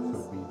my So goodness.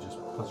 it would be just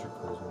plus your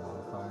charisma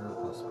modifier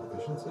plus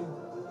proficiency?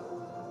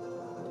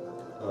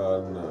 No.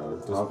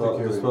 I don't think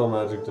it would- Dispel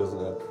magic doesn't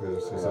add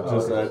proficiency, so Yeah,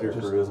 just okay, add your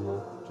just-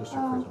 charisma. Just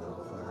your Oh. charisma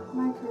modifier.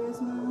 My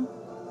charisma.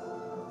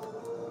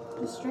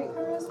 Just straight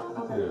charisma?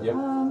 Okay. Yeah.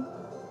 Yep.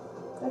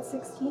 That's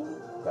 16.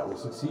 That will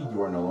succeed.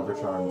 You are no longer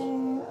charmed.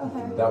 Yay,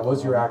 okay. That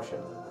was your action.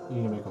 You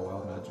need to make a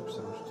wild magic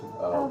surge too.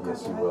 Oh,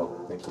 Yes, you okay. will.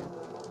 Thank you.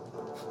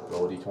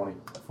 Roll a d20.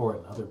 For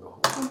another goal.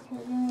 Okay,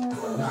 give me a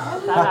second.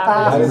 That That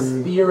happens.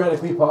 is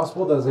theoretically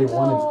possible. That is a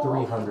 1 in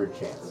 300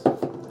 chance.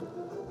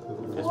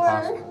 It's Or-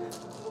 possible.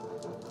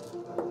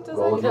 Does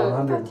Roll a that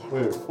count? d100.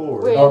 Wait, 4.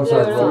 Wait, Oh, I'm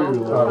sorry. no, four. no,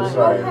 no, Oh, I'm fine.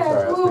 sorry. I'm Okay,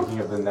 sorry. I was ooh. thinking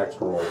of the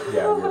next roll.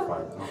 Yeah, you're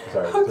fine.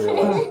 Sorry. 3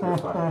 of us. You're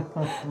fine.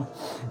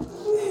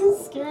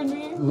 Scared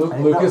me.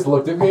 Lucas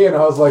looked at me and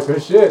I was like, "Oh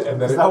shit!" And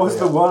then That was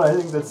yeah. the one I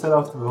think that set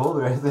off the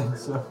beholder, I think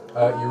so.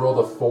 You rolled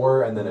a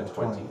 4 and then a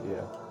 20.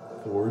 Yeah.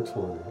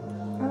 420.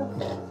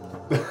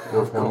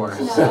 Of course.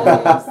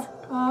 Nice.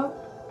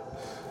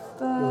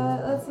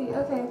 But let's see.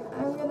 Okay,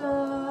 I'm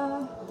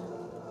gonna.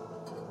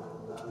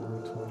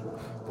 420.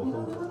 You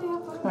don't really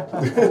have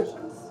bonus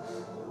actions.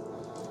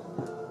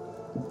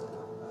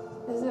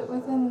 Is it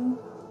within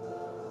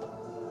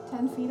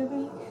 10 feet of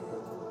me?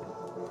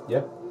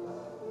 Yep.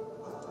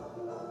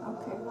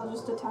 Okay, I'll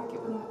just attack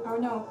it with. Oh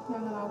no,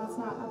 that's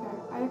not.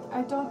 Okay,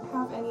 I don't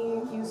have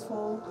any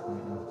useful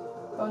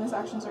bonus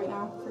actions right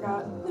now.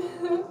 Forgot.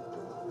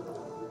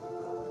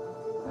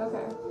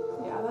 Okay,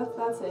 yeah,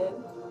 that's it.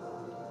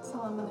 That's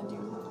all I'm gonna do.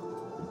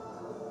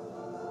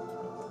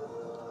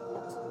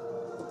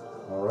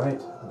 All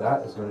right.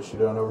 That is going to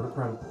shoot on over to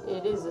Prim.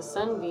 It is a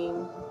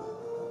sunbeam.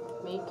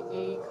 Make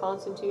a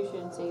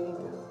Constitution saving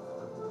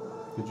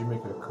throw. Could you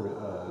make a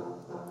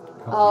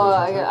Oh,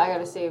 I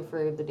gotta save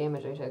for the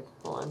damage I took.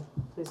 Hold on.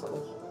 Please let me.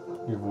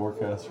 You have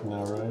Warcast for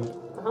now, right?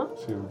 Uh-huh.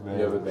 So you have advantage.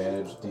 You have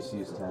advantage.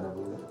 DC is 10, I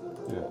believe.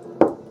 Yeah.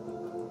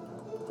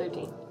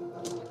 13.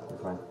 You're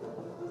fine.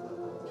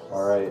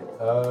 All right.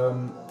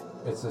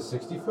 It's a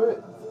 60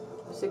 foot.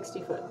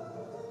 60 foot.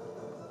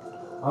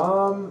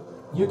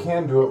 You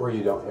can do it where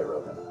you don't hit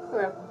Rogan.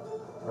 Okay.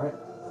 All right.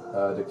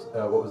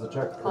 What was the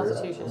check?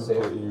 Constitution.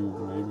 Save. But you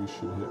maybe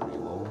should hit me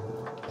low.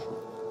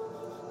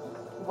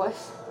 What?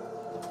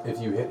 If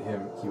you hit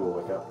him, he will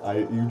wake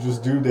up. You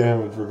just do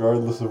damage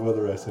regardless of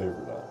whether I save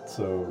or not.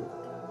 So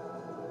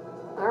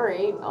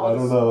Alright. I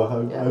don't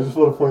know. yeah. I just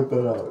want to point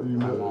that out. You I'm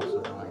know,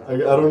 also doing I it.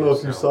 don't know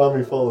if you So- saw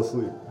me fall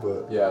asleep,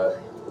 but Yeah.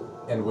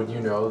 And would you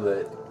know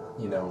that,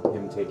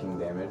 him taking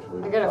damage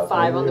would I got a cause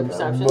 5 on the him to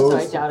wake up? perception, so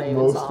I doubt I even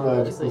most saw him. magical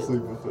obviously.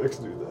 sleep effects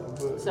do that.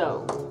 But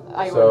So,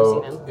 I would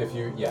So have seen him. if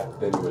you,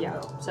 then you would Yeah.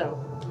 know. So,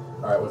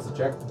 All right. What's the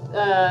check?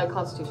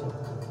 Constitution.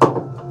 I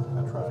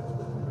tried.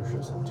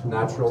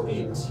 Natural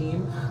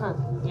 18.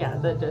 Yeah,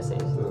 that just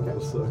saves. That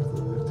would suck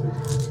that I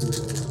take 2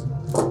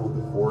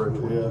 damage. 4 and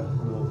 20. Yeah,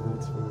 no,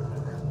 that's fair.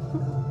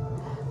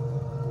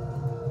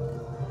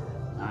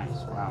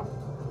 Nice, wow.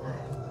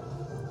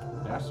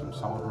 That's some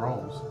solid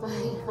rolls.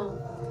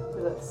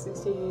 That's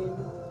 16.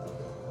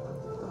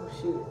 Oh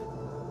shoot.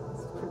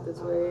 Let's put it this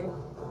way.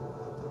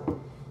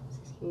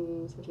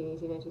 16, 17,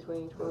 18, 19,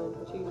 20, 21,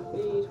 22,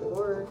 23,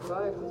 24,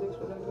 25, 26,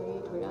 27,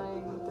 28,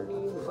 29, 30,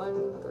 31,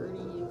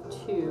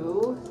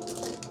 32.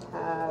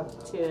 Have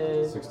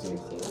to 16. Yeah.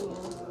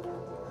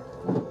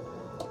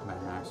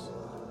 Very nice.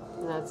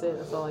 And that's it.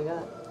 That's all I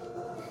got.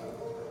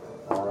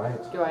 Alright.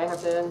 Do I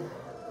have to?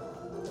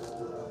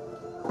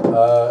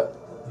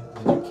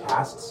 Did you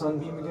cast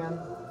Sunbeam again?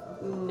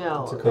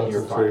 No. It's a Then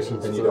you're fine. concentration.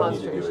 Then It's you a don't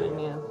need to do it concentration,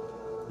 again.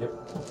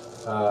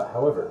 yeah.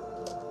 However,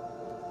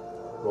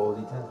 roll a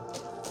d10.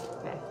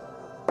 Okay.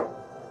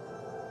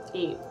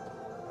 8.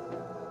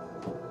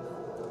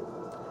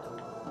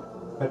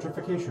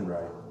 Petrification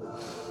Ray.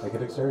 Make a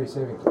dexterity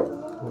saving throw.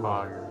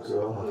 Poggers.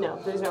 God.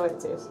 No, there's no way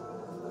it saves.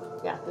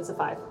 Yeah, it's a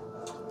 5.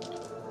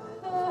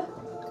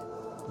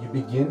 You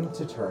begin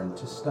to turn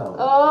to stone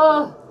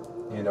Oh!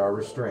 and are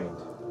restrained.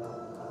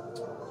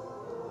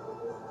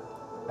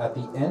 At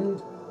the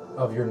end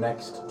of your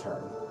next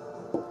turn,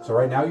 so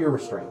right now you're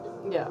restrained.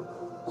 Yeah.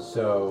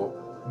 So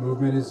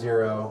movement is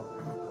 0.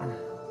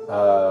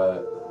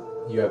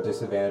 You have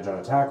disadvantage on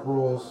attack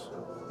rolls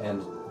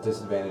and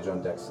disadvantage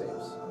on dex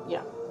saves.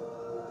 Yeah.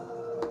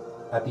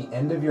 At the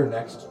end of your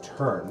next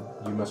turn,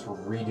 you must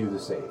redo the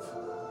save.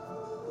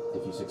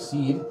 If you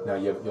succeed, now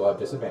you'll have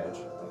disadvantage,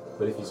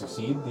 but if you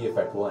succeed, the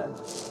effect will end.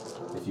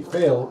 If you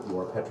fail, you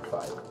are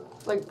petrified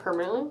Like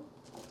permanently?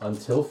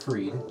 until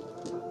freed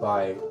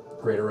by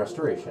Greater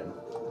Restoration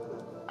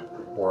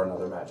or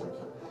another magic.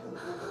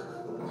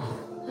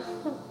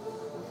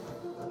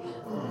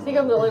 I think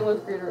I'm the only one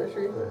with greater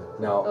restoration.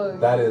 Now, Oh,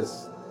 that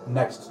is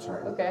next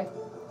turn. Okay.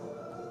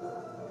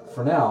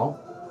 For now,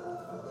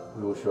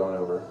 we will show on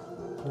over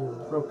to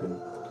Broken.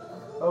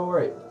 Oh,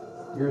 right.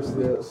 You're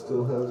asleep. Yeah,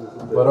 still have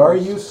it. But are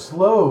you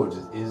slowed,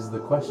 is the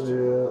question.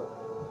 Yeah.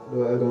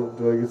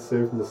 Do I get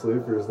saved from the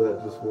sleep, or is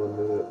that just 1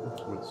 minute?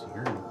 What's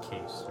your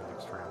case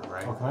next round,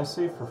 right? Oh, can I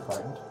save for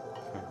frightened?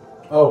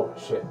 Oh,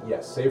 shit.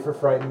 Yes, save for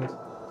frightened.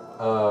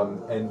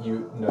 And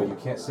you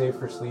can't save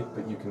for sleep,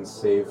 but you can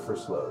save for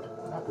slowed.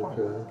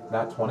 Okay.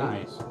 Not 20.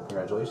 Nice.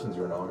 Congratulations,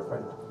 you are no longer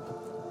frightened.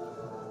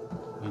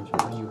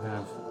 Andrew, you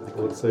have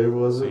the What save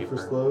was it for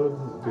Safer.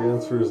 slowed? The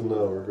answer is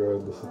no,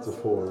 regardless. It's a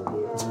 4,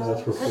 but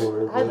natural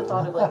 4. I had the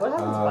thought of like, what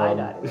happens if I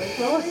die? Like,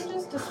 Well, you're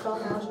just dispel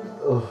magic.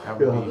 Oh, That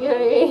God. would be you know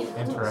what I mean?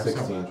 interesting.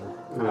 16. He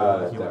would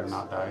have Dex.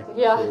 not died.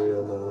 Yeah. So, yeah,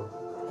 no.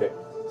 Okay.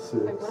 6.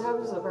 Like, what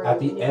happens if I At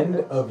the end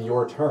of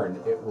your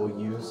turn, it will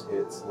use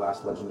its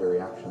last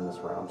legendary action this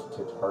round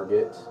to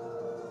target.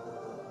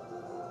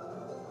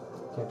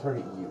 Can't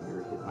target you,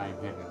 you're hidden. I'm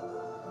hidden.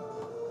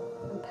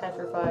 I'm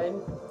petrified.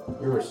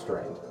 You're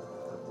restrained.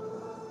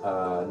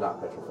 Not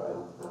petrified.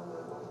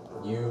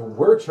 You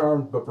were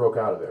charmed but broke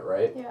out of it,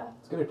 right? Yeah.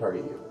 It's gonna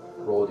target you.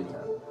 Roll a d10.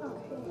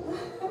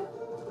 Okay.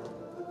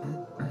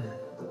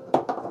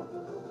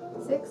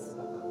 6.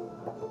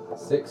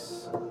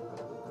 6.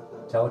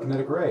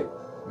 Telekinetic ray.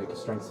 Make a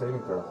strength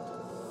saving throw.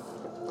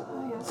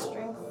 Oh yeah,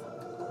 strength.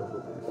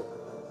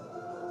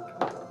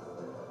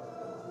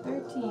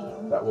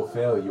 13. That will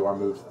fail. You are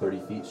moved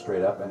 30 feet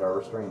straight up and are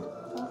restrained.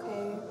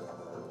 Okay.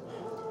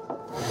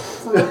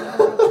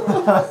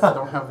 I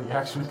don't have the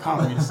action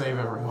economy to save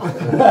everyone.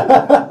 Can I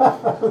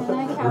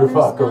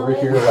Rufok counterspell over it?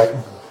 here like,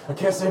 I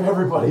can't save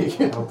everybody.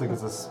 I don't think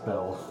it's a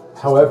spell.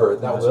 However,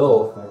 that Magical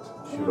will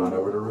effect. shoot on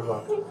over to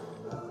Rufok.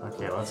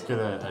 Okay, let's get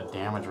a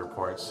damage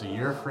report. So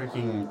you're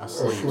freaking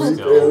asleep Asleep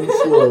still. and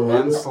slowed.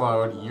 And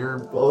slowed.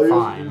 You're All you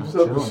fine. just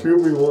have to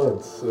shoot me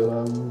once, and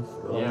I'm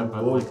Yeah,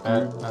 but woke,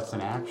 like that's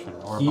an action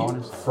or a He,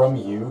 bonus action. from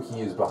you,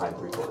 he is behind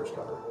 3/4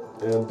 cover.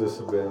 and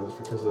disadvantage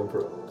because I'm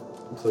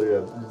So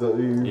yeah,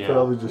 you Yeah.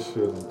 probably just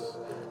shouldn't.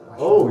 I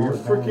Oh, should your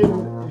roll advantage on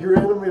freaking it. your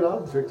animate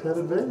object had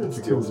advantage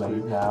It's too against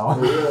late me. now.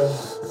 Yeah.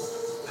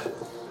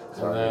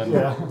 And then,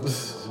 Yeah.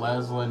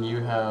 Leslin, you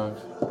have.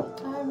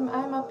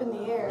 I'm up in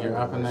the air. You're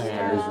up in the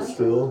air. Yeah.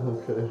 Still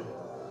okay.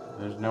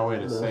 There's no way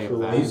to save Natural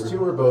that. These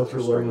two are both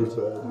natural restrained.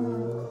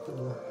 lumber's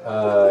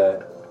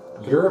bad.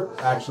 You're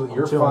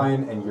chilling.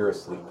 fine and you're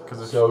asleep. 'Cause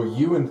it's- So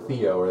you and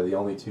Theo are the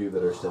only two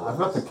that are still. I've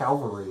got the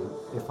cavalry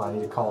if I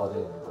need to call it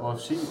in. Well,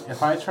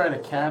 if I try to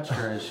catch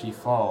her as she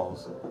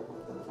falls,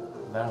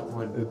 that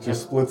would. It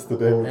just splits the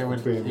damage It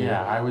would, between you.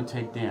 yeah, I would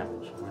take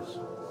damage, which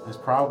is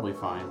probably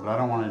fine, but I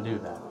don't want to do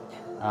that.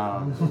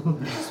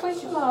 Just wake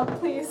him up,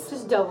 please.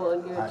 Just double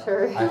and give it to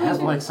her. I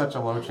have like such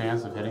a low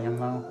chance of hitting him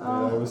though. Yeah,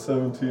 I have a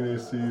 17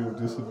 AC with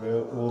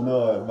disadvantage. Well,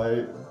 no, at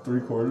my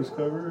 3/4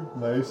 cover,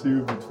 my AC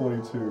would be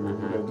 22 Mhm. with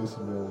no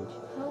disadvantage.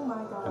 Oh my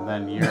god. And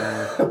then you're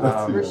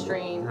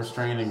Restrained.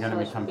 restrained and going to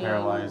Slash become being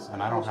paralyzed,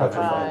 and I don't have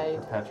petrified. anything.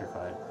 Or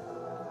petrified.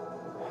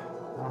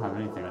 I don't have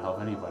anything to help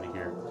anybody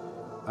here.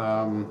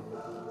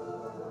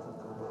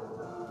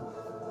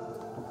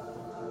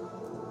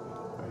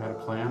 had a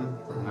plan,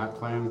 and that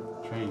plan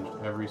changed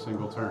every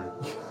single turn.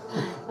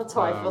 That's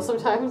how I feel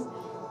sometimes.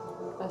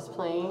 I was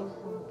playing.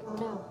 Oh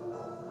no.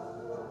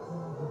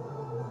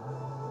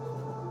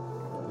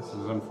 This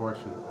is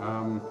unfortunate.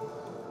 You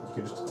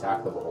could just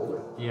attack the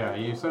beholder. Yeah,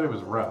 you said it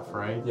was rough,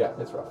 right? Yeah,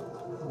 it's rough.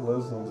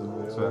 Lesline's in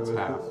melee. So that's with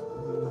half. it.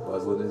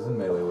 Leslie is in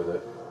melee with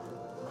it.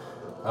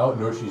 Oh,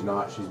 no, she's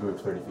not. She's moved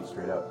 30 feet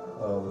straight up.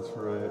 Oh, that's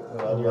right.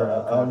 And you're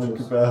I'm unconscious.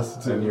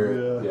 incapacitated. And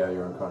you're, yeah.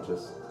 you're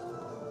unconscious.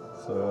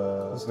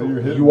 So, Still-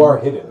 you're hidden. You are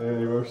hidden. Yeah,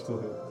 you are still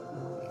hidden.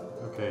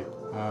 Okay.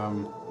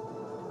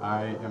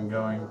 I am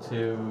going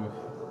to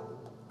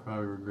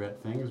probably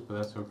regret things, but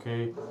that's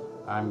okay.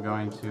 I'm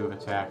going to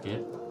attack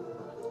it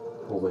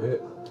Roll the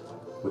hit.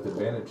 With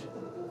advantage.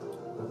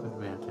 with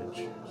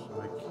advantage.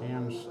 So I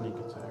can sneak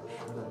attack.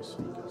 Should I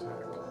sneak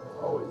attack?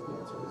 Always the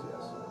answer is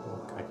yes. Well,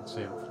 I could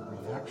save it for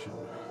reaction.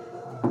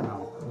 I don't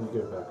know. You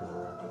get back in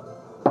your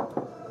action.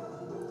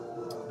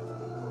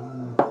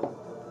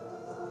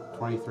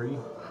 23.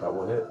 That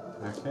will hit.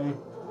 Okay.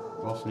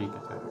 Well, sneak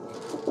attack.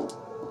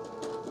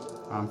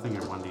 I'm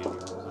thinking 1d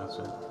rolls, that's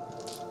it.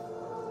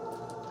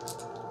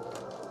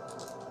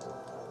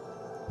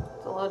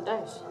 It's a lot of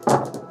dice.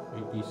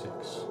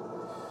 8d6.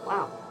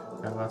 Wow.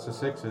 Got lots of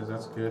sixes,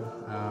 that's good.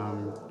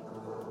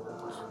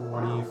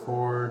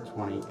 24,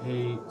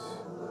 28,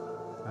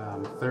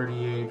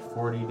 38,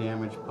 40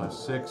 damage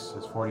plus 6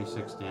 is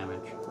 46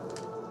 damage.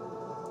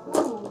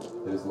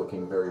 It is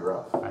looking very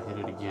rough. I hit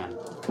it again.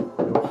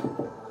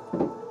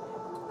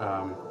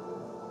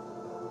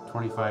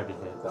 25 to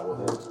hit. That will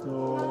hit.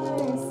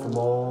 Nice. Come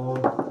on.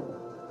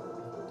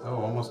 Oh,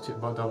 almost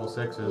about double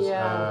sixes.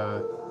 Yeah.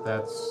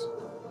 That's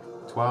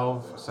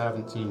 12,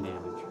 17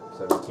 damage.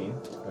 17.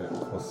 Wait,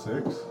 plus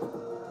 6?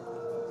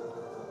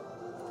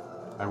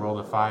 I rolled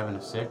a 5 and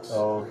a 6.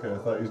 Oh, okay. I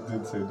thought you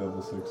did say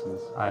double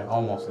sixes. I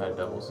almost had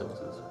double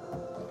sixes.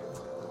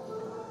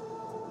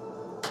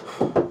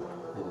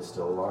 It is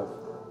still alive.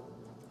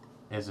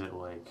 Is it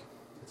like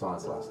It's on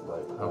its last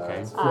leg. Okay.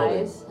 It's floating,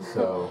 Eyes.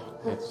 So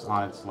it's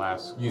on its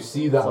last? you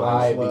see the So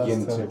eye its last begin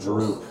to tentacles.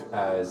 droop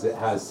as it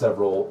has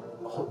several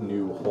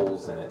new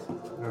holes in it.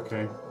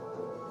 Okay.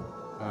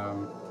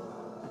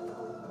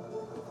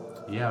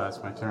 Yeah,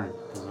 that's my turn.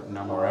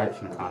 No more Alright.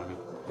 action economy.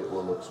 It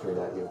will look straight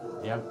at you.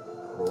 Yep.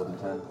 Roll a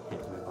d10.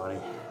 Hit my body.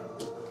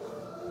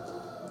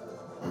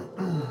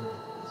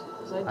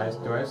 So I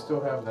just- Do I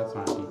still have? That's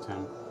not a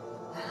D10.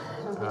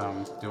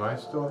 Do I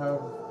still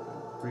have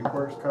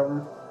 3/4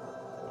 cover?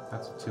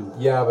 That's a 2.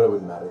 Yeah, but it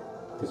wouldn't matter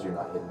because you're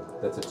not hidden.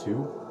 That's a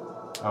 2.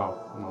 Oh,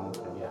 well,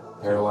 okay, yeah.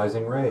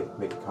 Paralyzing ray.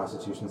 Make a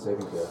Constitution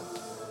saving throw.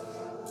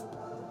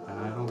 And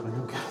I don't think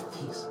I've got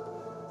these.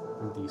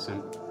 I'm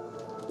decent.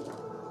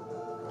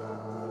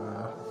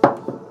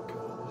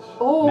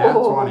 Oh. Nat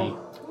 20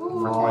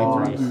 for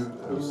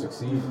 23. You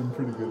succeed. You've been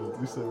pretty good at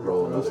these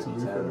Roll for us, another to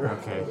be D10. fair.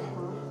 Okay.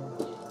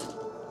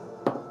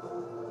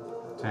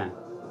 10.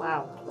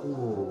 Wow.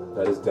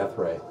 That is death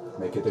ray.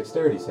 Make a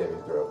dexterity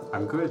saving throw.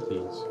 I'm good at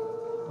these.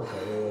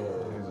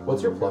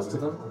 What's your plus to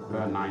them?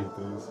 9.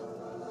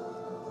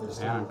 There's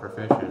And I'm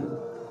proficient.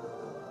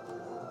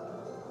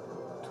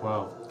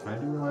 12. Can I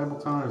do reliable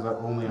tone or is that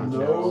only on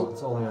No.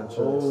 It's only on checks.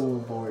 Oh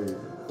boy.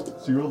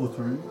 So you rolled a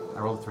 3? checks? I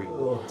rolled 3.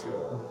 Oh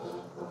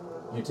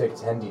god. You take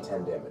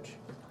 10d10 damage.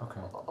 Okay.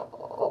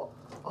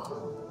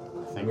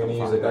 I think I'm gonna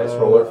use fine. a dice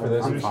roller for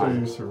this. I'm Pretty sure fine.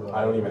 you survived.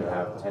 I don't even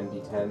have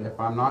 10d10, If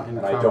I'm not in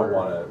and cover, I don't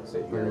want to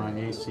sit then my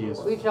here. AC is.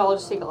 We could all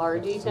just take our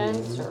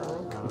d10s.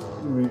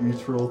 Or... We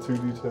each roll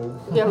 2d10.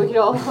 Yeah, we could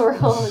all roll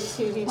a Let's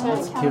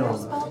 2d10.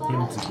 counterspell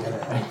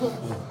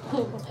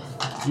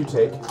that. You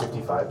take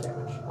 55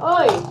 damage.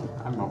 Oi!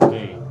 I'm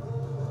okay.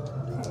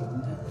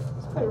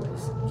 Okay.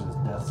 Just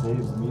death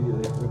saves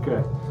immediately.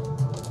 Okay.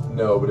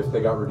 No, but if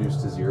they got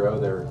reduced to 0,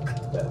 they're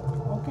dead.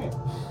 Okay.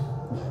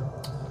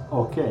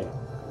 Okay.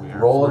 We are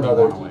Roll 41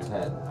 another away.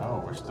 d10.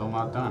 Oh, we're still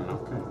not done.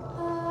 Okay.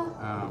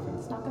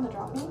 It's not gonna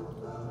drop me.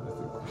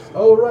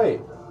 Oh,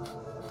 right.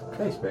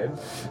 Thanks, babe.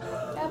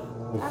 Yep.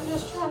 I'm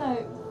just trying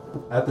to.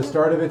 At the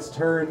start of its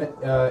turn,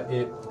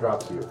 it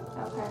drops you.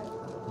 Okay.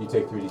 You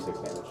take 3d6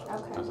 damage.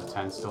 Okay. Does a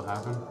 10 still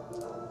happen?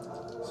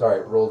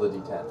 Sorry, roll the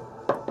d10.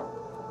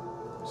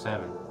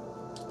 7.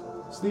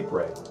 Sleep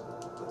ray.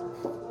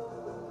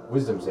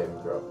 Wisdom saving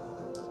throw.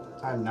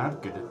 I'm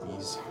not good at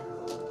these.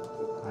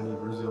 I need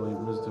resilient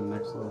wisdom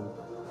next level.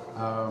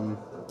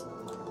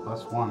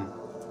 Plus 1.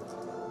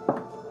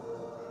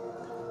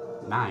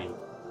 9.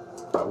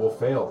 That will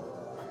fail.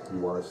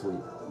 You are asleep.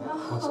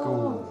 Let's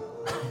go.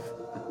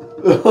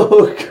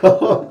 Oh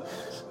god.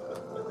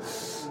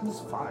 It's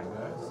fine,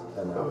 guys.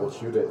 And that will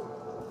shoot it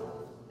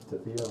to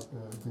Theo. Yeah,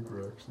 I think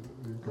we're actually.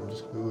 I think I'm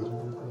just gonna let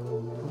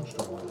you Just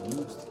don't want to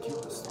use to kill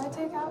us. I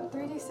take out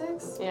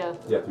 3d6. Yeah.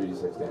 Yeah,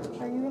 3d6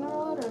 damage. Are you gonna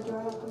roll it or do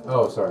I have to?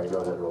 Oh, sorry. Go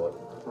ahead, roll it.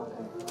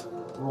 Okay.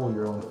 Roll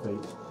your own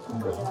fate.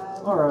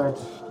 Yeah. All right.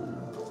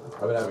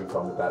 I've been having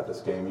fun with that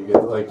this game. You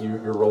get like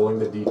you're rolling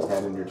the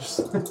d10 and you're just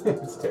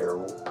it's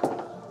terrible.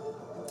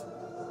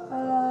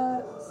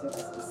 6,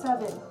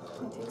 7.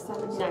 I take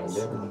 7 Nice. damage.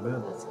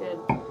 Damage. That's good.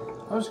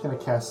 I'm just gonna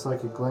cast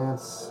Psychic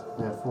Glance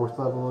at 4th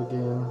level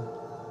again.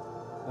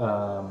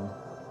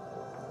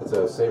 It's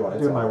a save on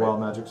its Do own, my right? wild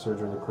magic surge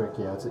really quick.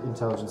 Yeah, it's an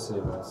intelligence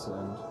save on its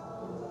end.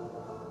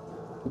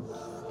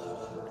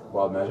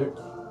 Wild magic.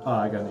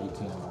 I got an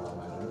 18 on my wild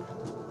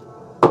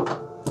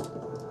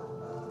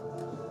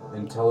magic.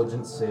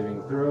 Intelligence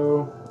saving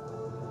throw.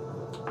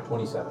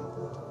 27.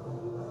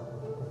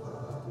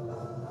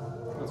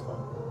 That's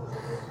fine.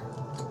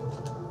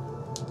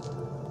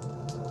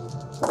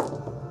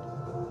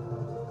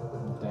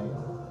 Dang.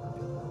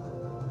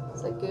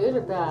 Is that good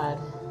or bad?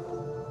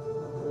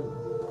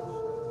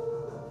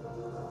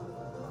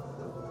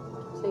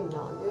 Say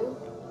not good.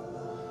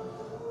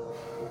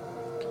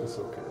 It's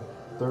okay.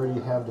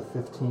 30 half to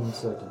 15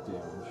 psychic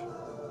damage.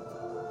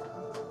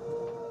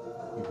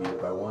 You beat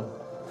it by 1.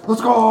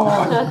 Let's go!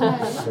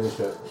 Finish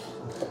it.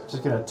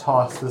 Just gonna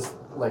toss this,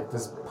 like,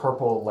 this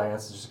purple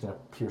lance is just gonna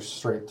pierce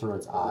straight through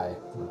its eye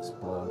and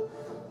explode.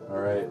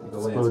 Alright, the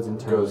Explodes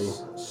lance internally.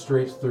 goes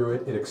straight through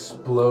it. It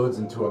explodes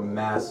into a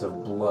mass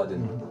of blood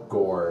and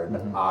gore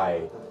and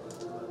eye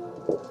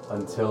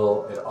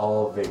until it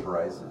all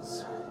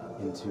vaporizes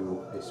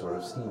into a sort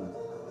of steam.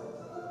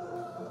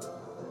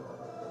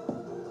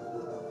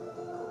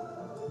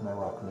 My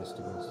rock missed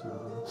against you.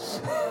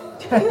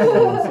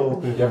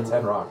 You have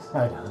 10 rocks.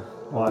 I know.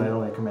 Well, I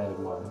only commanded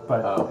one,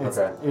 but Oh,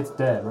 okay. it's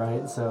dead,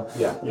 right? So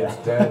Yeah, it's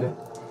dead.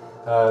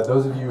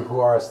 Those of you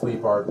who are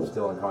asleep are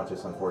still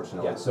unconscious,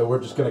 unfortunately. Yeah. So we're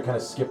just going to kind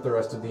of skip the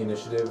rest of the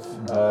initiative.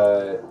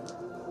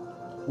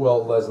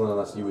 Well, Leslie,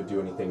 unless you would do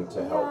anything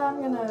to help. Yeah,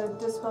 I'm gonna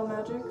dispel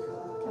magic.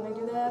 Can I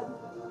do that?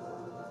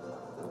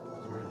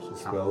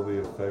 Spell the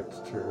effect,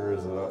 or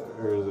is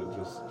it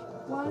just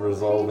One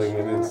resolving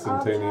an creature,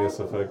 instantaneous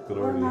object, effect that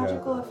or already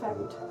magical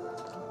happened? effect.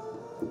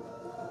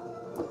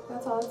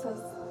 That's all it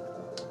says.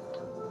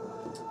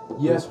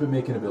 Yes, but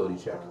make an ability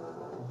check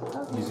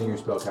Okay. using your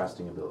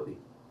spellcasting ability.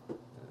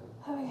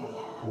 Okay.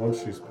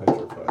 Once she's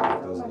petrified,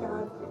 it Oh doesn't my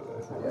work. God. But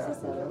I think Yeah. What's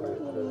this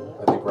ability?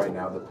 I think right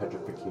now the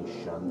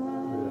petrification.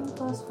 9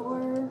 plus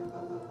 4.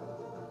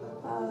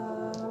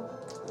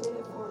 Did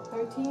it for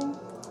 13.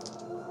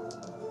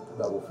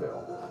 That will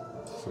fail.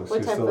 so What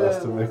she type still has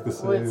of to make the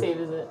what save. save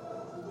is it?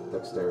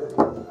 Dexterity.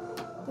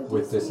 The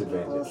With DC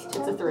disadvantage. equals It's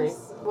a 10 3.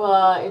 plus-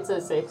 Well, it's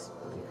a 6.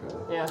 Okay.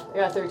 Yeah, I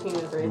got 13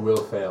 and 3. You will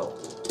fail.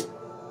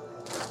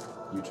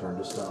 You turn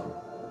to stone.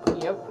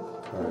 Yep.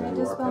 Can I You are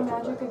dispel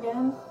magic petrified.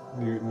 again?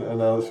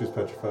 Now that she's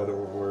petrified, it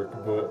won't work.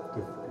 But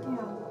Yeah.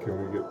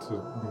 can we get to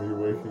me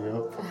waking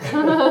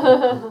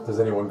up? Does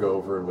anyone go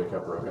over and wake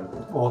up Rogan?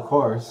 well, of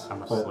course. I'm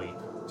but asleep.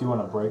 do you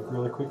want to break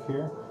really quick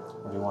here,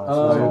 or do you want to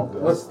resolve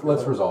this?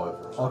 Let's resolve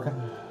it first. Okay.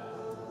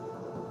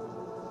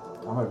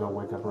 I'm gonna go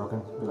wake up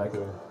Roken. Be like,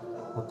 Okay.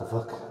 what the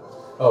fuck?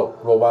 Oh,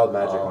 roll wild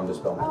magic on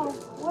dispel Oh,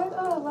 magic. what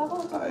level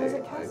was I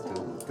it cast at?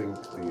 didn't think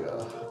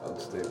the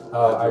unstable.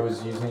 I magic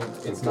was using.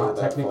 It's would go not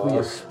that technically far.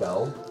 a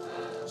spell,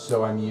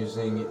 so I'm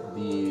using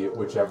the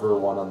whichever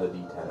one on the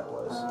D10 it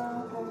was.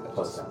 Okay.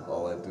 Plus 10.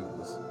 All I did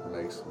was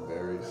make some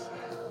berries.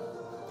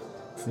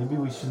 Maybe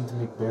we shouldn't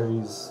make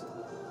berries.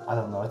 I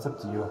don't know. It's up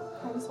to you.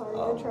 I'm sorry,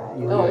 I Um, tried.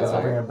 Yeah, Oh, it's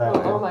I'll bring fine. it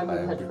back. Oh, my I moon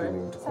am petrified.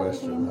 beginning to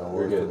question how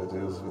You're worth good.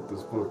 it is with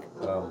this book.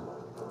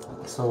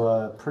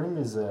 So, Prim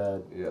is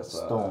a Yes,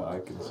 stone. I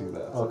can see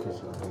that. Okay.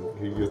 So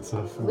he gets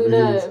up and Luna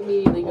begins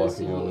immediately goes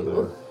to walking over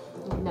you.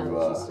 there. No,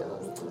 You, she's still.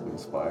 to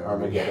inspire me.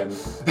 Armageddon,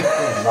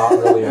 not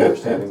really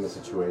understanding the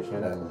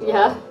situation, And,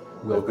 Yeah.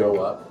 will go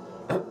up.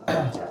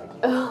 Tag.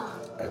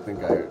 I think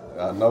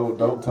no,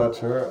 don't touch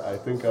her. I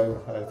think I may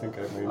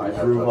I need have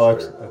touched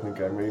Ruvok's. her. I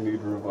think I may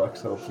need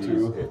Ruvok's help She's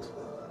too. it.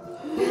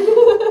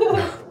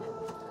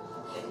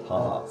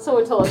 Ha.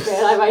 Someone told us,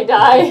 man, I might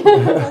die.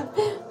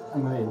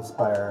 I'm gonna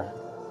inspire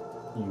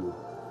you.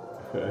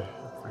 Okay.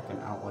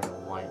 Freaking out like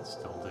a light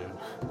still,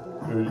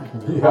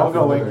 dude. Yeah, I'll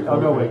go wake. familiar.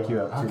 I'll go wake you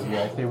up too. Okay.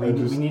 Yeah, okay, I we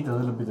just- need a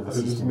little bit of I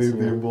just assistance need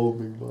the here.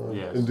 emboldening bond.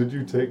 Yes. And did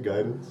you take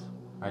guidance?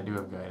 I do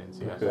have guidance,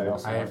 yes. Okay.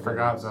 also I have had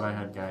forgot guidance. that I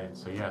had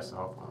guidance, so yes,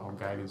 I'll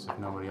guidance if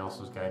nobody else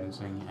is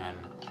guidancing, and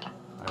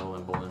I will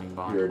emboldening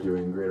bond. You're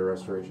doing greater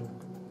restoration.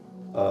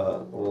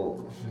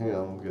 Well, yeah,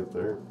 I'll get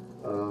there.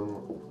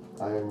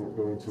 I'm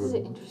going This is to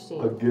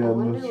interesting. I again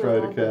wonder try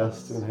what to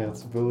cast happens.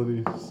 enhance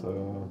ability.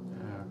 So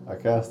Yeah. I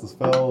cast the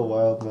spell,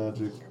 wild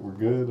magic. We're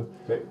good.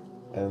 Okay.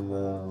 And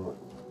then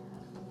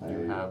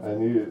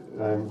You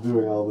I'm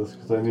doing all this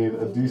because I need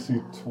a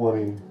DC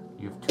 20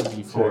 You have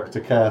 2d4. check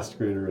to cast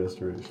greater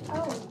restoration.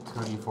 Oh,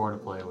 2d4 to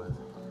play with.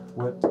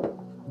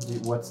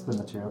 What's the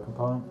material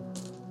component?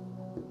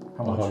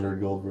 How much? 100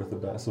 gold worth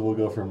of dice. So we'll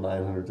go from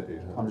 900 to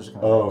 800. I'm just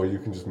gonna. Oh, you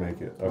can just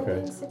make it. I Okay.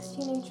 gained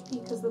 16 HP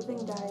because the thing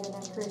died and I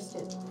cursed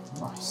it.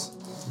 Nice.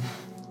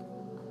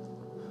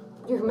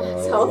 Your max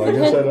Well, health I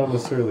guess I again. don't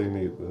necessarily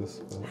need this.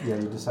 But Yeah,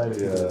 you decided to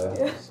do that.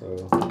 yeah, so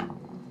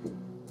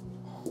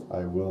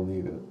I will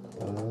need it.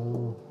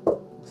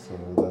 So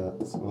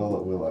that's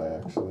will I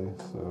actually?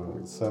 So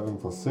 7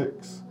 plus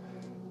 6.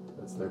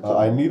 That's their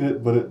I need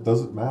it, but it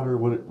doesn't matter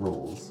what it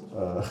rolls.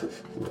 Yeah,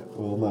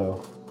 well,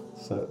 no.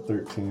 Set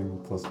 13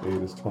 plus 8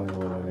 is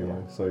 21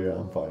 anyway. So yeah,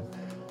 I'm fine.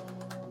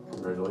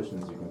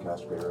 Congratulations, you can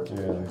cast greater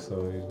restoration. Yeah,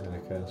 so he's gonna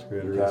cast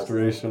greater You cast-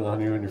 restoration on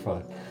you, and you're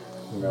fine.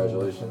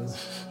 Congratulations.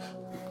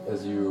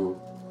 as you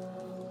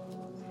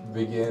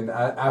begin,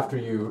 after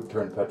you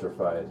turn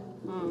petrified,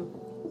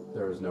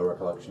 there is no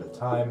recollection of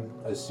time.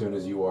 As soon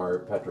as you are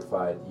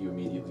petrified, you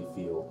immediately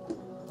feel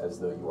as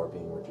though you are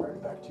being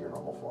returned back to your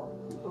normal form.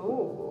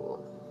 Ooh.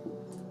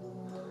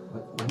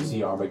 You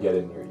see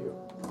Armageddon near you,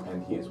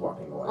 and he is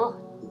walking away. Oh.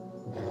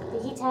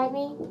 Did he tag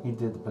me? He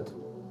did, but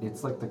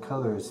it's like the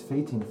color is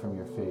fading from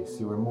your face.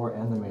 You were more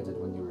animated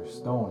when you were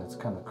stone. It's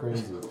kind of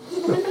crazy.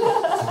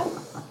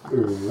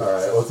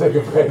 Alright, we'll take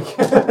a break.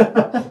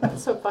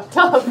 That's so fucked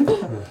up.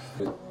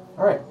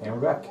 Alright, and we're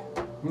back.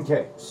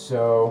 Okay,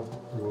 so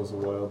There was a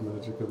wild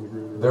magic on the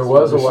Greater there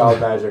was a Restoration. wild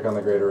magic on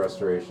the Greater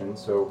Restoration,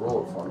 so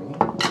roll it for me.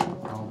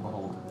 Oh,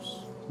 beholders.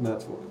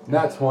 Nat 20.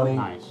 Nat 20,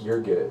 Nice. you're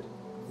good.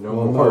 No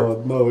Well,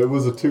 more. no, it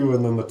was a 2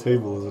 and then the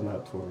table is a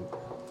nat 20.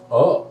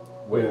 Oh,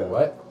 wait, Yeah.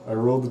 what? I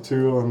rolled a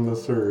 2 on the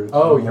surge.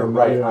 Oh, and you're then-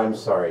 right. yeah. I'm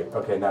sorry.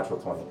 Okay, natural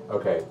 20.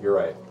 Okay, you're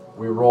right.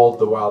 We rolled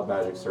the wild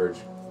magic surge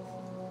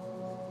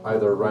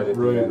either right at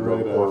the end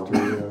Right or after,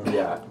 yeah.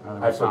 yeah. Oh,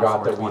 I it's not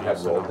forgot that we 420, had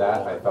so rolled not that.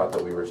 rolled. I thought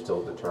that we were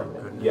still determining.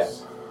 Thank goodness.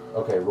 Yes.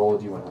 Okay, roll a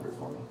d100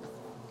 for me.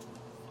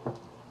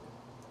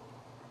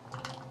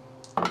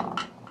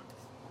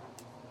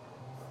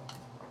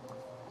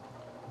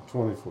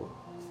 $24.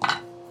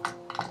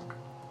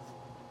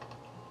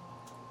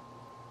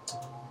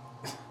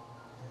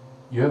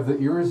 You have the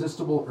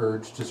irresistible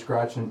urge to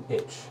scratch an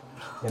itch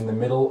in the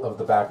middle of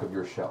the back of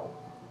your shell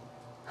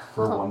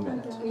for 1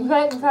 minute. You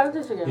might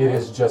practice again. It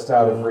is just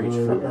out of reach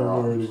I've from your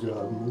already arms.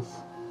 gotten this.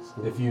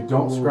 So If you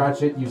don't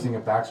scratch it using a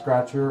back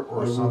scratcher I or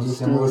will some just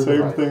do similar the same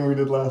device, thing we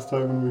did last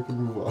time and we can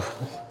move on.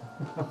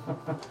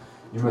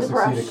 you must The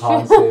succeed a brush.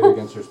 con save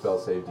against your spell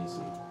save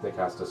DC. They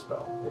cast a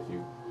spell if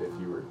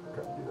you were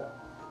trying to do that.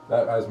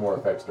 That has more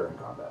effects during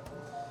combat.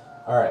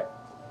 All right.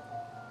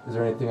 Is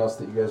there anything else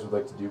that you guys would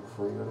like to do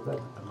before you go to bed?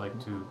 I'd like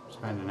to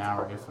spend an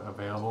hour if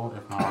available.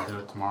 If not, I'll do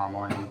it tomorrow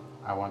morning.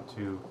 I want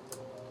to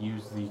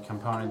use the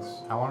components.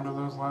 How long do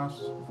those last?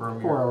 For a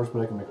 4 hours,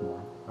 but I can make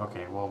more.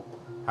 Okay, well,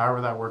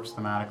 however that works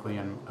thematically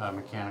and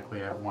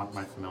mechanically, I want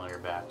my familiar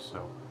back,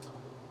 so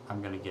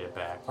I'm going to get it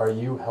back. Are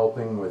you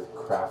helping with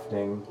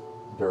crafting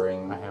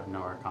during? I have no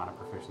Arcana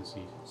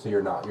proficiency. So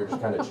you're not. You're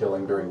just kind of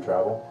chilling during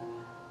travel.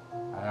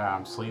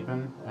 I'm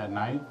sleeping at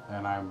night,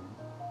 and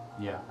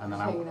and then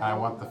Hanging I out.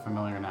 want the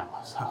familiar now.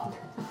 So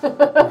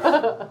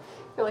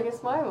You're like,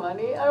 it's my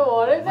money. I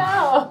want it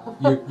now.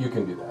 You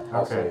can do that.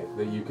 I'll Okay. say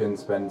that you can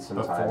spend some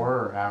time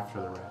before or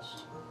after the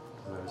rest?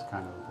 'Cause that is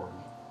kind of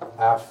important.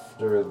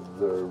 after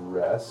the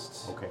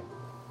rest Okay.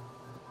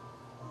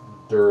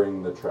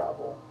 during the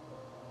travel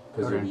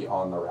because Okay. you'll be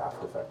on the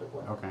raft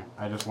effectively. Okay.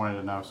 I just wanted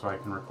to know so I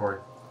can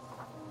record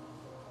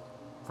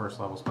first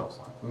level spell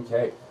slot.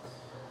 Okay.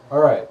 All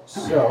right.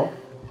 So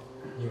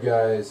you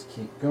guys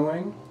keep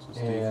going, So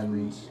stay and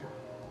 3.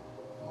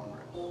 Long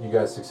rest. you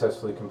guys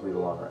successfully complete a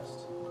long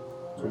rest.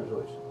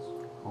 Congratulations.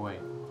 Oh, wait.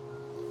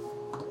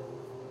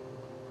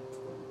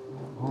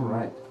 All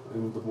right.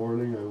 In the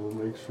morning, I will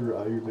make sure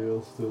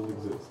Ayudale still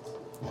exists.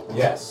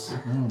 Yes.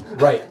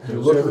 Right. You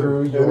look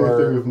through Anything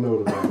your of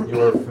note about it.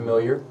 your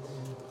familiar.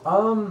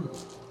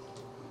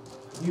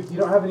 You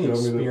don't have any You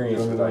want me to-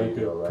 experience you with want me to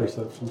make Aikido, a right?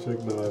 perception check?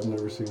 No, I've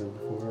never seen it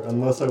before.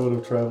 Unless I would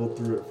have traveled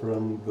through it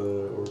from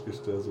the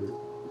Orcish Desert.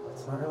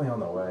 It's not really on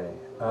the way.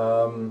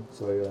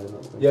 So yeah, I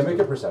don't think Yeah, so. make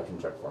a perception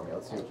check for me.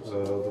 Let's see what you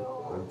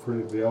see. I'm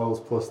pretty. The owl's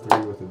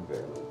 +3 with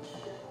advantage.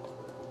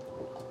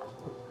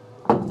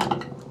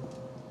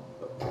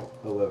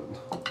 11.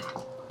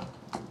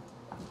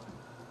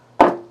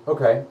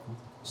 Okay,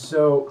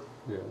 so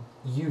Yeah.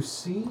 you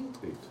see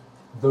 8.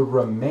 the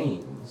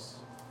remains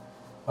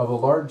of a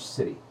large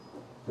city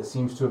that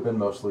seems to have been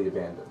mostly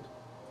abandoned.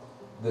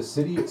 The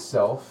city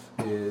itself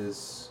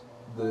is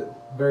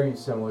very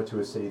similar to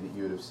a city that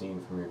you would have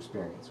seen from your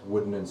experience.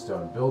 Wooden and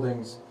stone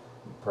buildings,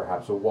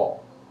 perhaps a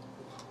wall.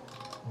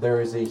 There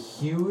is a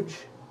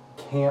huge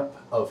camp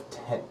of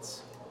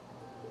tents,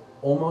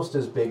 almost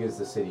as big as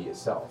the city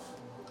itself,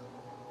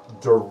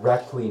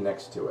 directly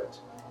next to it.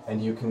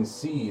 And you can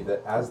see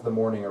that as the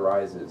morning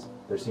arises,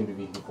 there seem to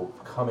be people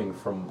coming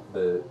from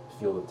the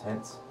field of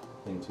tents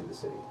into the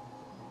city.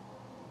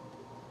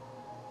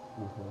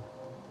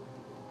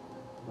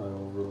 I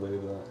will relay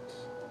that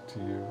to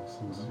you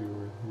since you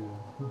were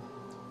here.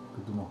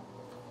 Good to know.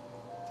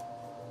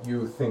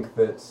 You think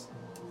that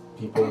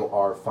people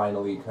are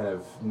finally kind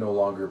of no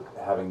longer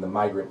having the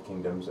migrant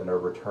kingdoms and are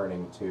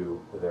returning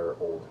to their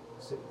old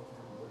city.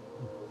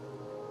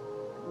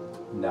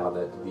 Now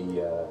that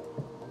the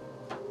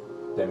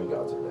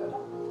demigods are dead.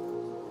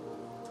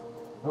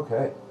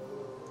 Okay.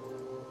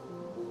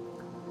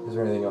 Is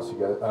there anything else you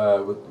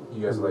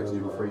guys would like to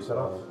do before you set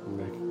off?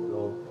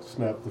 I'll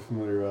snap the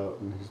familiar out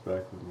and he's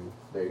back with me.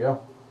 There you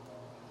go.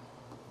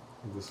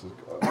 This is,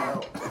 I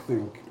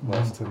think,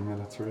 last 10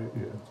 minutes, right?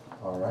 Yeah.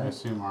 All I right.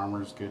 assume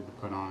armor's good to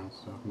put on,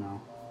 so no.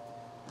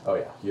 Oh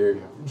yeah. You're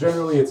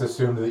generally it's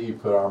assumed that you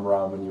put armor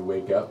on when you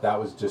wake up. That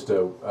was just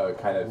a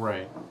kind of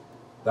Right.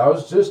 That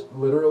was just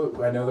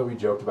literally. I know that we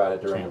joked about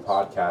it during Chance. the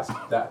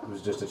podcast. That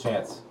was just a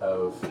chance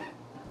of.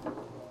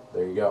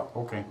 There you go.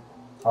 Okay.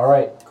 All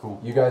right. Cool.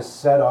 You guys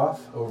set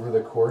off over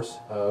the course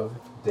of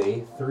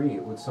day 3.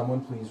 Would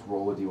someone please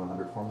roll a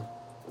d100 for me?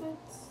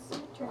 It's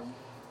your turn.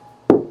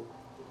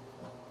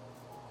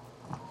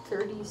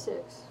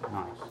 36.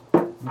 Nice.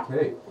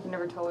 Okay. I can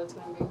never tell what it's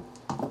going to be.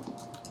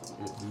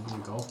 It's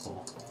even a golf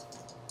ball.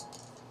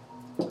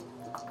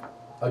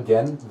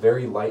 Again,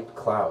 very light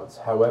clouds.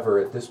 However,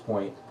 at this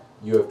point,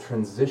 you have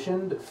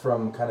transitioned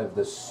from kind of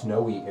the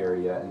snowy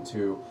area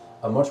into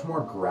a much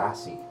more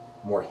grassy,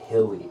 more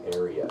hilly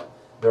area.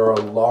 There are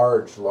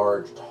large,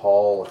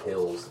 tall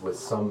hills with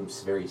some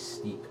very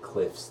steep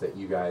cliffs that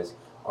you guys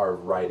are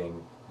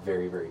riding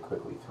very, very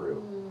quickly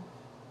through.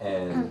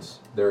 And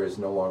there is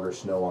no longer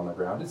snow on the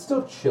ground. It's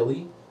still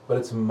chilly, but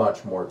it's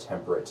much more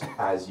temperate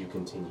as you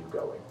continue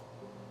going.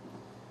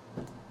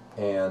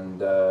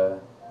 And Are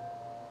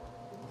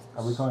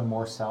we going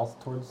more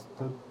south towards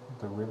the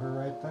river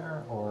right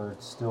there, or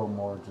it's still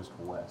more just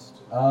west?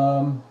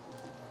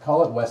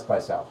 call it west by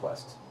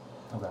southwest.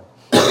 Okay.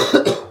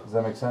 Does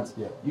that make sense?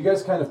 Yeah. You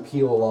guys kind of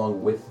peel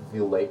along with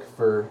the lake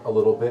for a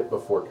little bit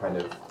before kind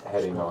of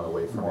heading on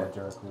away from More it.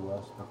 directly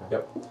west? Okay.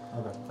 Yep.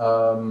 Okay.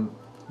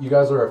 You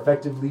guys are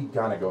effectively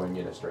kind of going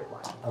in a straight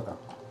line. Okay.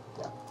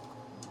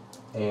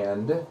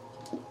 And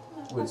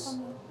was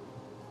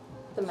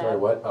The map. sorry,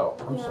 what? Oh,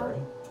 I'm Yeah.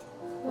 sorry.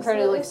 I'm trying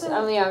to look.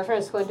 I'm trying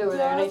to squint over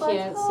there and I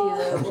can't see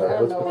the. I'm sorry, I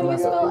don't let's know put Can you where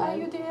spell that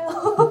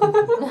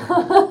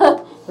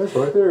Ayudale? That's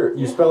right there.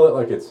 You spell it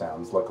like it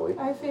sounds, luckily.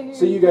 I figured.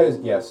 So you guys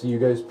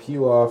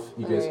peel off.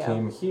 You There guys you go.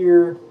 came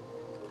here.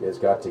 You guys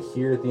got to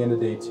here at the end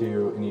of day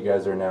 2, and you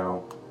guys are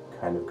now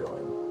kind of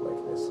going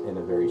like this in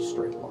a very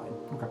straight line.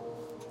 Okay.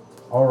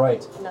 All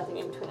right. Nothing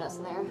in between us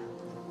and there,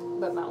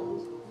 but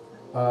mountains.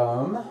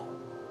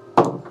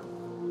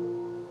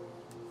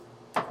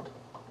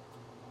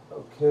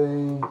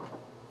 Okay.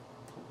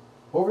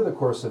 Over the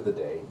course of the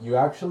day, you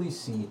actually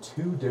see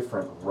 2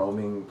 different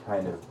roaming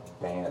kind of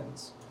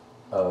bands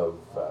of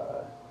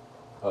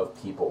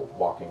people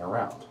walking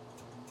around.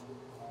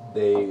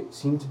 They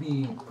seem to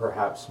be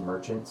perhaps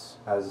merchants,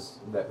 as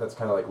that's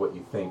kind of like what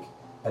you think.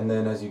 And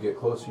then as you get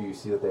closer, you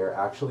see that they are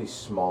actually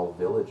small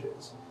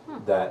villages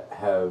that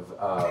have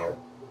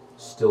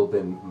still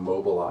been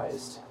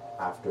mobilized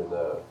after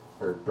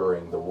or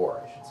during the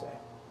war, I should say.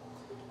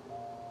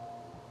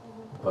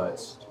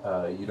 But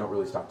you don't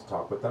really stop to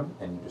talk with them,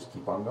 and you just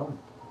keep on going.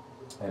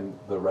 And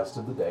the rest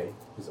of the day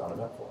is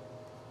uneventful.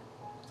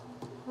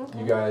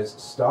 You guys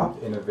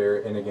stop in a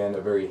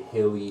very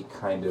hilly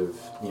kind of,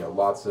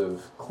 lots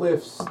of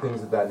cliffs,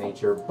 things of that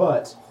nature.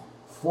 But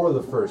for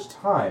the first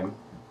time,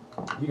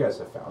 you guys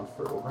have found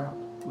fertile ground.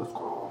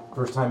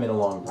 First time in a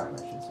long time, I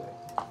should say.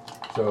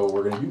 So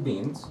we're gonna do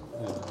beans,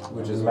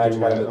 which is a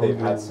magic item that they've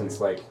had since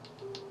like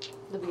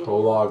The beginning.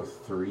 prologue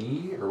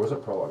 3, or was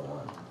it prologue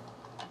 1?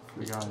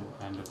 We got an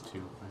end of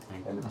 2, I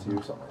think. End of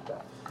 2, something like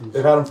that.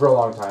 They've had them for a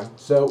long time.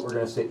 So we're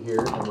going to sit here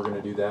and we're going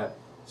to do that.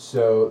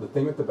 So the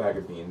thing with the bag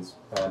of beans,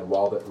 and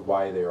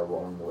why they are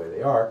rolling the way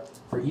they are,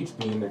 for each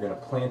bean they're going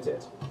to plant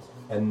it.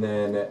 And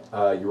then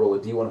you roll a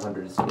d100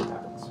 to see what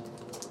happens.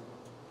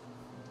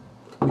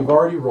 We've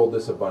already rolled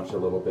this a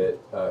little bit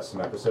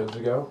some episodes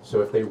ago.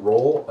 So if they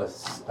roll a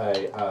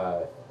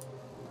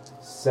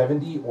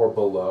 70 or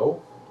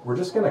below, we're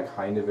just going to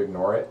kind of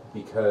ignore it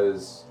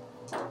because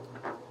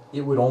it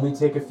would only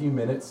take a few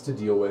minutes to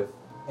deal with,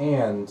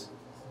 and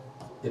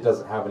it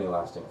doesn't have any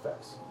lasting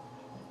effects.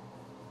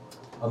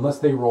 Unless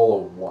they roll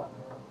a 1.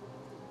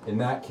 In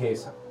that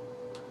case,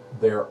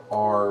 there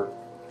are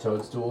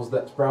toadstools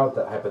that sprout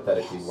that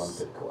hypothetically one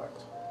could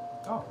collect.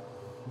 Oh.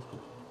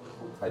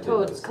 I did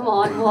Toads, notice come that.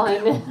 on,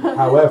 one.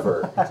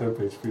 However, Temp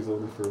HP's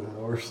only for an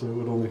hour, so it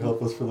would only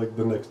help us for like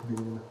the next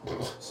bean.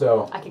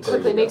 so I can there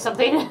quickly you make go.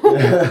 something.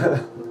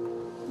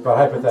 But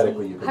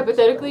hypothetically, you could.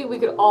 Hypothetically, we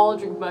could all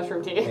drink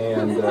mushroom tea.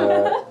 And My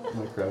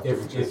crafting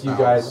if check. you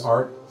guys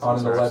aren't on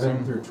an Sorry, 11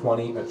 soon. through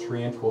 20, a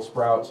treant will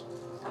sprout,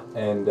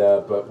 and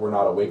but we're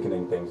not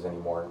awakening things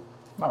anymore.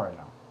 Not right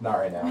now. Not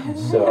right now.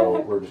 So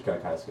we're just gonna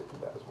kind of skip through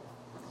that as well.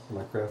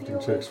 My crafting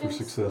checks were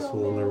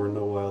successful and there were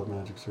no wild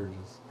magic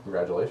surges.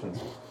 Congratulations.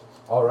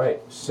 All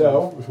right,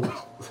 so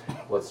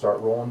let's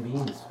start rolling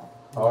beans.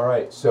 All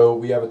right, so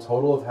we have a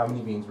total of how many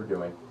beans we're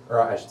doing,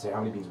 or I should say how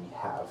many beans we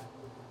have.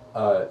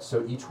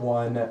 So each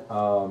one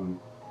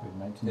We have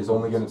 19 is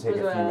only going to take a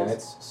That's few what I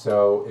minutes.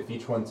 So if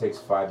each one takes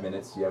 5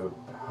 minutes, you have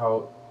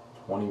about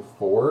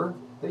 24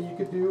 that you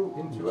could do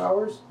in 2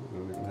 hours. We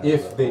don't even have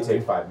If that they many.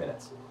 take 5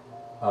 minutes.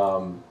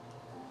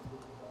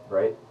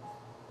 Right?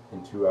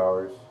 In 2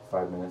 hours,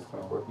 5 minutes,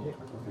 24. Yeah.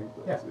 I think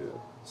that's, yeah.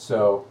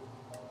 So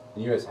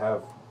you guys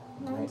have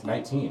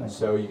 19.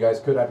 So you guys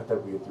could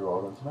hypothetically get through all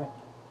of them tonight.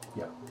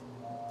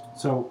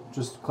 So,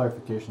 just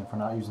clarification, if we're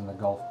not using the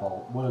golf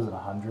ball, what is it,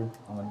 100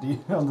 on the D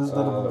on this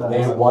little they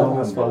dice? have one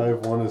is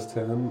 100. 5, one is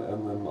 10, and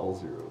then all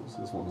zeros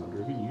is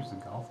 100. You can use the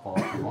golf ball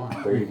if you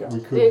want. There you go. We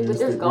could Dude, but use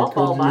there's the, golf we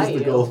ball could by use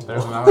the you. golf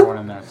There's ball. another one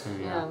in there too,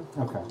 yeah.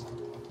 Yeah. Okay.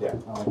 Yeah.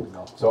 I like the golf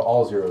ball. So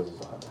all zeros is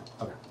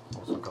 100.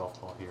 Also golf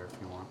ball here if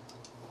you want.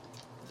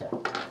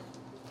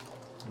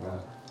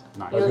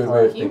 Not A You good know,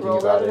 way of if you thinking roll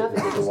about low it enough, is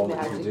that the it's one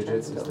gonna with 2 actually digits turn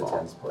is the into a ball.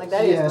 tens place. Like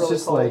that is Yeah, it's really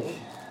just cool. like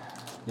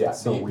Yeah,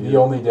 That's so the weird.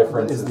 only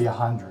difference is the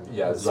 100.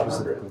 yeah, it's the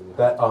 100. Specifically.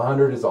 That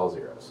 100 is all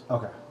zeros.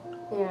 Okay.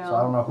 Yeah. So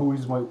I don't know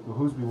whose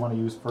we want to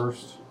use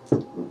first.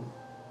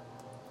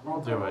 I'll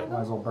do it.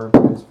 Might as well burn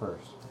guys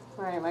first.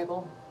 All right,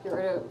 Michael. Get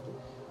rid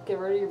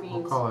of your I'll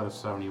beans. call it a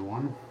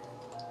 71.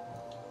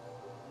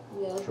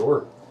 Yeah.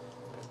 Sure.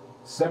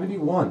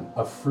 71.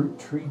 A fruit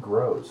tree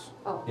grows.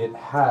 Oh. It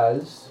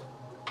has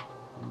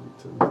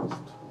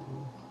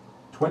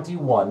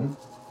 21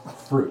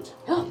 fruit.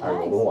 I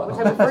rolled a Nice. 1.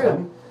 What type of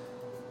fruit?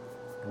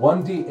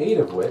 1d8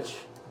 of which,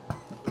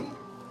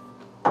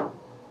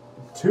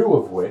 2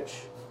 of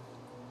which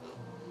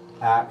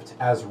act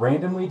as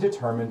randomly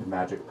determined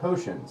magic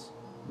potions,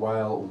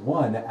 while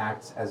 1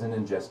 acts as an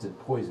ingested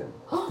poison.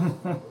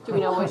 Do we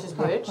know which is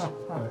which? I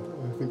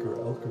think our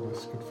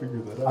alchemist could figure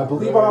that out. I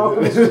believe our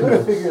alchemist is going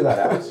to figure that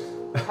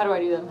out. How do I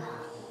do them?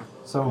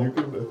 So I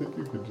think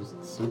you could just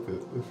sip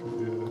it.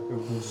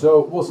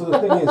 So the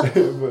thing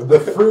is, the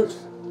fruit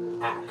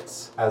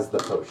acts as the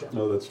potion.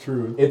 No, that's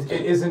true. It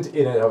isn't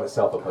in and of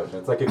itself a potion.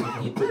 It's like if you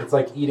eat, it's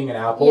like eating an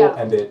apple Yeah.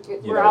 and it.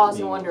 We're Alice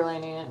in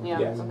Wonderlanding it. Yeah.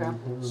 Yes. Okay.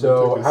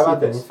 So Take a how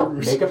about sip of this?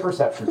 fruit. Make a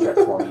perception check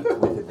for me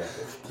with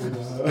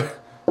advantage,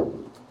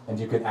 and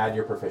you can add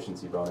your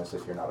proficiency bonus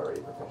if you're not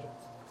already proficient.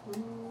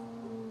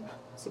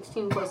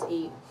 16 plus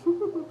 8.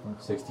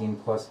 16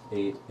 plus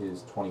 8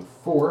 is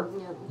 24.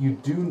 Yep. You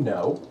do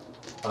know.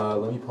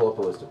 Let me pull up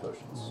a list of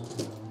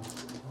potions.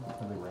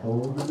 How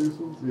long are these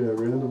ones? Yeah,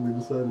 randomly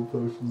decided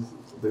potions.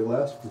 They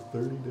last for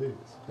 30 days.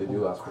 They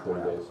do last for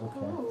 30 days.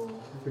 okay.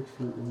 Perfect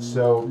for,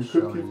 So- you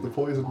could keep the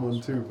poison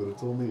one too, but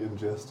it's only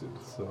ingested,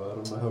 so I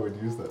don't know how we'd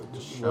use that.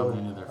 Just shove it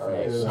into their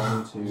Alright, face.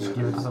 1, Just 2,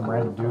 give it to some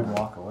random dude and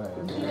walk away.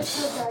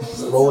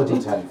 roll a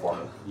d10 for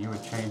me. You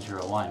would change your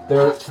alignment.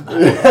 There.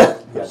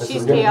 Yeah, this She's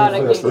is gonna be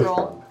chaotic, for this April.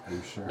 one. Are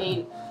you sure?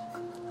 8.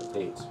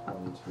 8.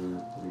 1,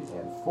 2, 3,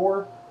 and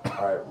 4.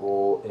 Alright,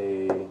 roll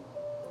a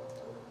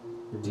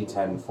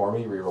d10 for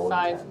me. Reroll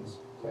 5. d10s.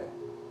 Okay.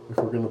 If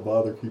we're gonna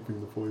bother keeping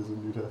the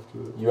poison, you'd have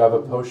to You have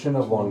a potion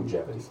of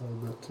longevity.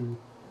 decide that too.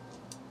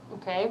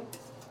 Okay.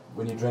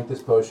 When you drink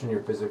this potion,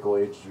 your physical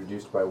age is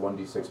reduced by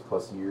 1d6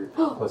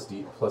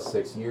 plus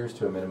 6 years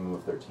to a minimum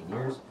of 13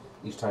 years.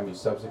 Each time you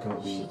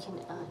subsequently She can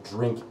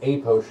drink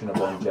a potion of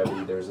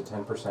longevity, there's a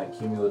 10%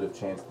 cumulative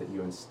chance that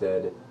you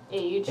instead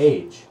age.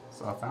 age.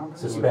 So I found it.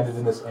 Suspended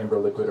in this amber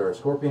liquid or a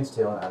scorpion's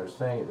tail, an adder's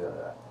fang.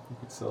 You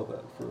could sell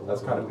that for.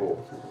 That's kinda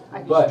cool. I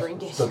can But, just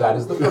drink it. so that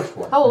is the first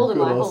one. How old am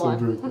You I? could Hold also on.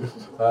 drink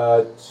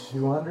it.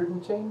 200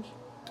 and change?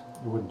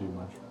 It wouldn't do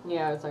much.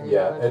 Yeah, it's like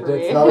Yeah, much for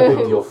it's me. not a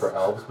big deal for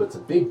elves, but it's a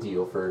big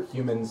deal for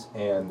humans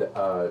and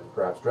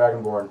perhaps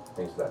dragonborn,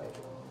 things of that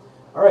nature.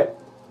 Alright,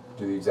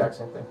 do the exact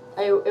same thing.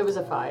 It was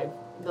a 5.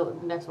 The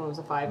next one was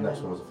a 5. The next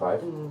one was a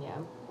 5. And yeah.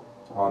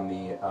 On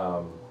the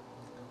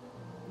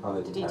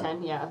The D10.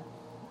 D10, yeah.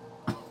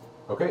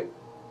 Okay,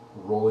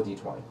 roll a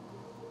D20.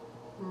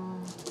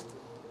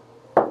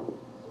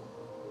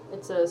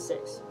 It's a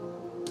 6.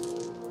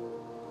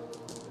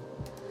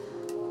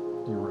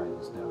 You're writing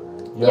this down,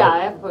 right? You Yeah, have I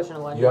a- have a potion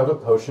of 1. You have a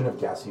potion of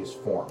gaseous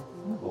form.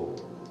 Oh.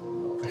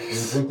 When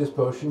you drink this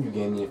potion, you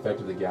gain the effect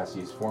of the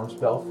gaseous form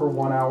spell for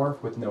 1 hour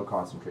with no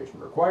concentration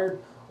required,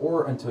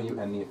 or until you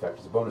end the effect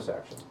as a bonus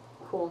action.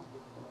 Cool.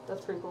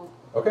 That's pretty cool.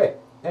 Okay,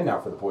 and now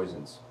for the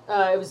poisons.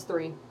 It was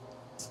 3.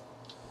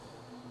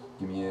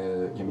 Give me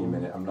a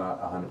minute. I'm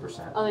not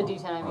 100%. On the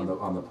D10, I mean.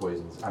 On the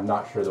poisons. I'm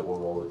not sure that we'll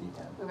roll a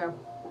D10. Okay.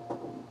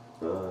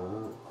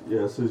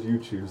 Yeah, it says you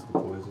choose the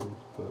poison,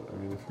 but I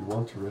mean, if you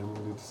want to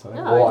randomly decide.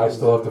 No, Well, I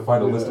still have to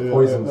find a list of Yeah,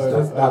 poisons. yeah,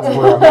 That's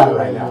where I'm at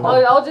right now.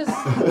 I'll just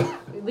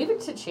leave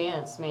it to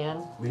chance,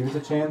 man. Leave it to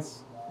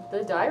chance.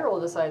 The die roll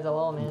decides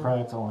all, You man. probably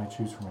have to only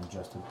choose from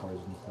ingested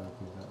poisons. That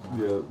would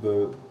be that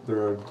Yeah,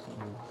 there are.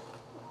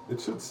 It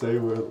should say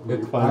where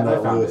you I find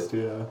that found list.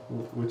 Yeah,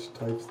 which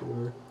types they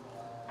are.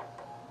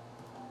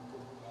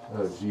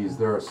 Oh, geez,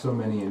 there are so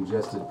many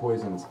ingested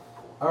poisons.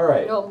 All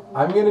right, No.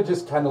 I'm gonna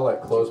just kind of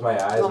like close my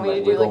eyes want and me like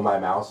to do, wiggle like- my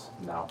mouse.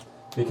 No,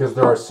 because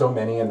there are so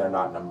many and they're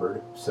not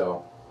numbered.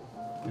 So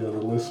Yeah, the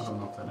list. I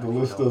don't know if that The actually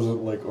list helps.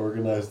 doesn't like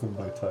organize them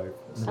by type.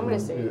 I'm gonna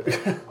say.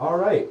 Yeah. all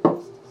right,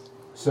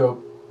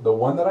 so the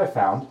one that I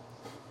found,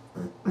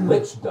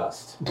 lich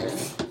dust.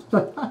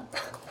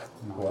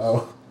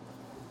 Wow.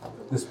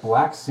 This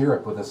black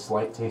syrup with a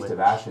slight taste of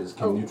ashes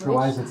can Oh,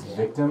 neutralize lich. its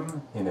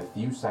victim in a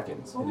few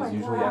seconds. Oh It my is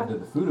usually God. added to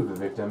the food of the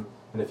victim,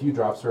 and a few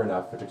drops are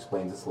enough, which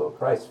explains its low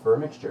price for a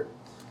mixture.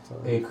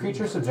 A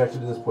creature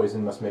subjected to this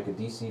poison must make a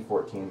DC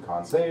 14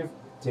 con save,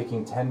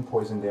 taking 10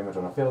 poison damage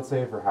on a failed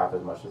save, or half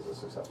as much as a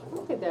successful I one.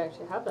 don't think they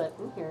actually have that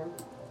in here.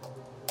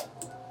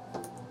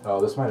 Oh,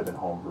 this might have been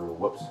homebrew.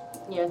 Whoops.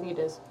 Yeah, I think it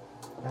is.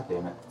 God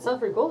damn it. Sounds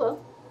pretty cool though.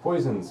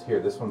 Poisons. Here,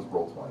 this one's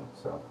roll 20,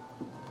 so.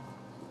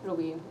 It'll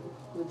be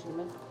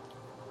legitimate.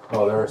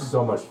 Oh, there are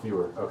so much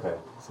fewer. Okay.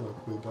 It's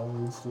like they die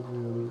instantly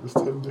and it was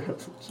 10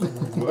 damage.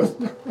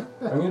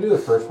 I'm going to do the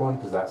first one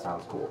because that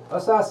sounds cool.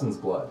 Assassin's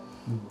Blood.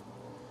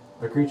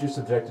 A creature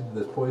subjected to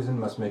this poison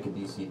must make a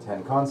DC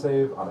 10 con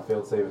save. On a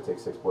failed save, it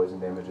takes 6 poison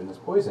damage and is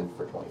poisoned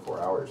for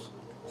 24 hours.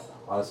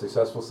 On a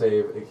successful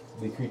save,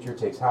 the creature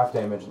takes half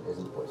damage and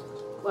isn't poisoned.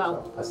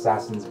 Wow. So,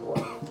 assassin's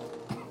blood.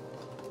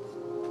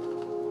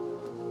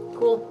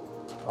 Cool.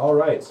 All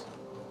right.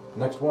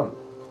 Next one.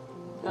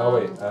 Oh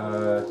wait.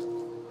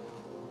 Um,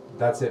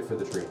 That's it for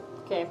the tree.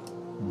 Okay.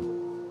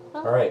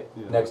 All right.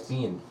 Yeah. Next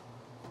scene.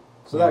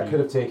 So that could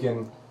have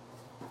taken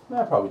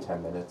probably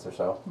 10 minutes or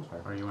so.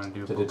 Or you want to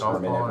do To a golf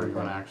determine ball, or you everything.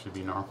 want to actually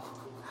be normal?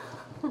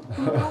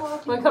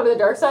 Want to come to the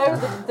dark side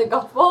with the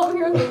golf ball over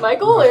here with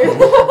Michael? Or It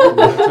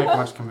doesn't take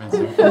much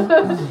convincing.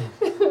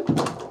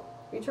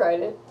 we tried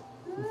it.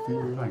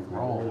 Like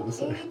roll.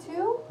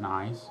 82?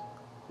 Nice.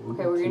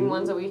 Okay, we're getting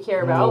ones that we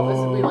care about.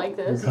 We like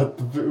this.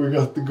 We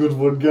got the good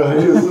one,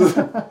 guys.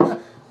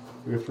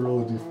 We have to roll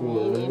a And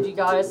d4. right? Angie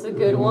got us the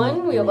good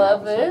one. We Give me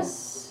love that,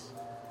 this.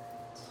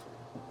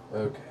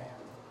 Okay.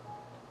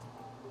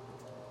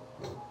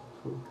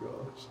 Oh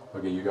gosh.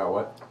 Okay, you got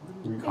what?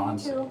 Con 82.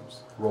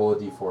 saves. Roll a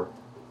d4.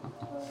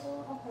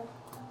 Okay.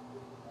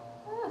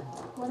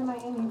 What am I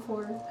aiming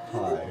for?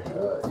 Hi.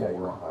 Yeah, you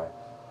want high.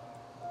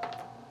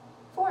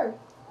 4.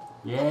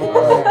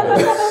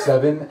 Yeah.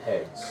 7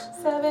 eggs.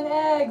 7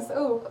 eggs.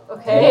 Oh.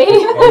 Okay.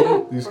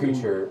 Any These can-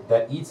 creature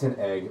that eats an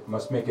egg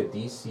must make a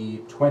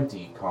DC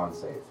 20 con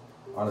save.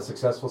 On a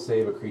successful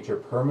save, a creature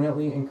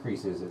permanently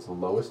increases its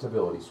lowest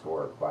ability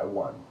score by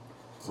 1,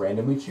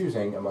 randomly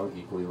choosing among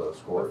equally low What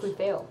scores. if we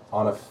fail?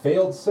 On a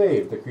failed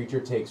save, the creature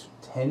takes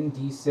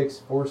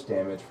 10d6 force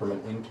damage from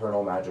an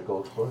internal magical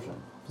explosion.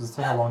 Does it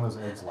say how long those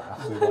eggs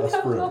last? They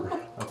last forever.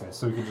 Okay,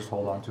 so we can just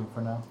hold on to them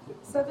for now?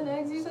 7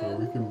 eggs, you So said?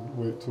 we can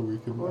wait till we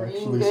can We're eating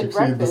actually good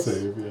succeed breakfast. the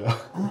save, yeah.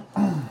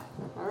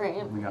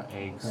 Alright. We got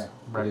eggs. Yeah. It is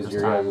Breakfast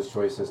your time. guys'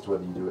 choice as to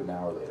whether you do it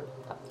now or later.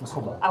 Let's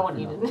hold on. I want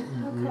to eat for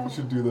it. We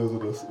should do those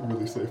at a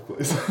really safe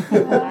place.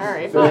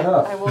 Alright, Fair fine.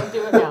 enough. I won't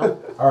do it now.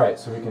 Alright,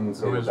 so we can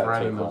say Who that is that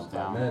writing took those 5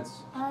 down? minutes.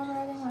 I'm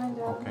writing mine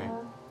down. Okay.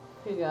 now.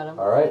 Who got him?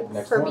 Alright,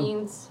 next Her one.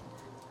 beans.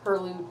 Her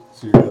loot.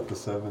 So you got the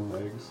 7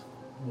 eggs?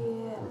 Yeah.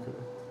 Okay.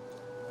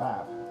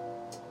 5.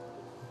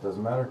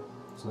 Doesn't matter.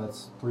 So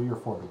that's 3 or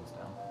 4 beans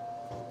down.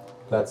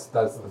 That's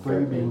the 3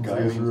 very beans.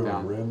 Guys, beans are a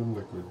down. random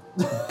liquid.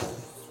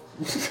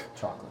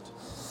 Chocolate.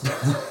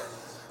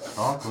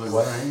 Chocolate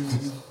What?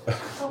 rain.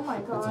 Oh my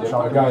god. Yeah,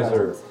 Chocolate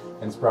geyser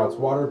and sprouts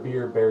water,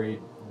 beer, berry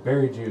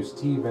juice,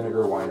 tea,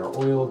 vinegar, wine, or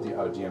oil.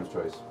 GM's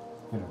choice.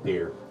 You know.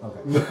 Beer.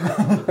 Okay.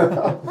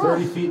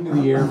 30 feet into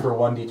the air for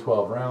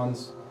 1d12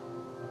 rounds.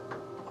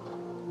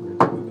 We're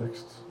to the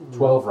next.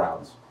 12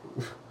 rounds.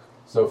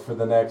 So for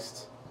the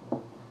next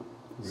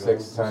We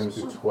 6 all times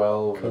just get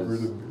 12 covered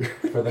is, in beer.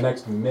 for the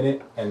next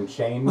minute and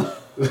change,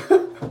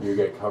 you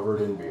get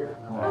covered in beer.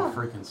 Oh,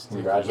 freaking sticky.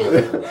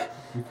 Congratulations.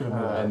 You could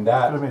have And made,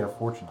 that- could have made a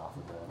fortune off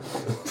of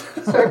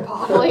that. Start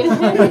bottling.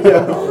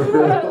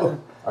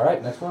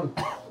 Alright, next one.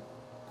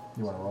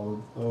 You want to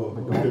roll? Oh,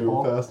 The okay, golf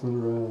ball? we're passing it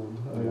around.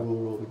 I Yeah. will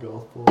roll the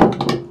golf ball.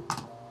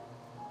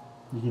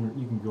 You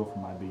can go for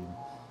my bean.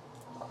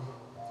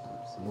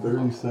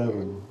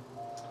 37.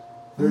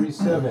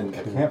 37.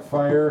 A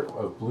campfire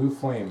of blue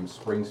flames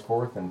springs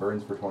forth and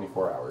burns for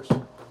 24 hours.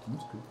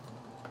 That's good.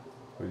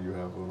 Oh, you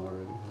have one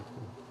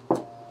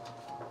already.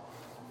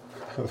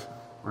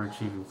 We're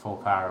achieving full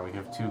power. We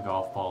have 2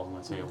 golf balls on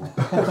the table.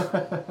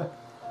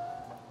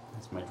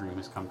 That's my dream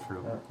has come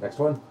true. Next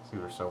one. See,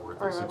 they're so worth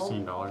Alright, it. Michael.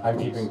 $16. I'm a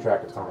piece. keeping track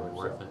of It's totally time,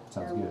 worth so. it.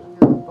 Sounds good.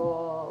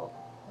 Ball.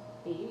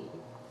 80.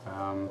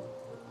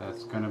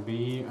 That's gonna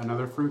be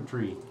another fruit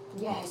tree,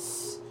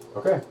 Yes.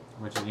 Okay.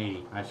 which is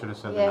 80. I should have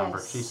said the number.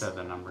 Yes. She said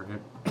the number.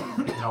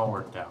 It all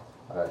worked out.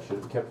 I should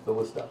have kept the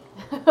list up.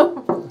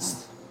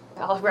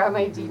 I'll grab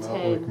my Not like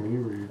D10. me,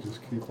 where you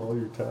just keep all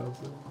your tabs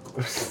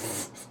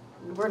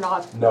in. We're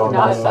not. No, we're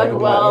not no, done no,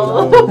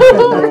 well.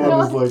 No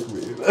one is like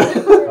me.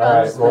 We're not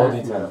Alright, roll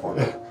a done. d10 for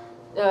me.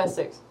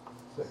 6.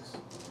 6.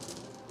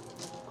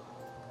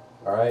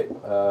 Alright,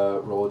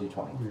 roll a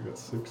d20. You got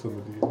 6 on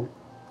the D8.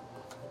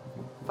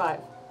 5.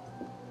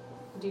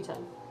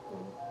 D10.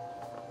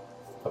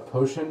 A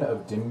potion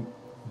of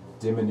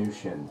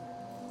diminution.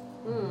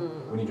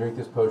 When you drink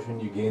this potion,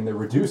 you gain the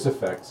reduce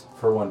effect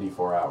for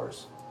 1d4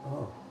 hours.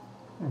 Oh,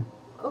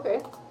 Okay.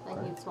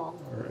 I need small.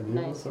 are any of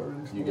Nice. us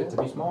already You get to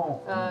be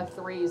small.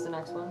 3 is the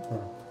next one.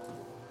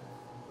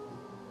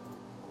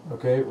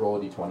 Okay, roll a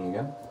d20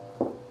 again.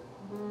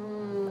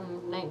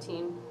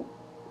 19.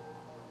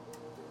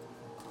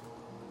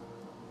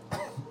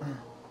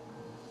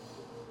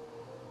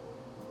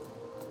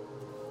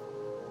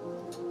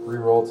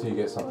 Reroll till you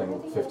get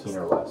something 15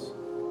 or less.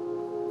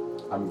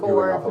 I'm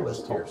Four. going off a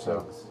list here,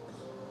 so.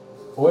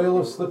 Oil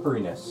of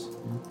slipperiness.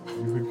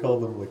 You could call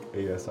them like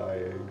ASI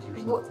eggs or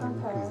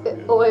something. 'cause, yeah.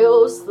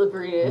 Oil We'll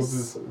slipperiness.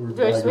 just- we're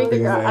Do I just make the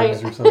developing gra-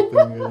 eggs or something.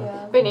 Yeah.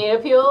 Yeah. Banana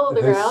peel,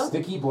 the This ground.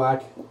 sticky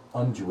black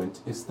unguent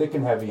is thick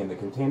and heavy in the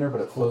container,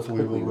 but it flows Hopefully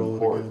quickly we'll when roll it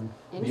poured. again.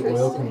 The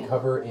oil can Interesting.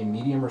 cover a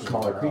medium or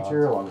smaller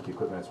creature along with the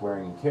equipment it's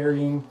wearing and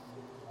carrying.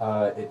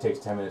 It takes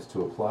 10 minutes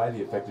to apply.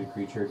 The affected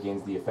creature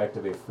gains the effect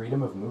of a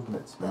freedom of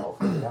movement spell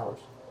for 8 hours.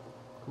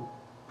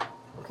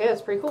 Okay,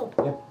 that's pretty cool.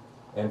 Yeah.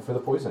 And for the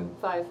poison,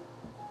 5.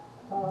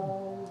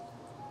 So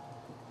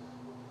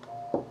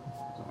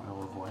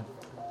I'll avoid.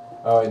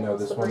 oh, I know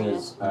this one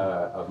is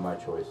Slipperiness. of my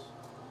choice.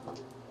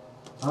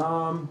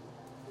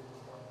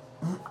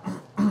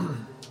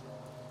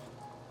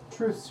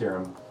 Truth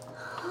serum.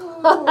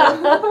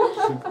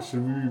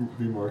 Should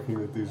we be marking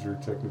that these are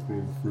technically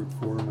in fruit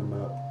form and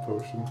not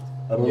potion?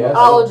 I don't Yes. know.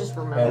 I'll just I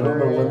don't remember.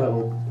 know when that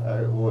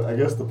would. Well, I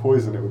guess the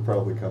poison it would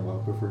probably come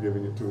up if we're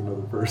giving it to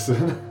another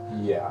person.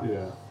 Yeah.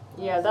 Yeah.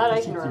 Yeah, that I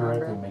Does can he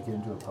theoretically remember. make it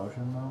into a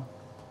potion though?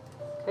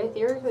 Can I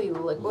theoretically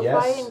liquefy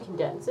Yes. and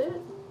condense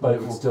it? But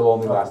it would still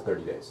only last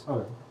 30 days.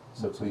 Okay.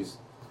 So please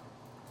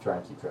try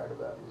and keep track of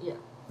that. Yeah.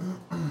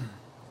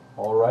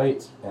 All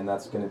right, and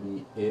that's going to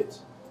be it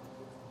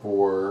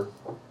for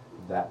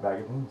that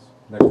bag of beans.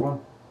 Next one.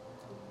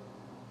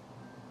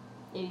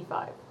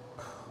 85.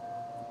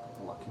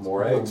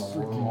 More eggs.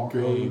 More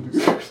Freaking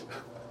eggs. God.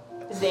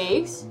 Is it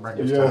eggs?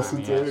 Breakfast Yes, time,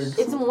 it's yes. eggs.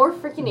 It's more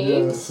freaking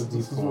Yes, eggs?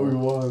 this is what we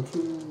want.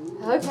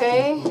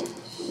 Okay.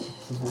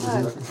 This is what we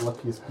Fuck. want.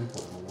 Luckiest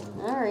people in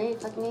the world.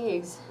 Alright, fucking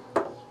eggs.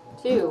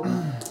 2.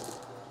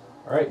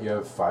 All right, you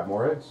have 5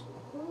 more eggs.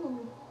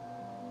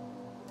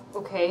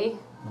 Okay.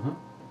 Mm-hmm.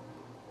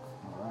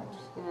 Alright.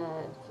 Just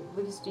gonna.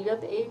 Lucas, do you got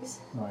the eggs?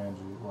 No,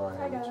 Angie, or I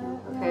I have got it it. too.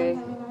 Yeah, Okay. I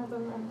mean, I have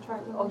them. I'm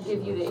tracking. I'll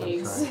give you the I'm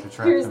eggs. trying to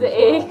track Here's them the as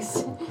well. eggs.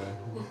 Okay.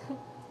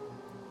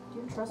 Do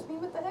you trust me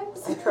with the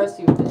eggs? I trust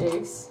you with the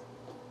eggs.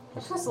 I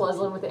trust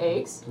Leslin with the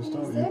eggs. Just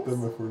don't eat 86?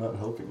 them if we're not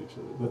helping each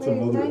other. That's Wait,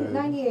 another egg.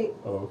 98.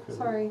 Oh, okay.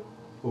 Sorry.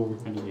 Oh,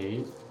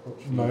 28.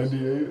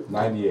 98?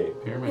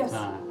 98. Pyramid Yes.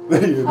 time. Yeah,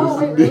 this Oh,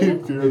 wait, is really?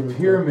 the A pyramid.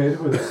 pyramid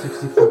with a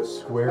 60-foot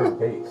square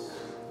base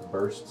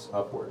bursts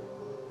upward.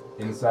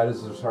 Inside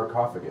is a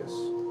sarcophagus.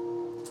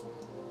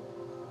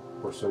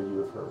 Or so you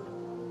have heard.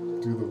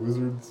 Do the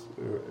wizards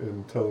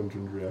in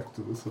Telingen react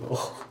to this at all?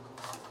 Oh,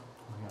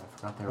 yeah,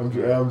 I forgot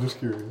they were I'm just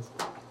curious.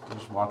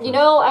 just watching. You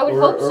know, I would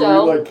hope Or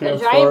so. we like A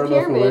camped far giant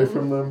enough away pyramid.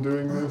 from them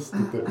doing this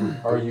that they would,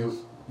 Are you?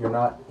 You're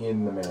not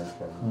in the mansion.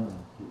 Mm.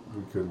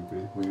 we couldn't be.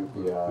 We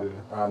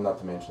not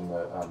the mansion.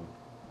 The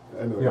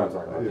I know. you know what I'm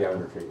talking about. The Yeah.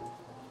 island retreat.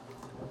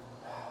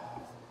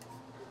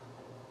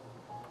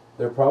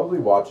 They're probably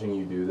watching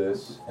you do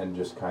this and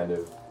just kind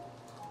of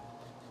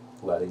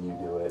letting you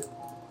do it.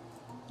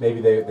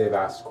 Maybe they've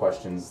asked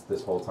questions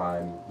this whole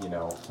time, you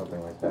know,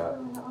 something like that.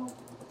 Oh,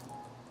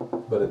 no.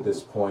 But at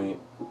this point,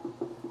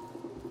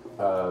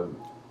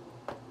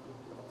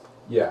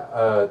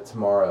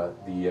 Tamara,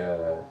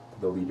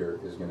 the leader,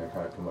 is gonna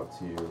kind of come up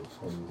to you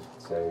and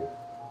say,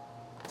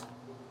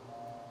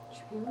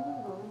 Should we really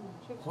roll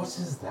magic? "What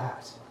is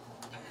that?"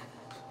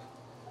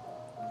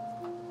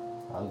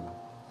 I don't know.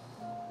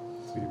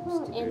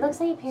 Seems to It be looks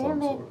like a some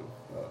pyramid.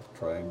 sort of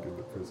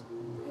triangular prism.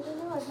 I don't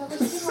know. I've never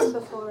seen one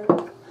before.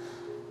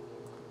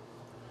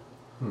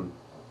 Hmm.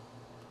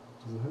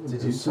 Does it have an Did you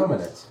entrance?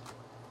 summon it?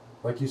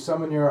 Like you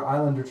summon your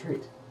island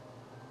retreat?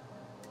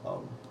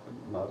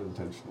 Not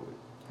intentionally,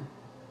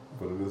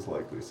 but it is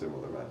likely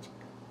similar magic.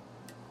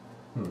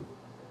 Hmm.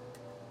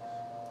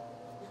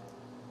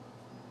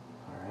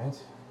 All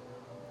right.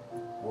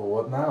 Well,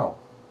 what now?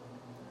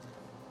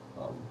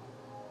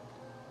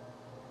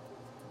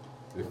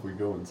 If we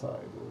go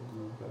inside,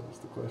 that is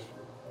the question.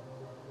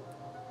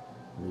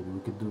 Maybe we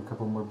could do a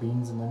couple more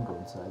beans and then go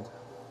inside.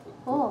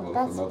 Oh, What if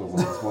that's- another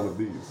one is one of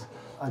these?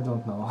 I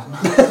don't know.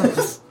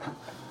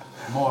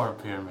 More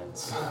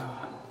pyramids.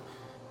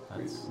 We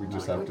That's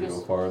just not have to We're go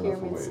just far enough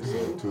pyramid away so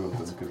scheme. the two of them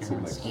can sit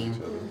pyramid next to scheme.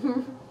 each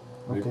other.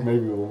 Okay.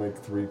 Maybe we'll make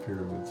 3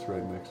 pyramids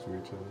right next to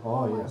each other.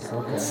 Oh yes,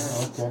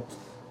 okay, okay.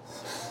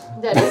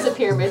 That is a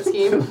pyramid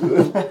scheme.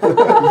 We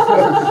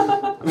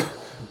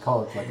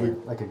call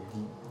it like a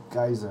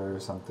geyser or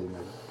something,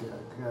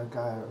 a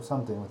guy or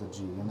something with a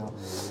G, you know?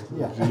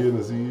 Yeah. G and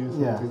a Z.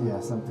 Yeah, something? yeah,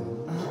 something.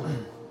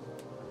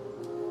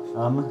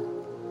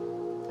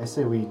 I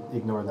say we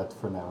ignore that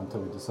for now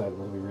until we decide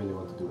what we really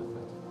want to do with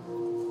it.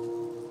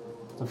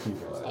 It's up to you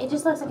guys. It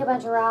just looks like a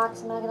bunch of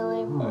rocks, I'm not gonna lie.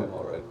 I'm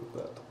alright with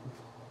that.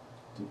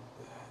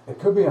 It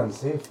could be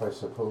unsafe, I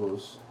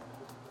suppose.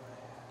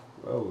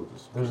 Well, we'll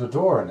just There's a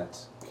door in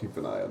it. keep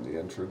an eye on the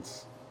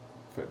entrance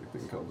if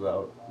anything comes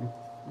out.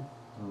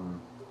 Hmm.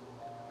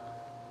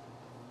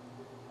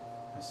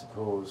 I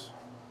suppose.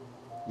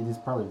 It is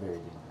probably very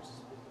dangerous.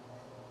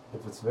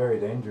 If it's very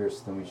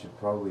dangerous, then we should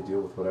probably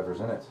deal with whatever's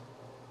in it.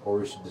 Or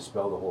we should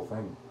dispel the whole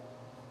thing.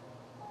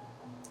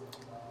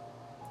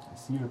 I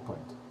see your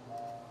point.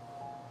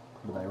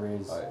 But I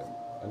raise, I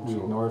am we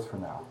unsure. ignore it for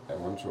now.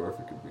 I'm unsure if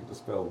it could be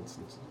dispelled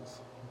since it's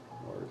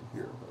already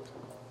here, but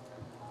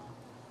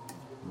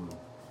Hmm.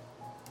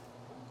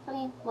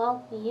 Okay,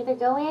 well, we either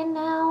go in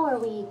now or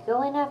we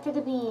go in after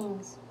the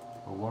beans.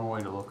 Well, one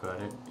way to look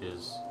at it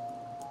is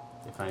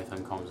if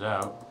anything comes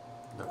out,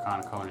 they're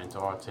kind of coming into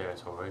our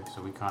territory,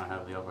 so we kind of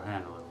have the upper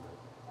hand a little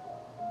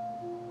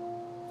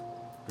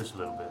bit. Just a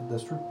little bit.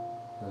 That's true.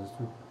 That is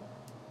true.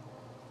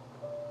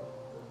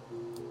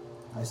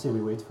 I say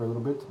we wait for a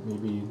little bit,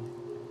 maybe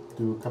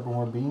do a couple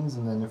more beans,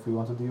 and then if we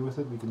want to deal with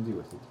it, we can deal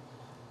with it.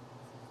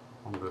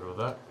 I'm good with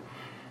that.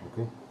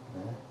 Okay?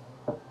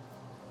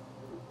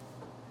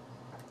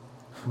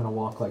 I'm gonna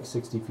walk like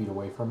 60 feet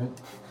away from it,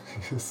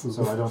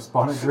 so I don't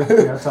spawn it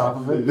directly on top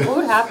of it. What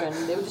would happen?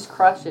 They would just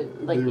crush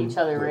it like They each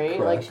other, would, right?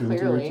 crash Like into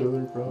clearly. each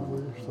other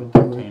probably, or something like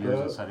Containers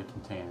that. inside of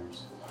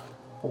containers.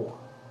 4.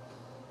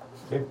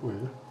 Okay. Wait,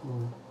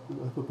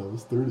 I thought that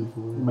was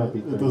 34. It might be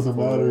It doesn't 34.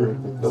 matter.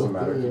 It doesn't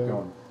matter. Keep Yeah.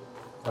 going.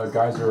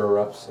 Geyser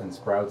erupts and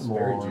sprouts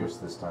berry More. juice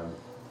this time.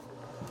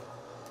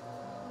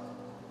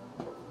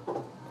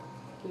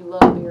 We love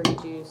berry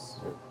juice.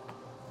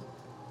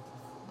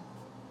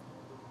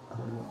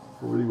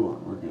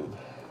 41, we're good.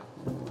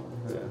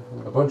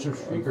 Yeah. A bunch of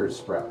shriekers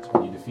sprout,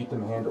 and you defeat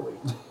them handily.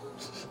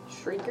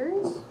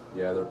 Shriekers?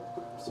 Yeah, they're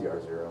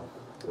CR0.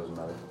 Doesn't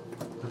matter.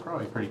 They're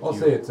probably pretty I'll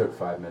cute. say it took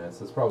 5 minutes.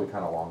 That's probably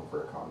kind of long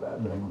for a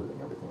combat, but Mhm.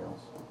 including everything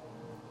else.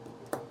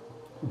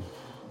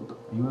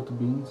 You at the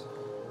beans?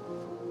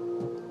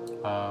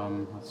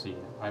 Let's see.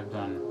 I've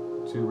done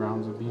 2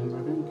 rounds of beans,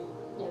 I think.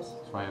 Yes.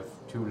 So I have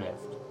 2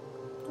 left.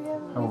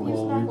 Oh, We've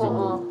used well, 9 we've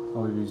total. done.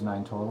 Oh, we've used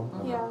 9 total.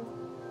 Yeah.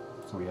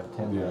 So we have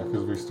 10. Yeah,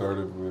 because we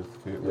started with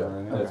Caitlin, Yeah, right?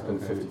 and it's been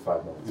Okay.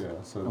 55 minutes.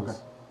 Yeah, so Okay.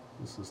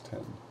 this is 10.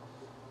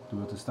 Do we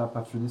have to stop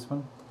after this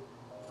one?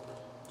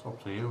 It's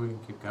up to you. We can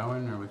keep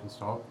going or we can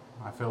stop.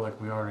 I feel like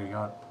we already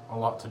got a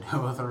lot to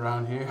deal with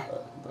around here.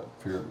 That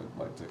pyramid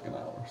might take an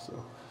hour, so.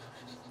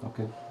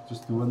 Okay,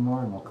 just do one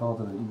more and we'll call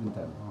it an even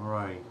 10.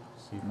 Alright.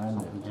 See if 9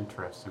 something left.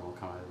 interesting will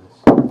come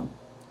out of this.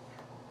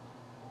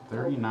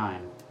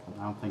 39.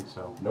 I don't think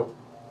so. Nope.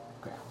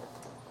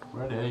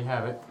 Well, there you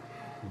have it.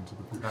 Into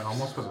the That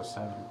almost was a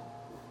 7.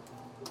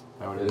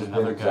 That would It have has been been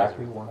another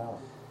exactly geyser. 1 hour.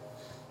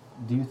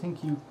 Do you think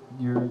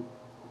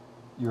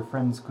your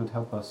friends could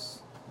help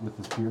us with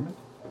this pyramid?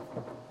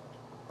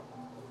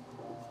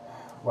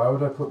 Why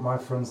would I put my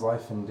friend's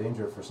life in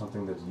danger for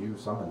something that you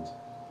summoned?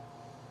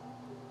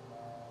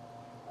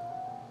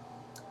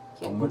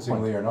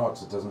 Unwittingly or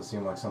not, it doesn't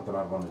seem like something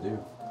I'd want to do.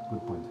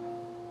 Good point.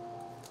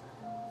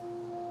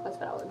 That's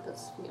valid.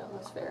 That's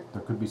fair.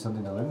 There could be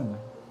something to learn in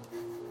there.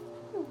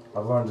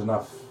 I've learned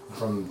enough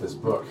from this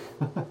book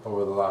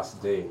over the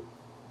last day.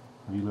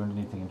 Have you learned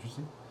anything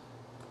interesting?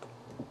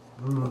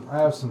 I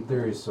have some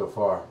theories so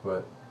far,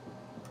 but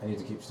I need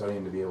to keep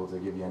studying to be able to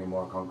give you any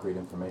more concrete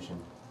information.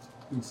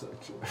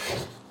 section.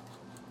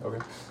 Okay.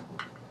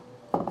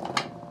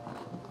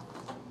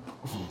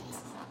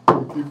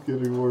 It keeps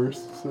getting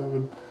worse.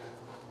 7.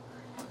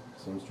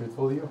 Seems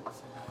truthful to you.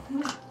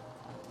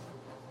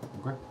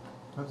 Okay,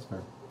 that's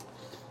fair.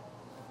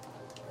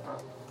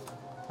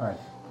 Alright,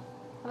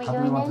 Are we how do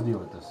we going want in? to deal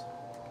with this?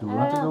 Do we I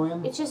want to don't go know.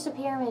 in? It's just a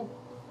pyramid.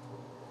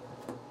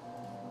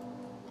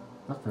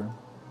 That's fair.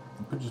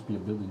 It could just be a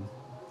building.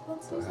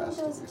 What's There using has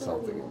to be visibility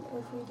something in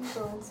if we do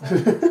go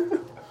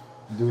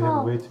inside? Do we have a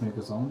Oh. way to make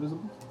us all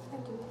invisible? I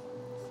do.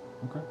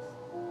 Okay.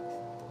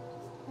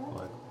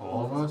 Like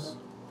all of us?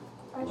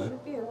 I What?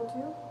 should be able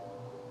to.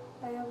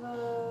 I have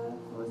a.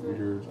 What was it?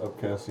 You're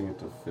upcasting it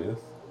to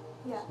 5th.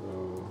 Yeah.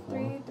 So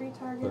Three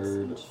targets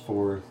 3rd, each.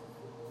 4th,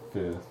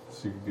 5th.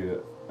 So you could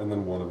get, and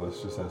then one of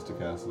us just has to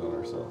cast it on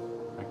ourselves.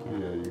 I can't.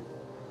 Yeah, you.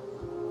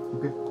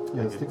 Okay.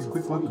 Yeah, let's take a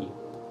quick look.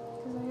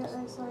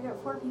 Because I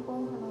got 4 people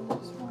and I'm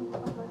just one.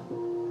 Okay.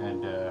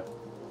 And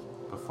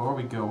before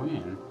we go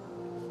in,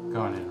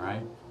 going in,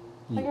 right?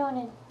 We're going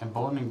in.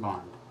 Emboldening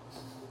bond.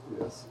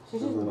 Yes.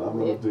 And then I'm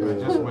gonna do. I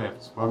just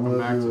whipped. I'm Welcome gonna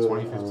back to do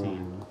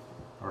 2015.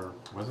 Or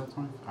was it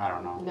 20? I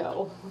don't know.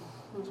 No.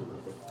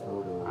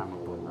 I'm a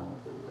boomer.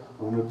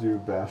 I'm gonna do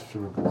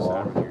Bastion of So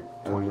Law, I'm here.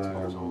 and 20 then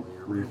years old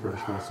here.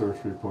 refresh my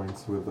sorcery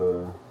points with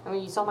a. I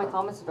mean, you saw my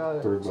comments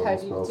about Third level spell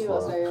ChatGPT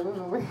last slot. night. I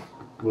remember.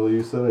 Well,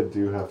 you said I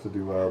do have to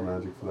do wild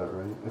magic for that,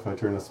 right? If I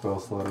turn a spell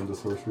slot into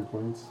sorcery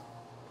points.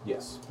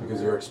 Yes,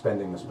 because you're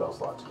expending the spell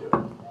slot to do it.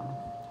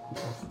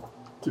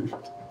 Dude.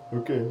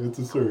 Okay, it's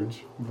a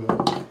surge,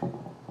 but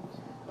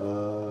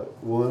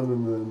 1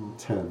 and then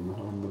 10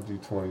 on the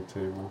d20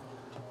 table.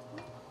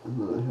 And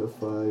then I have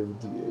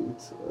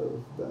 5d8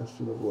 of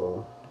Bastion of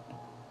Law.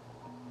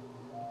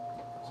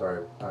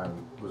 Sorry, I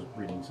was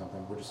reading something.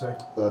 What'd you say?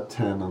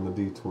 10 on the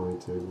d20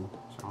 table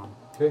Sean,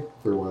 Okay.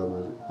 for wild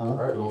magic. All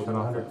right, roll shut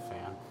off 100. that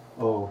fan.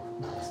 Oh,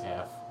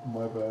 F.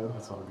 my bad.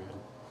 That's all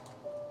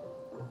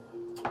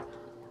good.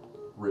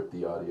 Rip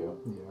the audio.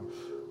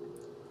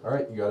 Yeah. All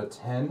right, you got a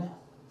 10.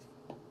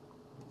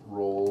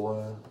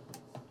 Roll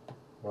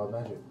wild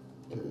magic.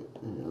 Okay,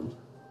 and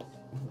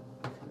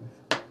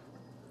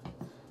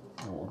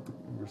I want the,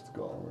 where's the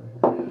golem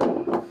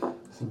right here?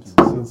 Since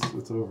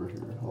it's over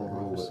here, I'll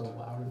roll So it.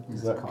 loud. Is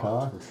It's that cocked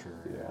cocked? for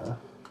sure.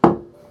 Yeah.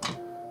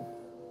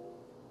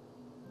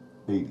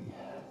 80.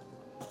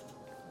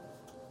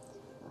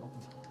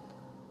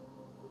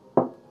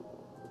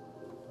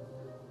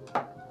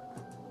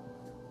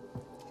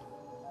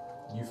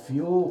 You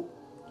feel.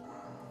 I'm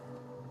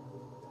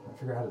trying to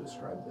figure out how to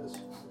describe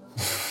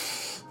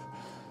this.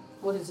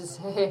 What does it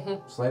say?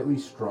 Slightly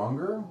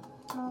stronger.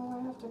 Oh,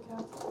 I have to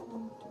cast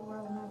and do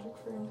wild magic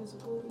for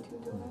invisibility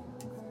too, don't I?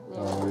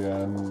 Okay. Oh yeah,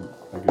 and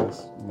I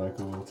guess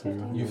Michael will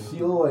too. You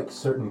feel like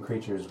certain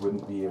creatures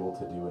wouldn't be able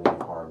to do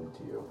any harm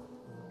to you.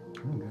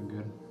 Good,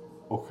 good.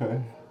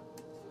 Okay.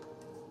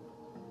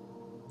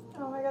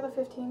 Oh, I got a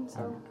 15,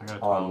 so. I got a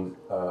 12. On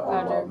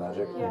wild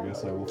magic. Yeah. I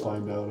guess I will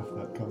find out if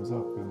that comes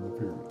up in the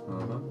pyramid.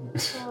 Mm-hmm.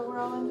 So we're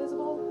all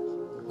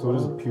invisible? So it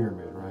is a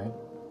pyramid, right?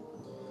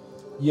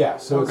 Yeah,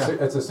 so Okay.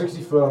 it's a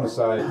 60 foot on the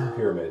side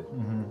pyramid.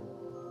 Mm-hmm.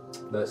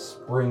 that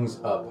springs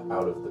up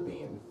out of the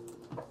beam.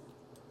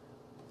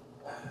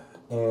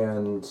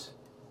 And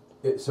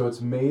so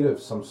it's made of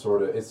some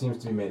sort of, it seems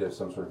to be made of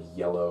some sort of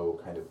yellow,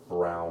 kind of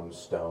brown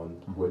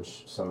stone,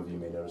 which some of you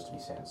may notice to be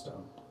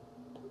sandstone.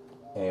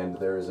 And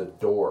there is a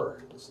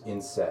door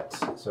inset,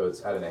 so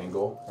it's at an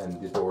angle, and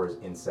the door is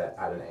inset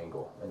at an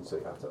angle, and so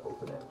you have to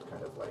open it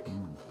kind of like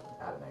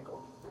at an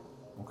angle.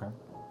 Okay.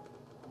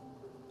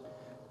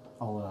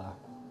 I'll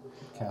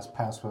cast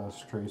Pass Without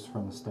a Trace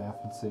from the staff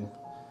and say,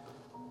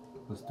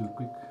 let's do it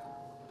quick.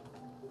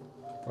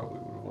 Probably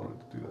would have wanted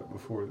to do that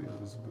before the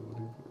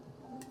invisibility,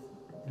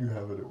 but you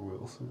have it at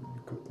will, so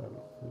you put that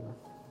up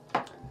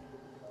there.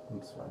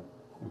 That's fine.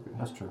 Okay.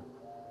 That's true.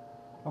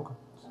 Okay.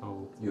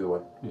 So, Either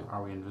way.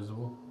 are we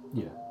invisible?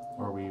 Yeah.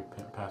 Or are we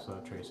pass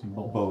without tracing?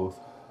 Both.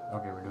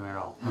 Okay, we're doing it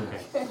all.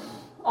 Okay.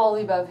 All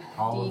the above.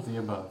 All D. of the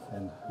above.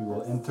 And we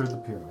will enter the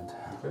pyramid.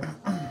 Okay.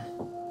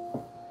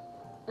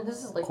 And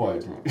this is like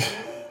Quietly. nighttime.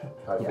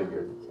 I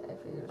figured. Okay, I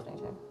figured it was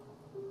nighttime.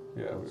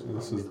 Yeah,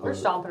 this is We're the,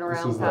 stomping this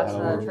around is the past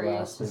hour. the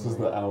trace. This is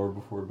the hour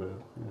before bed.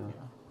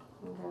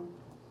 Yeah.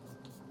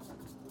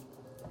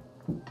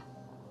 Okay.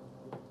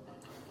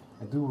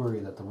 I do worry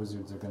that the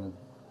wizards are gonna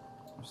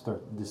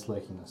start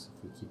disliking us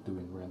if we keep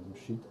doing random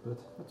shit, but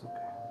that's okay.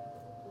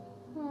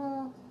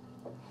 No,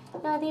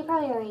 they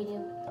probably already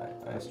do.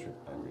 That's true.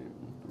 I mean,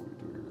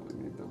 do we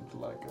really need them to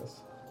like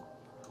us?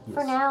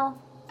 For now.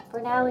 For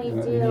now we We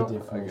need the do. I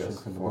information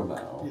guess from the for book.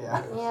 now.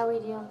 Yeah. Yeah, we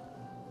do.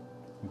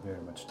 We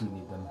very much do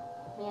need them.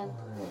 Yeah.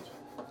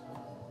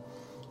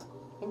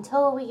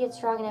 Until we get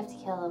strong enough to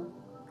kill them.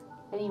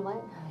 I mean,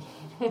 what?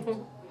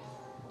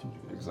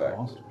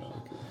 Exactly.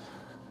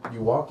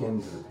 You walk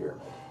into the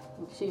pyramid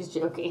She's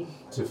joking.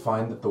 to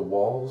find that the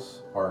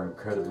walls are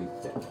incredibly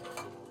thin.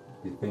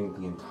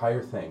 The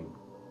entire thing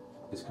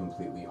is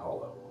completely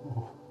hollow.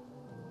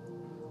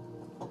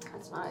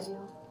 That's not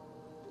ideal.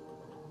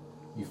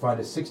 You find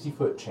a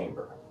 60-foot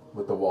chamber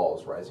with the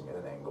walls rising at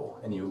an angle,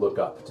 and you look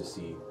up to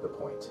see the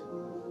point.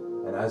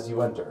 And as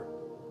you enter,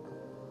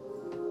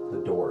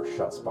 the door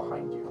shuts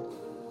behind you,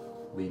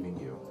 leaving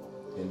you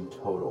in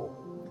total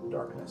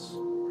darkness.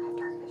 I have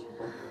dark vision.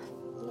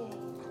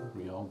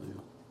 Yay. We all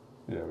do.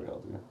 Yeah, we all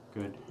do.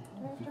 Good.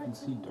 If you can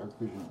see dark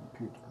vision,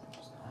 pure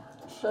darkness.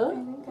 I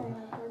think I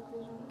have dark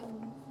vision.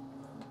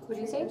 What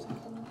do you say?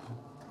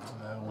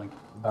 Like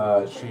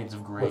shades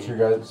of gray. What's your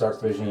guys'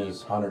 dark vision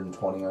is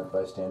 120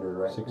 by standard,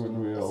 right?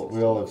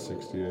 We all have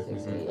 60, I think.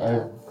 60, I yeah.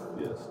 have,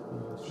 yes.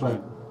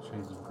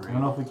 Shades of I gray.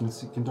 don't know if we can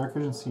see. Can dark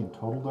vision see in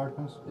total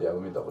darkness? Yeah,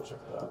 let me double check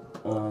that.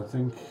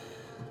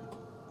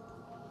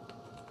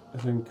 I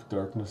think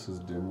darkness is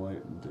dim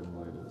light, and dim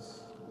light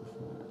is,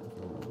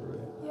 if I remember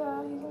right.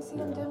 Yeah, you can see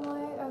in Yeah. dim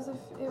light as if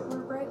it were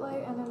bright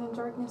light, and then in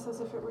darkness as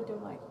if it were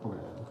dim light. Okay.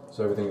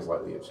 So everything is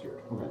lightly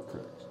obscured. Okay,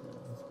 correct.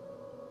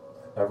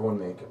 Everyone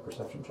make a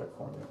perception check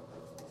for me.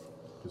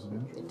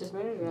 It just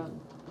made it around.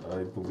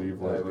 I believe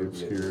Yeah, it lightly would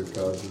be obscured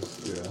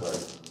causes, yeah.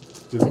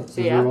 Sorry.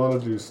 Did yeah. we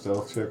want to do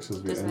stealth checks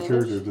as we Disadvantage?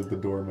 entered, or did the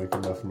door make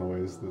enough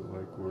noise that,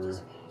 like, we're...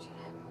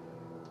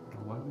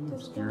 Lightly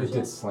Does obscured. It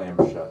did slam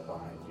shut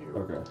behind you.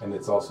 Okay. And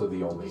it's also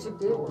the only These are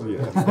good. door. Yeah,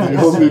 it's the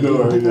only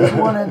door, There's yeah.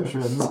 one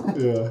entrance.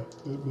 Yeah,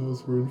 it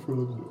knows we're in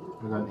front of the door.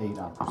 We got an 8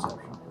 on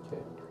perception.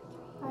 Okay.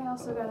 I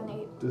also got an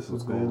 8.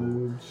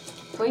 Disadvantage.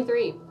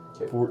 23.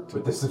 Okay. 14.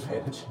 With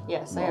disadvantage.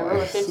 Yes, I rolled a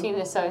Nice. 15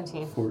 to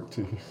 17.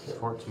 14.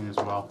 14 as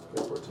well.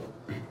 Okay,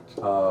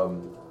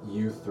 14.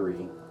 You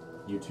three,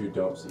 you two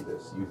don't see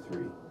this. You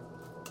three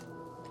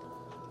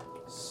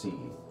see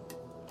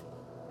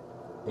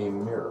a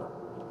mirror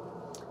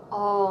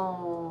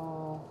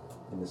Oh,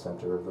 in the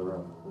center of the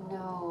room. You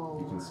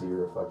no. can see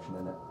your reflection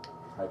in it.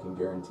 I can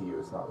guarantee you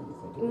it's not what you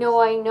think it is. No,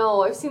 I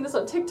know. I've seen this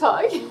on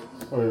TikTok. Wait,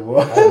 I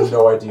what? have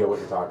no idea what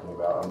you're talking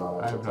about. I'm not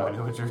on I have no TikTok.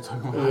 idea what you're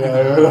talking about.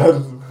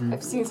 Yeah,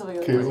 I've seen something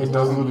like Caitlin this.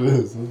 knows what it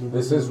is.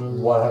 This is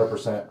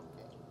 100%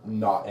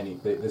 not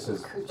anything. This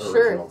is Sure.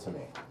 original to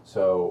me.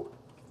 So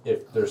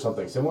if there's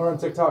something similar on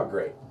TikTok,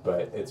 great.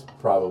 But it's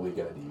probably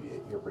going to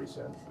deviate here pretty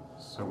soon.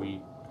 So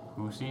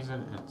who sees it?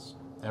 It's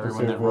It's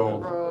everyone that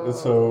everyone. rolled.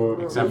 So,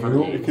 Except for you-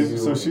 the it can-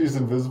 eights. so she's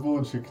invisible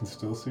and she can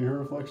still see her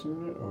reflection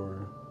in it,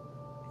 or?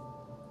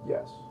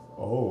 Yes.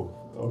 Oh,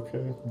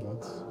 okay,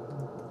 that's...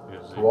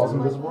 Is The wall's it,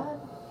 invisible?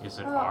 is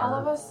it all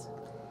of our? us?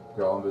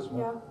 You're all invisible?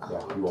 Yeah.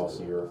 Yeah, you all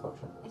see your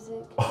reflection. Is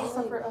it?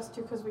 Except for us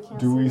two, because we can't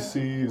Do we the see,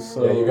 mirror.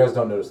 so... Yeah, you guys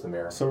don't notice the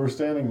mirror. So we're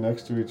standing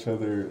next to each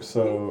other,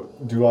 so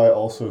do I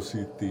also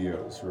see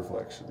Theo's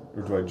reflection?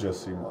 Or do I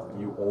just see mine?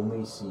 You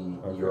only see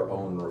Okay. your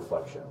own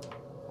reflection.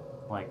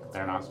 Like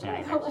they're not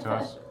standing next to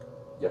us.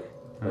 Yep.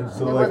 Mhm.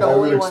 So And like we're the I would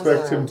only ones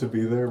expect that are- him to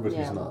be there, but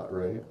Yeah. he's not,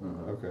 right?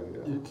 Mhm. Okay,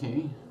 yeah.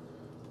 Okay.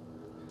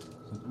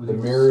 The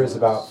mirror is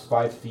about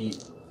 5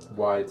 feet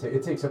wide.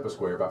 It takes up a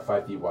square, about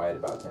 5 feet wide,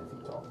 about 10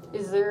 feet tall.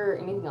 Is there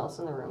anything else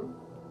in the room?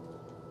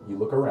 You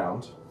look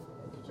around,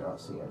 and you do not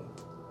see any.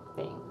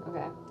 Thing.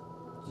 Okay.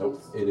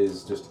 Nope. It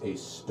is just a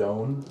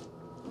stone.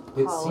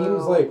 It Hollow.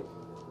 seems like,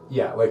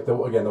 yeah, like the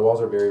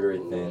walls are very, very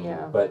thin,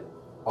 Yeah. but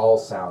all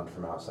sound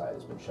from outside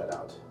has been shut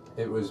out.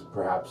 It was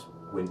perhaps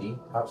windy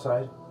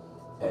outside,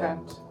 Okay.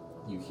 and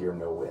you hear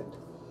no wind.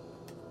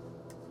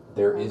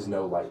 There is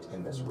no light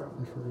in this room.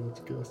 We forgot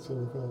to cast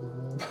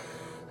telepathic.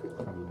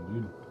 I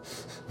mean,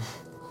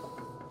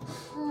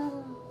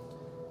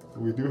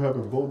 We do have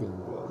emboldening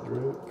blood,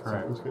 right?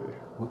 Correct. So, okay.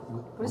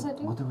 What does that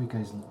do? What are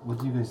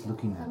you guys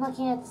looking I'm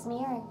looking at this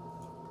mirror.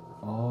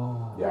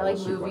 Oh. Yeah, I like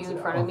we'll shoot move once you in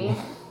it front out. of me.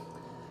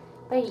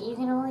 But you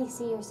can only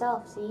see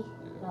yourself, see?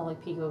 I'll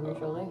like peek over your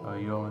shoulder. Oh,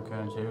 you only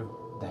can too?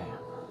 Damn.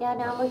 Yeah,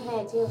 now I'm looking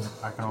at it too.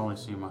 I can only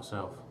see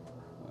myself.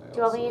 Do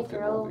you want me to also can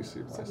throw only see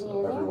something myself.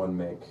 in there? Everyone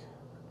make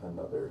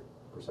another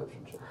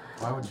perception check.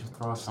 Why would you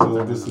throw Still something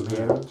a in the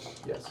mirror? disadvantage?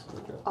 Yes.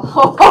 Okay.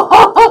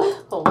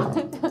 Oh, hold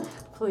on.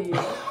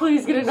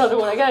 Please get another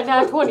one. I got a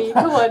nat 20.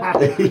 Come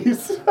on.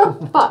 Ace.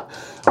 Fuck.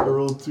 I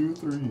rolled 2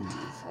 3s.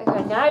 I got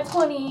a nat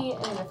 20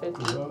 and a 50.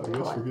 Yeah, I Come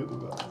guess on. forget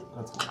about it.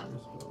 That's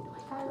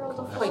I rolled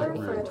a That's 4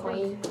 weird. for a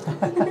 20. 20.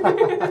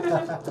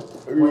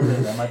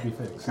 That might be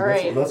fixed. See,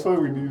 Alright. that's why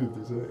we needed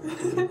this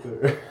egg right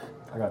there.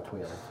 I got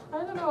 12. I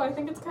don't know, I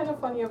think it's kind of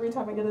funny every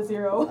time I get a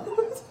 0.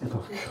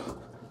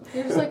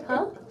 You're just like,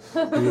 huh?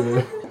 Yeah.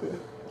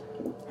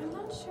 I'm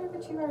not sure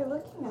what you are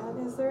looking at.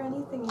 Is there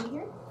anything in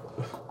here?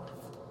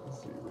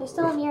 There's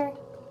still a mirror.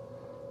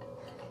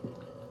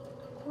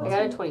 I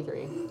got a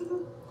 23.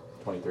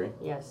 23.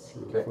 Yes.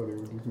 It's Okay. funny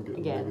when you can get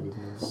Again. negative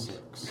numbers.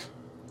 6.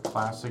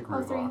 Classic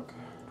Oh, 3. Ruvok.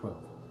 12.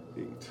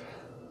 8.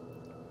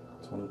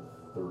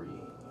 23.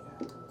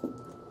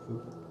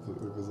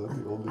 Was that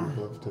the only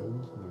above 10? No,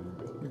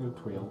 you You got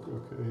 12.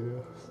 Okay,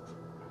 yeah.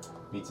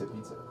 Beats it,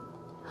 beats it.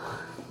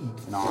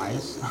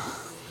 Nice.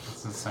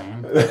 It's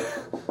insane.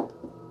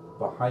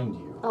 Behind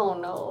you, Oh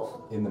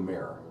no. in the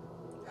mirror,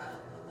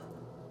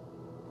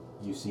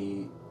 you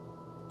see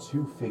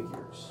 2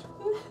 figures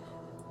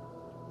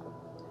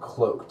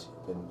cloaked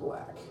in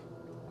black,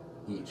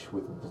 each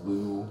with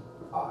blue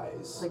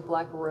eyes. Like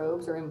black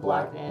robes or in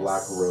black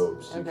blackness?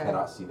 robes. You Okay.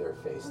 cannot see their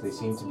face. They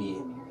seem to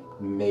be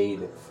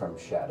made from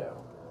shadow.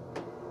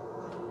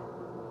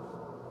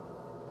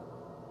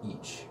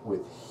 Each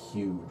with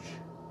huge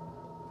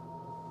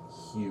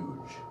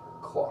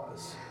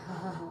claws.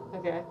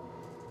 Okay.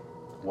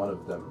 One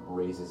of them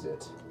raises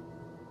it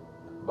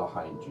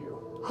behind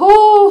you.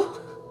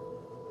 Oh!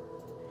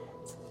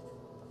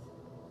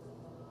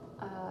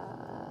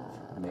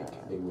 Make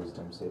a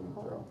wisdom saving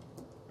throw.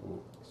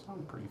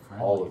 Sound pretty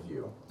friendly. All of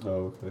you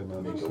Oh, okay,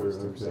 not make a sure.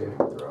 wisdom Okay. saving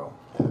throw.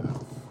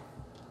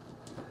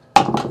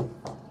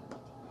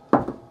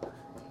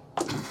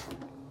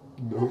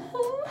 Nope.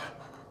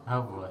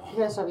 Oh boy. You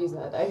gotta stop using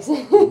that dice.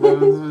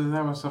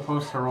 That was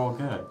supposed to roll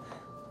good.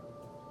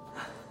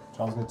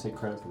 John's gonna take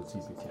credit for the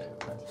TPK,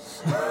 okay?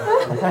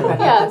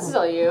 Yeah, this is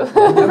all you. For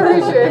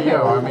sure.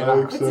 Yo, I mean,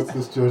 I accept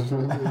this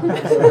judgment.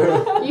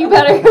 You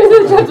better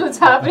judge what's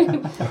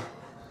happening.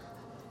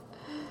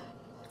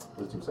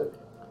 Wisdom save.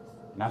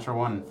 Natural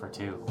 1 for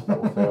 2.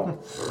 That will fail.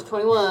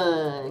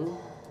 21.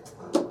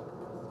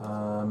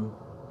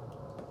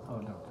 Oh,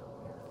 no.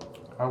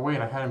 Oh wait,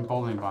 I had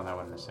emboldening bond that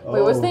wasn't the same.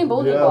 Wait, what's the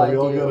emboldening yeah, bond we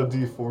all do? got a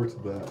D4 to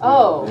that.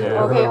 Oh,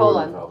 Yeah, okay, hold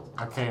on.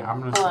 Okay, I'm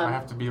gonna. Hold on. I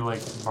have to be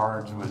like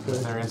bards with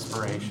their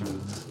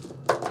inspiration.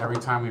 Every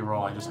time we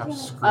roll, I just have to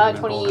scream.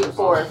 emboldening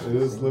 24. bond.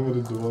 It is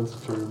limited to once a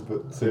turn,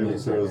 but saving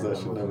throws that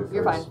should never.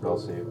 You're fine. Spell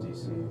save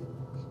DC.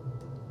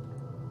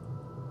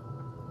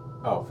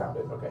 Oh, found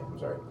it. Okay, I'm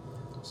sorry.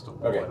 Still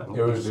Okay, blood.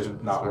 it was It's just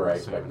it's not where I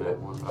saving expected that it.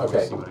 one, but I'll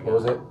Okay, see what I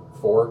was got. it?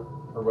 4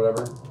 or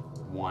whatever?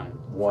 1.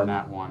 One.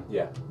 Nat 1.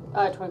 Yeah.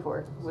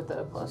 24 with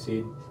the plus.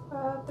 Succeed.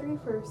 3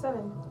 for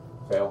 7.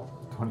 Fail.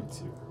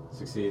 22.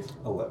 Succeed.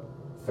 11.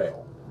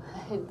 Fail.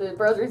 The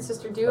brother and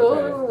sister duo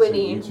Okay, so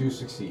winning. you 2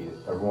 succeed.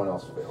 Everyone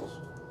else fails.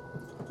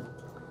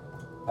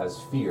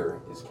 As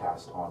fear is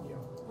cast on you.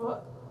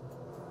 What?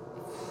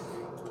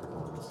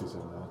 See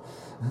some of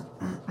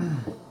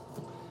that.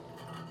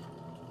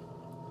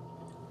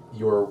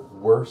 Your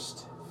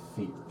worst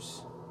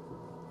fears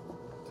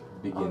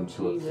begin Oh,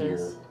 to appear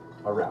Jesus.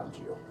 around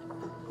you.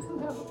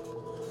 No.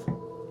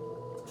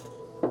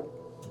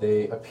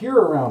 They appear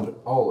around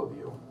all of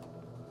you,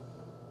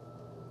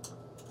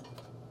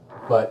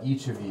 but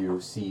each of you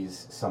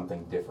sees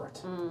something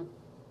different,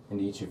 and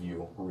each of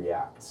you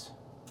reacts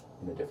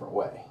in a different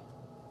way.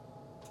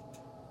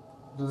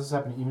 Does this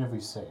happen even if we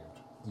saved?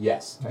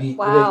 Yes,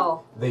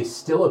 Wow. they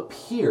still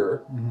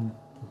appear,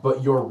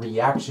 but your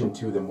reaction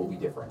to them will be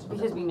different.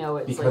 Because we know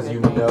it's Because like you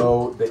a thing.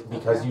 know that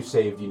because Okay. you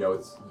saved, you know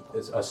it's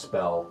a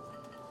spell.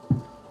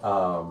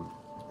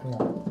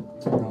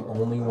 The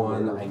only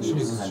one I need to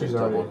kind she's of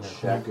double already in there.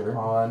 check Can you get her?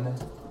 on.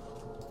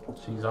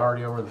 She's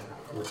already over there.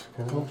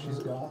 Oh, she's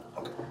gone.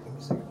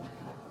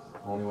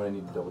 Only one I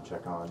need to double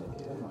check on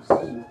is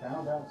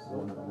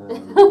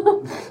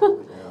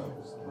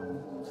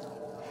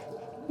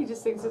He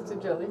just thinks it's a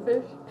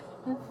jellyfish.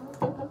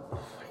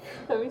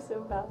 That'd be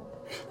so bad.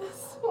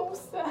 So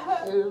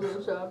sad. It was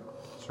a shock.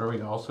 So are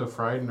we also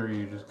frightened, or are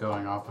you just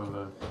going off of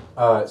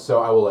a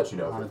So I will let you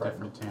know if on you're a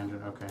frightened.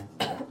 different tangent?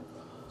 Okay.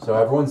 So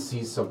everyone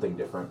sees something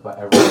different, but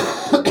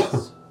everyone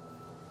sees,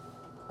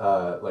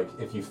 like,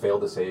 if you fail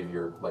to save,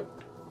 you're, like,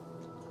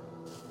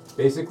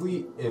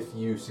 basically, if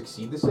you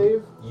succeed to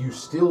save, you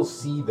still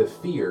see the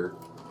fear,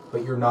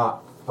 but you're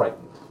not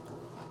frightened.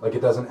 Like, it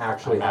doesn't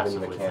actually I have any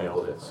massively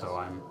mechanical failed it, difference. so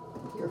I'm.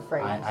 You're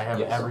frightened. I have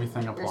Yes.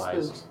 everything You're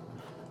applies. spooked.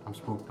 I'm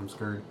spooked. I'm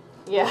scared.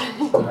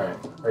 Yeah. All right.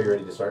 Are you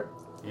ready to start?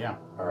 Yeah.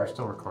 All We're right.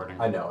 still recording.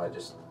 I know. I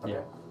just. Okay.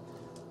 Yeah.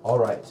 All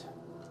right.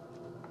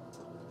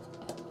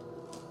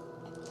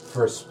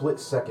 For a split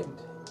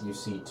second, you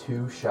see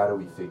two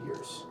shadowy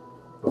figures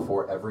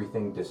before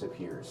everything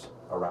disappears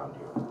around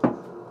you.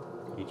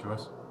 Each of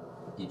us.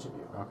 Each of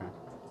you. Okay.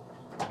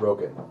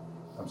 Roken.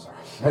 I'm sorry.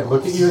 I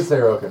look at you and say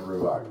Roken,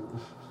 Ruvok.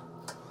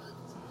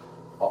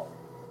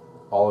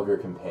 All of your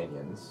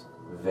companions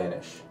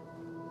vanish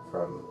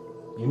from...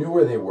 You knew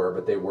where they were,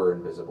 but they were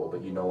invisible,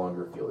 but you no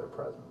longer feel their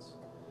presence.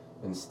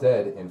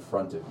 Instead, in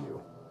front of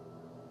you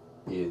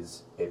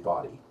is a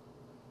body.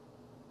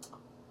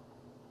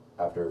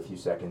 After a few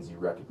seconds, you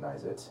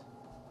recognize it,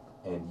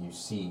 and you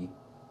see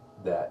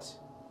that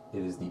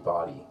it is the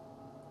body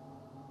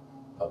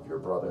of your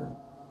brother.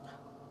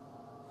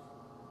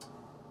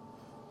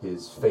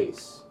 His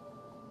face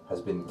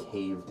has been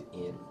caved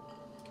in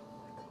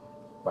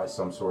by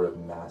some sort of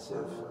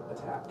massive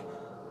attack.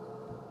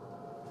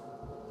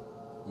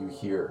 You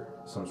hear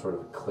some sort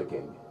of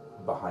clicking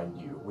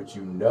behind you, which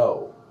you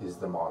know is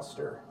the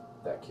monster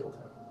that killed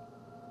him.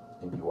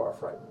 And you are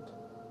frightened,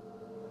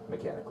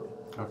 mechanically.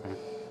 Okay.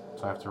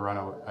 So I have to run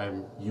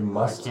away. You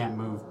must, I can't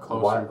move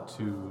closer while,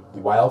 to.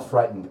 while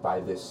frightened by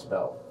this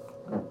spell,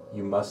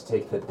 you must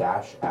take the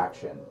dash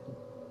action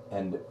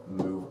and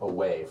move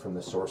away from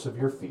the source of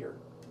your fear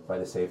by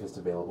the safest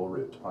available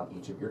route on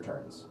each of your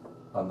turns,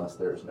 unless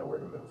there is nowhere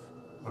to move.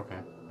 Okay.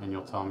 And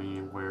you'll tell me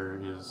where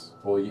is.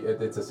 Well,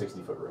 it's a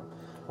 60-foot room.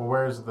 Well,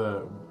 where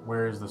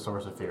is the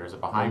source of fear? Is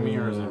it behind me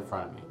or is it in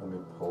front of me? Let me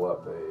pull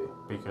up a...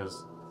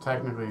 Because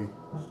technically,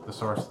 the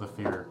source of the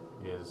fear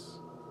is.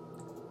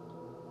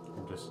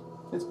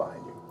 It's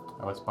behind you,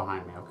 Oh, it's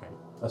behind me. Okay.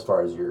 as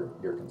far as you're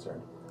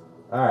concerned.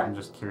 All right. I'm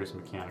just curious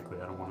mechanically.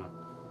 I don't want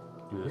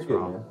to do this You're good,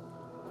 wrong. man.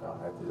 No,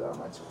 I have to do that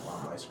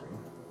on my screen.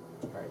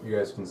 All right, you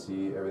guys can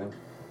see everything?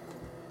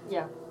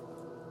 Yeah.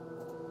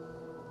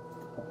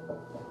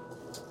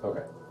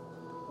 Okay.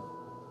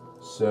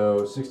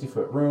 So,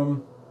 60-foot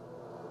room.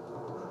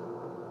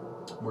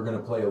 We're going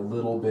to play a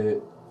little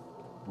bit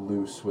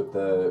loose with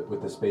the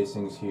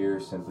spacings here,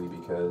 simply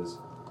because,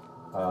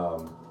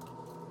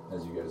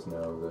 as you guys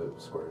know, the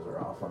squares are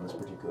off on this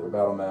particular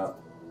battle map.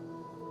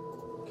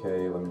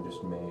 Okay, let me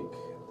just make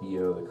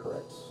Theo the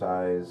correct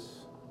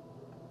size.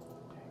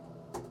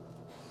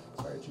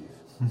 Sorry, Chief.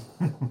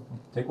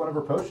 Take one of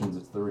her potions.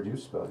 It's the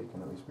reduce spell. You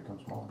can at least become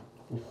smaller.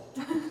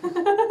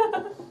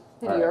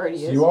 He All right, already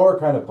so is. you all are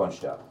kind of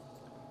bunched up.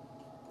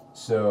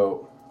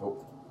 So,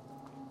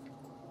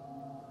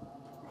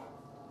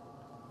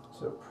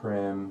 so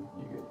Prim,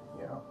 you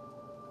know.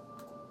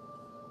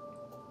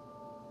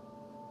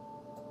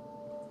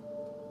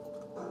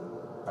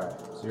 All right,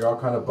 so you're all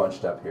kind of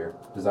bunched up here.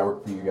 Does that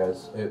work for you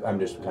guys? I'm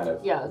just kind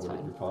of. Yeah, that's Would it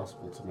fine. be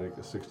possible to make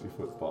a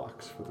 60-foot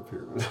box for the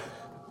pyramid?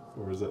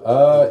 Or is it,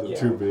 Yeah.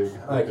 too big?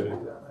 I can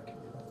do that.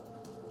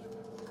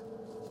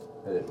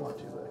 I didn't want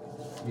to, but I can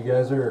do that. You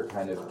guys are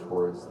kind of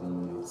towards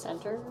the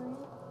Center?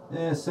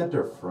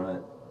 center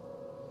front.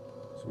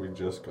 So we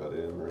just got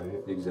in,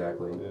 right?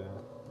 Exactly. Yeah.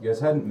 You guys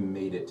hadn't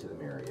made it to the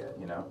mirror yet,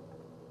 you know?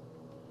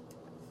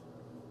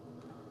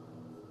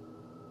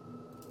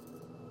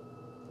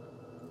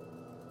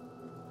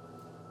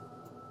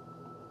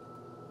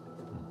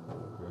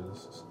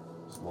 This is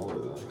smaller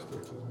than I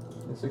expected.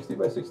 And 60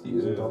 by 60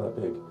 isn't Yeah. all that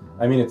big.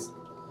 I mean,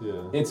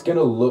 Yeah. it's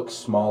gonna look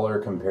smaller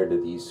compared to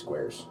these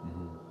squares.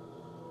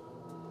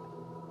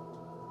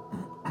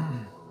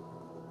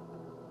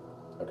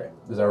 Okay,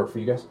 does that work for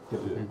you guys?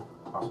 Yeah.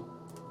 Awesome.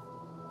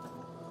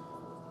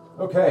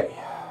 Okay.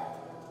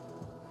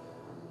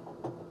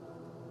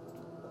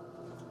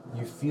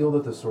 You feel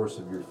that the source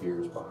of your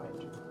fear is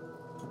behind you.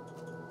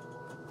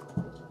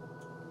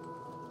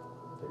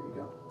 There you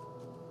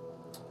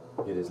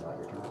go. It is not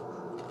your turn.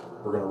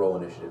 We're gonna roll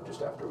initiative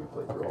just after we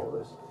play through all of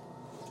this.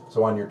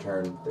 So on your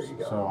turn, there you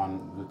go. So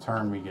on the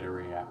turn, we get a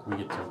react. We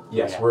get to.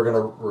 Yes, react. we're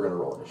gonna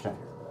roll initiative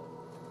here in a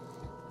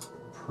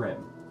minute.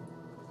 Prim.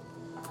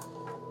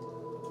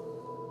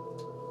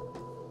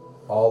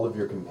 All of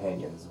your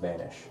companions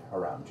vanish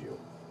around you.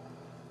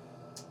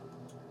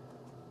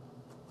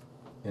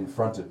 In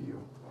front of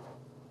you,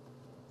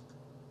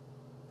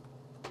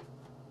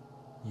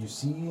 you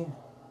see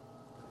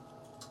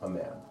a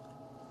man.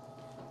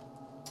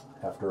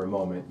 After a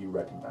moment, you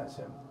recognize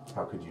him.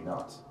 How could you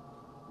not?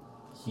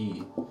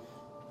 He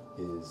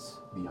is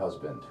the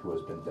husband who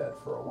has been dead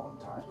for a long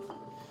time.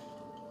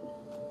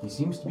 He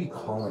seems to be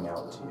calling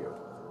out to you,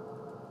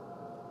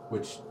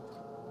 which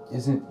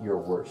isn't your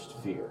worst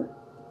fear.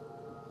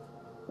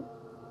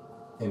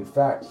 In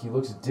fact, he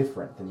looks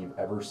different than you've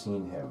ever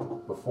seen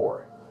him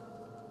before.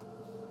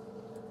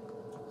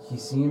 He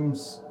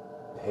seems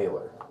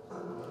paler,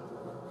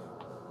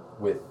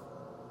 with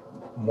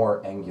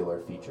more angular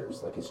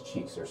features, like his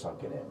cheeks are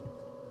sunken in.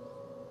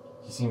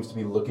 He seems to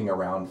be looking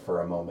around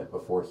for a moment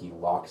before he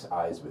locks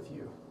eyes with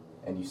you,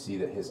 and you see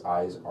that his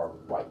eyes are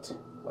white,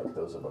 like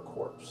those of a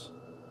corpse.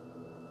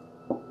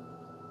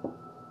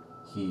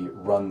 He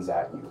runs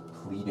at you,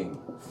 pleading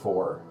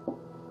for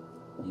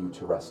you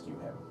to rescue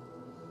him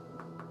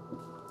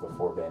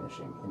before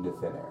vanishing into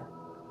thin air.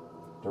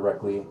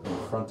 Directly in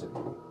front of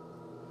you,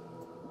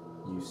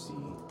 you see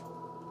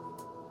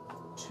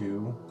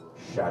two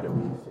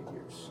shadowy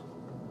figures,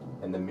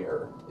 and the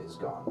mirror is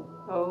gone.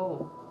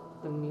 Oh,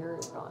 the mirror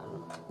is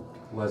gone.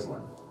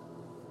 Leslin,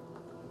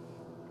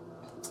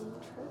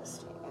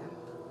 Interesting.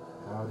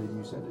 how did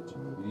you send it to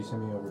me? Did you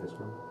send me over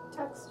Discord?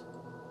 Text.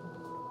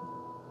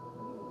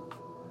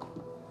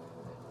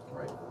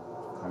 Right.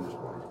 I'm just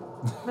blind.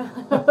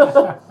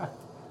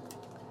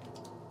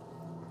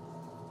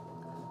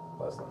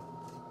 Leslin.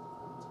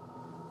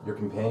 Your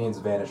companions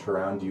vanish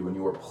around you and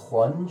you are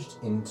plunged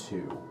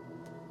into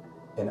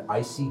an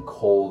icy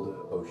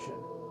cold ocean.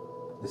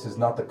 This is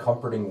not the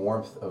comforting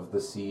warmth of the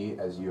sea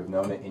as you have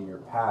known it in your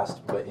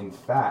past, but in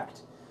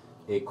fact,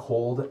 a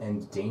cold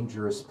and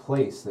dangerous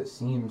place that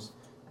seems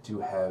to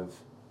have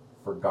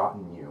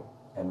forgotten you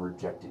and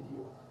rejected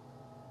you.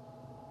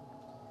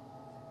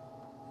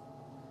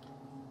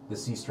 The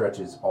sea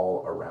stretches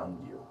all around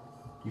you.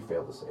 You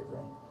failed to save,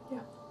 right? Yeah.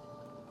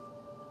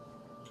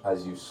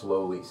 As you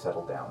slowly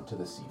settle down to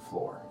the sea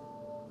floor.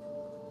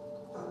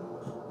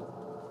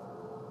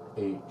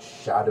 A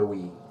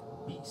shadowy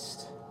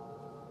beast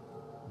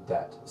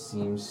that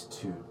seems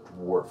to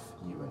dwarf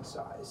you in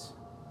size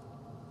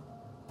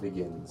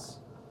begins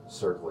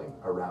circling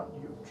around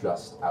you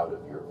just out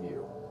of your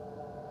view.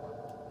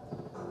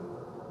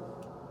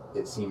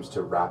 It seems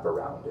to wrap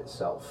around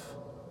itself.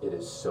 It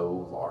is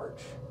so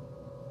large.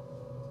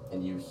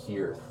 And you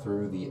hear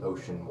through the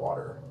ocean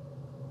water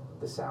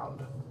the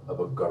sound of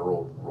a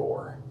guttural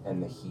roar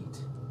and the heat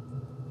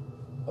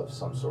of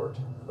some sort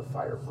of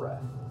fire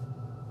breath.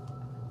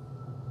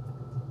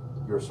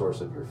 Your source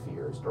of your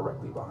fear is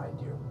directly behind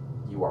you.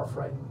 You are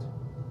frightened.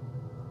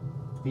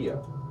 Thea,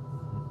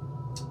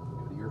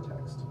 go to your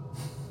text.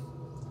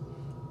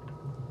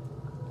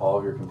 All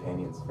of your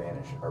companions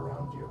vanish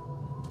around you.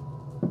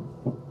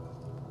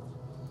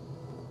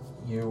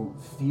 You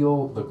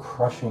feel the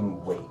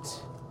crushing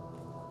weight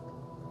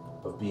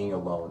of being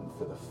alone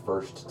for the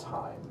first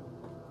time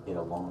in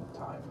a long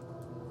time.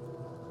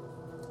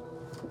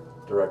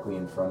 Directly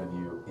in front of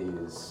you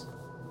is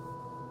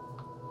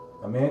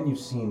a man you've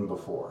seen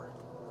before.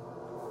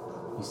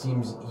 He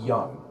seems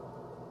young,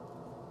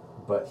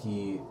 but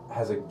he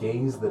has a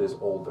gaze that is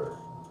older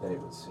than it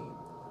would seem.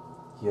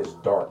 He has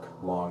dark,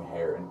 long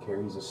hair and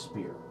carries a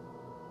spear.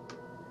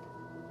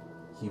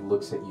 He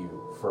looks at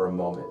you for a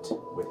moment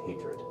with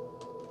hatred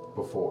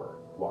before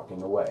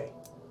walking away,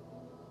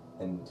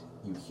 and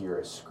you hear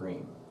a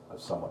scream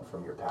of someone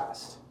from your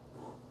past.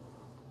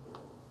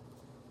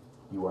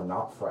 You are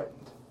not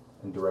frightened,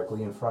 and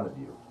directly in front of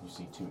you, you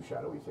see two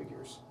shadowy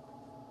figures.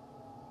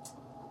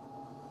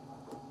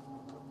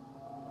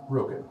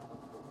 Rogan.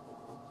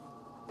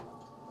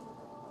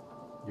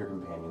 Your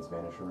companions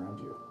vanish around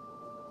you.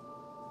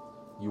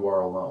 You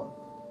are alone.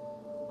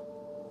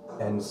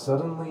 And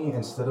suddenly,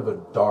 instead of a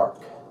dark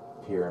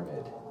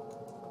pyramid,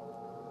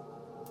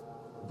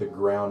 the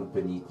ground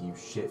beneath you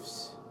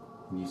shifts,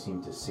 and you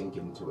seem to sink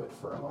into it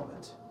for a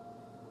moment.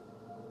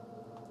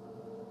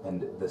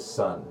 And the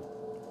sun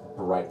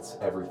brights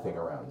everything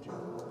around you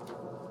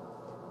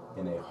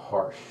in a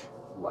harsh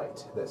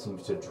light that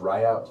seems to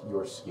dry out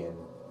your skin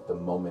the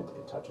moment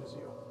it touches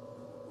you.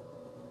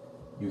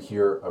 You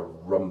hear a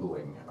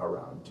rumbling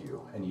around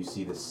you, and you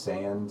see the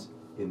sand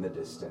in the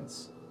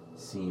distance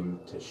seem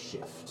to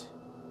shift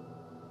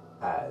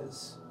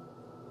as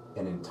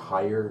an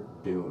entire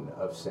dune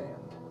of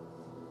sand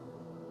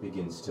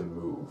begins to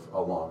move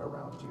along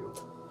around you.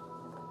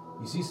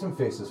 You see some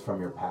faces from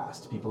your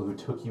past, people who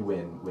took you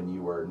in when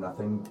you were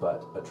nothing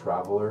but a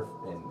traveler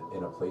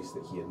in a place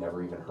that he had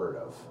never even heard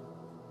of.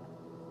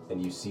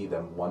 And you see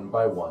them one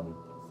by one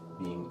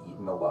being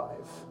eaten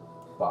alive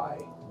by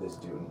this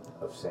dune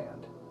of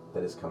sand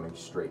that is coming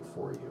straight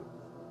for you.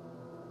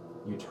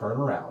 You turn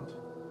around,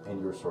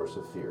 and your source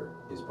of fear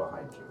is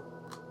behind you.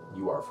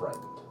 You are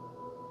frightened.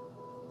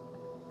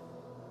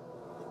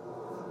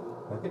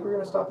 I think we're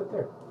going to stop it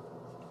there.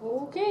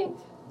 Okay. And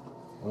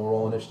we'll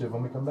roll initiative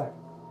when we come back.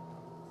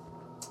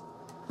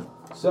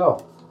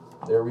 So,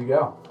 there we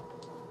go.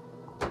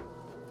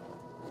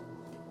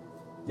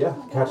 Yeah,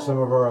 catch some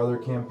of our other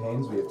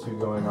campaigns. We have two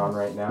going on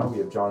right now. We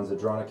have John's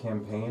Adrana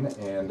campaign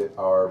and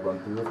our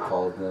run-through of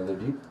Call of the Nether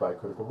Deep by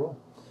Critical Role.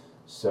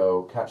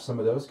 So catch some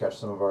of those, catch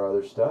some of our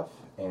other stuff,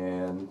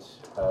 and,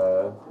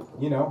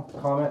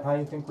 comment how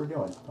you think we're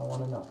doing. I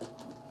want to know.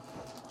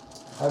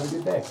 Have a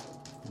good day.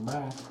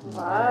 Bye.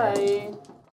 Bye.